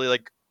is like really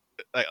like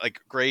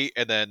great,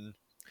 and then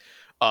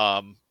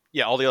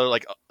yeah, all the other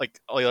like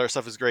all the other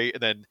stuff is great,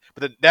 and then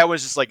but then that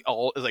was just like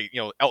all like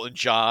Elton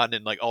John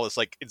and like all this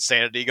like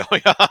insanity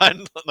going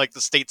on, like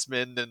the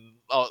Statesman and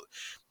all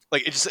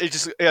like it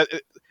just yeah,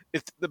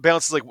 the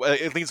balance is like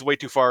it leans way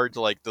too far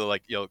into like the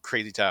like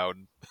crazy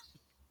town.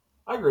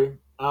 I agree.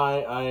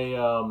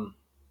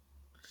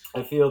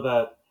 I feel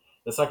that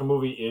the second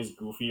movie is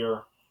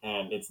goofier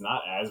and it's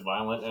not as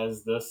violent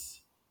as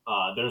this.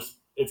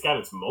 It's got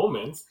its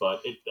moments,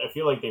 but I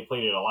feel like they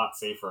played it a lot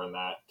safer in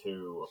that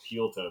to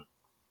appeal to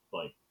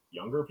like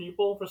younger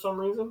people for some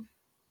reason.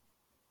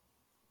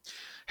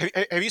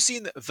 Have you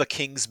seen The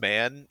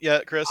Kingsman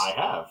yet, I Chris?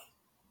 have,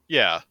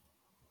 Yeah,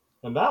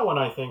 and that one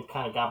I think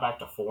kind of got back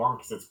to form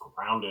because it's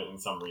grounded in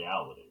some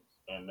reality,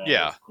 and then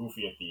yeah. it's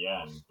goofy at the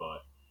end, but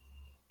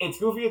it's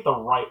goofy at the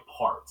right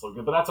parts. Like,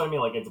 but that's what I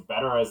mean. Like, it's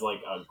better as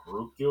like a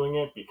group doing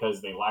it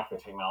because they lack the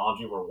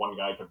technology where one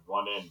guy could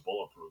run in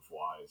bulletproof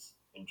wise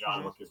and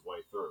John Hmm. Wick his way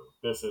through.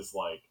 This is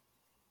like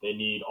they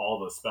need all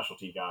the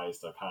specialty guys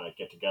to kind of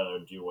get together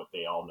and do what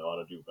they all know how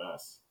to do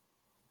best.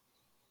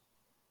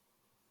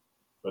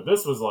 But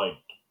this was like,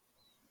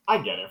 I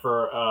get it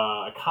for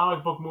a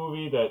comic book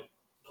movie that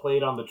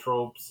played on the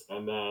tropes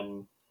and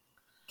then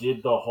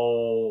did the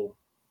whole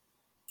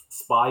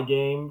spy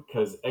game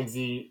because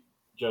Eggsy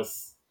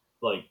just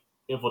like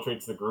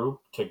infiltrates the group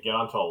to get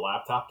onto a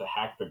laptop to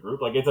hack the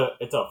group. Like it's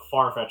a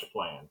far fetched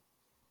plan.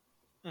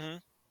 Hmm.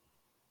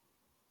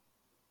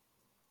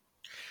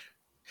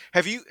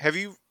 Have you?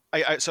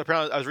 So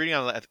apparently I was reading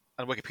on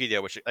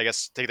Wikipedia, which I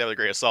guess take that with a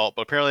grain of salt,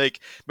 but apparently like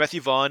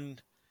Matthew Vaughn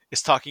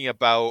is talking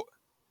about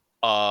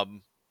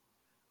um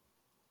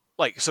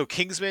like so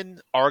Kingsman,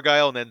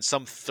 Argyle, and then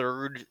some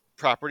third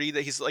property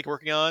that he's like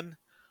working on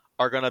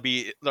are gonna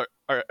be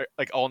are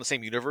like all in the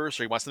same universe,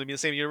 or he wants them to be in the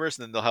same universe,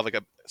 and then they'll have like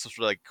a some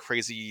sort of like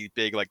crazy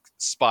big like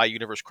spy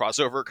universe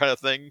crossover kind of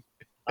thing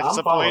at I'm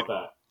some fine point. with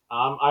that.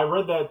 I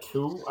read that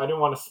too. I didn't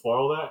want to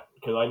spoil that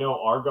because I know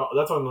Argyle.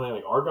 That's what I'm saying.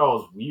 Like Argyle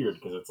is weird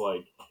because it's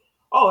like,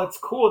 oh, it's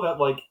cool that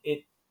like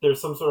it. There's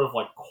some sort of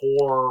like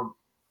core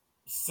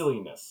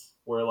silliness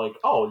where like,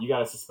 oh, you got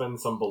to suspend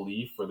some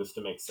belief for this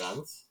to make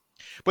sense.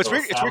 But it's So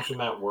weird. It's weird. establishing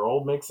that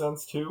world makes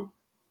sense too.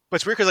 But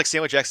it's weird because like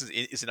Samuel Jackson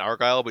is in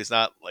Argyle, but he's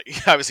not like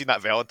obviously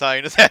not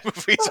Valentine in that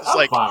movie. So it's I'm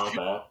like fine with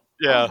that.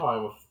 I'm yeah.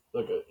 fine with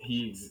like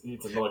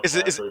it's another Is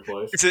it is character it he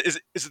plays. is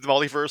it the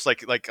multiverse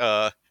like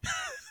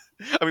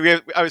I mean, we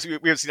have obviously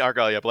we haven't seen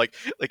Argyle yet, but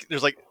like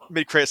there's like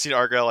mid credit scene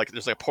Argyle, like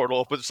there's like a portal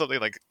opens or something,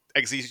 like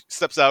Eggsy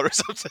steps out or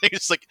something.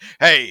 It's like,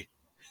 hey,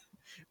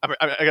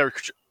 I got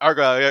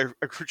Argyle, I got a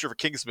recruit you for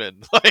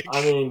Kingsman.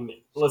 I Like,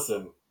 mean,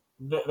 listen,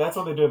 that's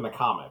what they did in the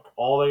comic.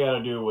 All they got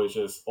to do was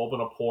just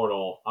open a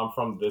portal. I'm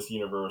from this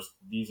universe.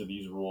 These are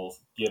these rules.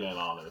 Get in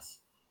on this.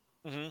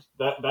 hmm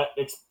But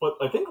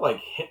I think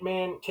like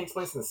Hitman takes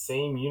place in the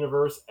same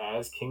universe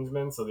as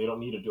Kingsman, so they don't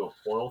need to do a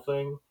portal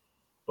thing.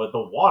 But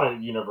the Water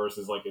universe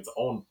is like its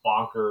own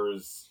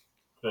bonkers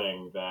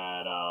thing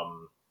that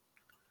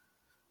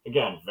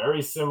again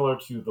very similar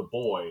to the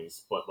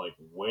boys, but like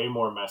way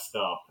more messed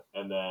up.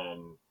 And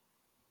then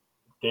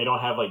they don't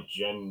have like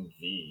Gen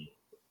V,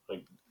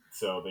 like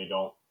so they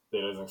don't. They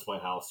doesn't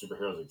explain how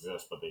superheroes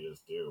exist, but they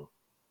just do.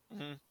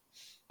 hmm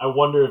I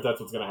wonder if that's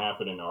what's gonna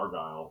happen in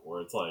Argyle,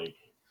 where it's like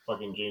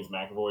fucking James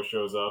McAvoy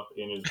shows up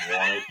in his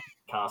wanted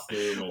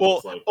costume and well,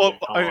 just like, well, yeah,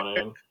 come on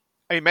in.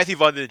 I mean Matthew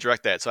Vaughn didn't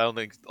direct that, so I don't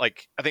think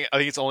like I think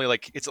it's only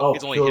like Oh,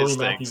 it's only purely his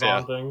Matthew things.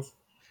 Yeah, Vaughn things.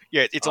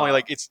 yeah, it's only Uh,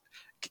 like it's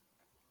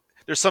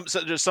there's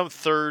some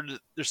third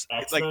there's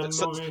X like Men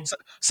movie.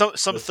 some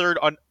This third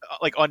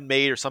like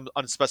unmade or some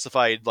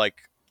unspecified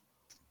like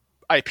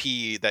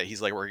IP that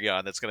he's like working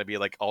on that's going to be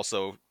like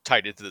also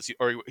tied into this,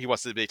 or he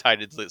wants to be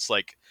tied into this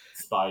like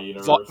spy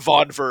universe.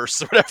 Vaughn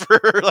verse or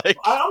whatever.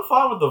 Like, I'm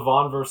fine with the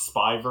Vonverse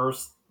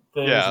Spyverse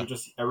things, yeah, or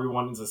just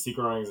everyone is a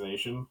secret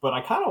organization. But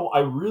I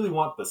really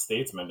want the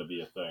Statesmen to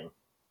be a thing.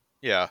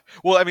 yeah.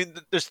 Well, I mean,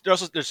 they're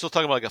still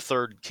talking about like a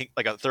third king,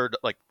 like a third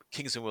like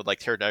Kingsman with like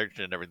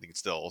pterodactyl and everything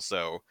still.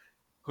 So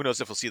who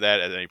knows if we'll see that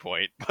at any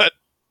point? But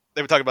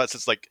they've been talking about it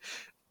since like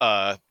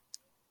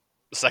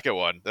the second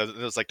one. That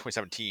was like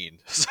 2017.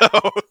 So,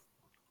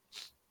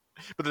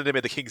 but then they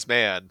made the King's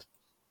Man.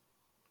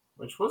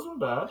 Which wasn't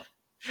bad.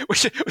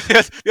 Which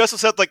they also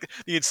said like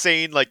the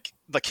insane like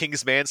the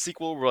King's Man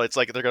sequel where it's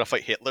like they're gonna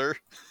fight Hitler.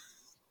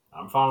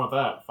 I'm fine with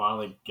that.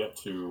 Finally get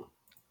to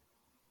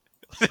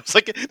It's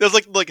like there's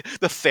like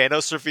the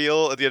Thanos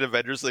reveal at the end of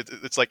Avengers.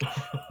 It's like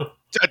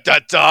da da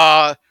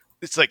da.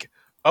 It's like,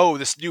 oh,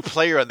 this new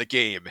player on the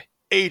game,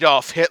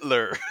 Adolf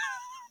Hitler.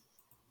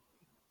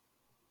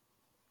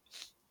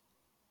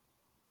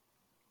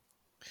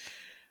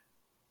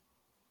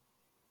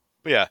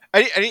 But yeah,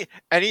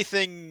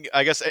 anything,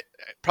 I guess,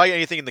 probably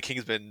anything in the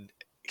Kingsman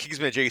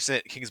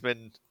adjacent,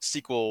 Kingsman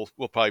sequel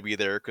will probably be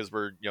there because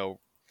we're,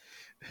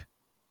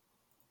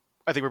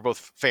 I think we're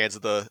both fans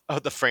of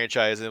the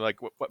franchise and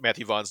like what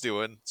Matthew Vaughn's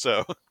doing.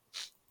 So,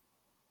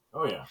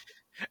 Oh yeah.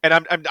 and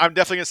I'm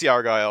definitely gonna see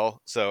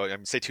Argyle. So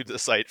I'm stay tuned to the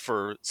site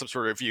for some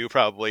sort of review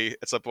probably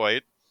at some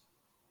point.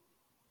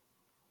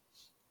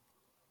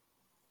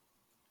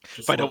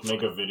 Just Find to out.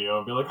 like make a video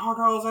and be like,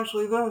 Argyle is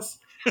actually this.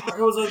 It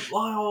was a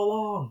lie all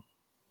along.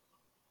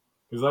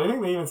 Because I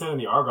think they even said in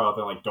the Argyle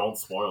thing, like, don't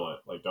spoil it.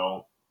 Like,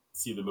 don't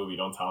see the movie.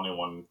 Don't tell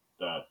anyone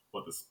that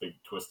what this big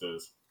twist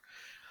is.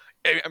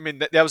 I mean,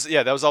 that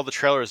was all the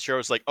trailers. Joe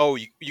was like, "Oh,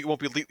 you won't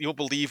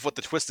believe what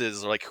the twist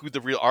is, or like who the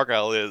real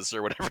Argyle is,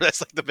 or whatever." That's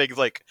like the big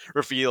like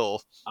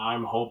reveal.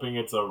 I'm hoping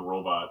it's a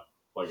robot,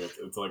 like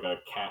it's like a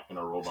cat in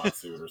a robot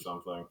suit or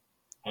something.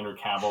 Henry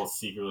Cavill's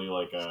secretly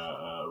like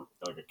a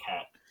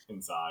cat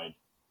inside.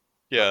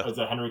 Yeah, It's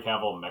a Henry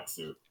Cavill mech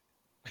suit.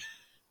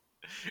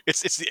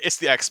 it's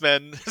the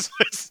X-Men.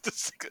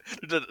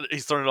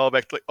 He's throwing it all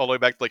the way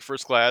back to like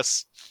first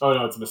class. Oh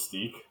no, it's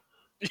Mystique.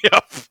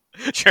 Yep,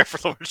 Jennifer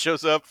Lawrence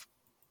shows up,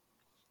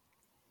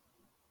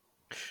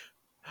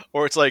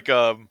 or it's like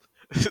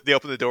they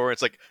open the door and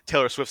it's like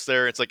Taylor Swift's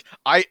there. It's like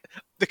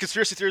the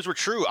conspiracy theories were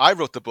true. I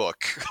wrote the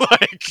book.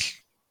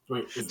 Like,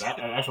 wait, is that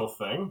an actual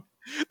thing?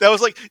 that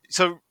was like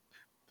so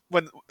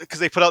when because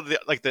they put out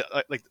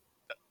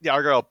the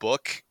Argyle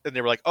book and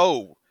they were like,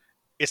 oh,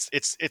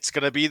 it's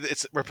gonna be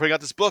we're putting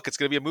out this book. It's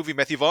gonna be a movie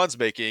Matthew Vaughn's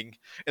making,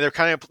 and they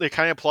kind of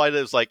implied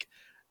it was like,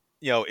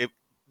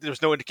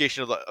 there's no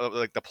indication of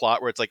like the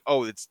plot where it's like,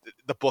 oh, it's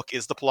the book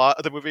is the plot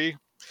of the movie,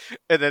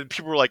 and then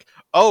people were like,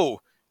 oh,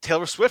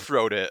 Taylor Swift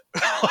wrote it.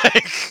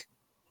 Like,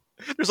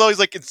 there's always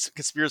like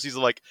conspiracies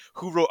of like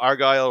who wrote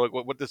Argyle, like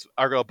what this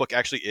Argyle book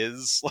actually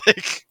is.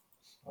 Like,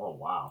 oh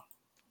wow,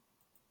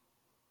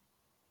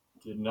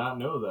 did not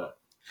know that.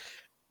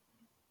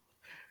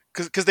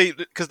 because I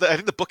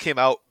think the book came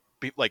out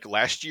like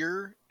last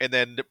year, and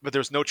then but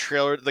there's no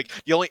trailer. Like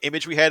the only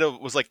image we had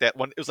was like that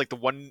one. It was like the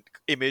one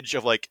image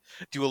of like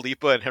Dua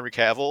Lipa and Henry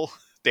Cavill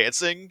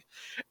dancing,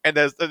 and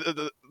that's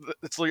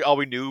literally all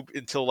we knew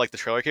until like the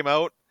trailer came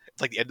out.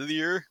 It's like the end of the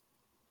year.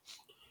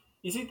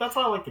 You see, that's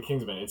why I like the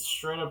Kingsman. It's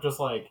straight up just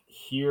like,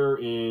 here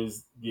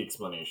is the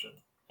explanation,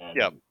 and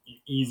Yep.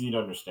 easy to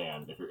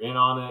understand. If you're in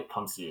on it,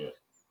 come see it.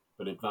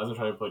 But it doesn't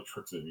try to play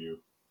tricks with you.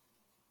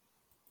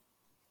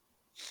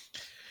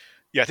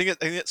 Yeah, I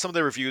think some of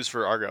the reviews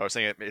for Argo, I was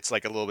saying it's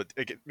like a little bit,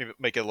 maybe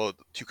make it a little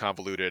too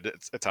convoluted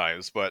at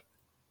times, but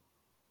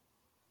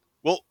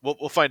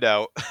we'll find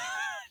out.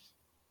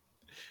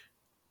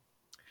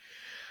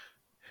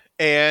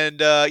 And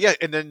yeah,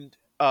 and then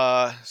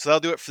so that'll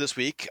do it for this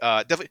week.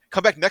 Definitely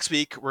come back next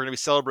week. We're going to be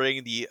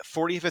celebrating the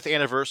 45th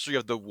anniversary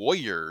of the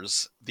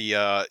Warriors, the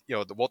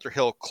the Walter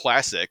Hill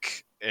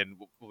Classic, and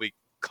we'll be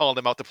calling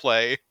them out to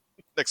play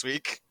next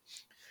week.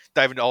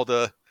 Dive into all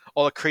the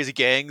crazy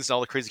gangs and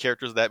all the crazy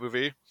characters of that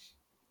movie.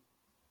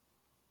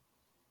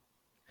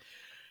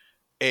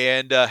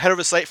 And head over to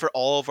the site for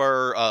all of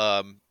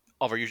our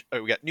we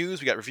got news,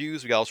 we got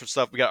reviews, we got all sorts of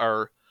stuff. We got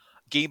our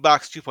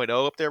Gamebox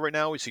 2.0 up there right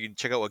now, so you can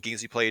check out what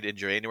games we played in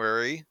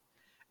January.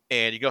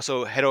 And you can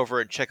also head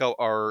over and check out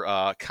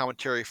our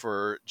commentary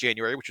for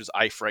January, which was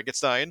I,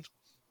 Frankenstein.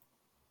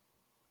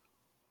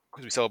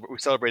 Because we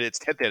celebrated its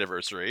 10th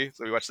anniversary,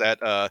 so we watched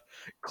that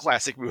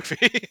classic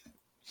movie.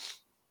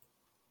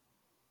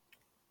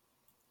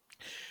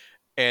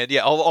 And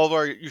yeah, all of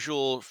our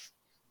usual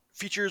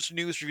features,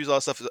 news, reviews, all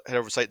that stuff. Head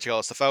over to the site, check all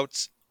that stuff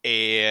out,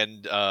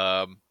 and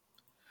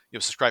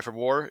subscribe for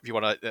more if you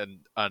want to, and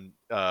on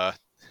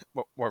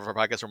more of our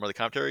podcasts or more of the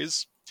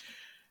commentaries.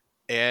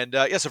 And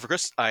yeah, so for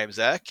Chris, I am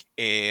Zach,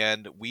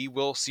 and we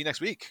will see you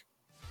next week.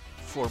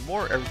 For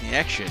more Everything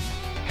Action,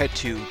 head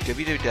to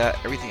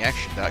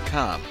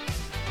www.everythingaction.com.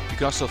 You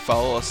can also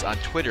follow us on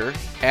Twitter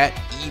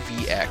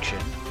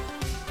 @EVAction,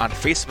 on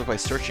Facebook by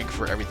searching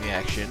for Everything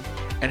Action,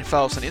 and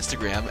follow us on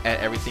Instagram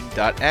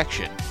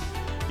 @everything.action.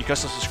 You can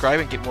also subscribe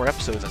and get more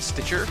episodes on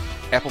Stitcher,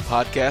 Apple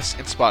Podcasts,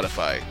 and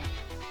Spotify.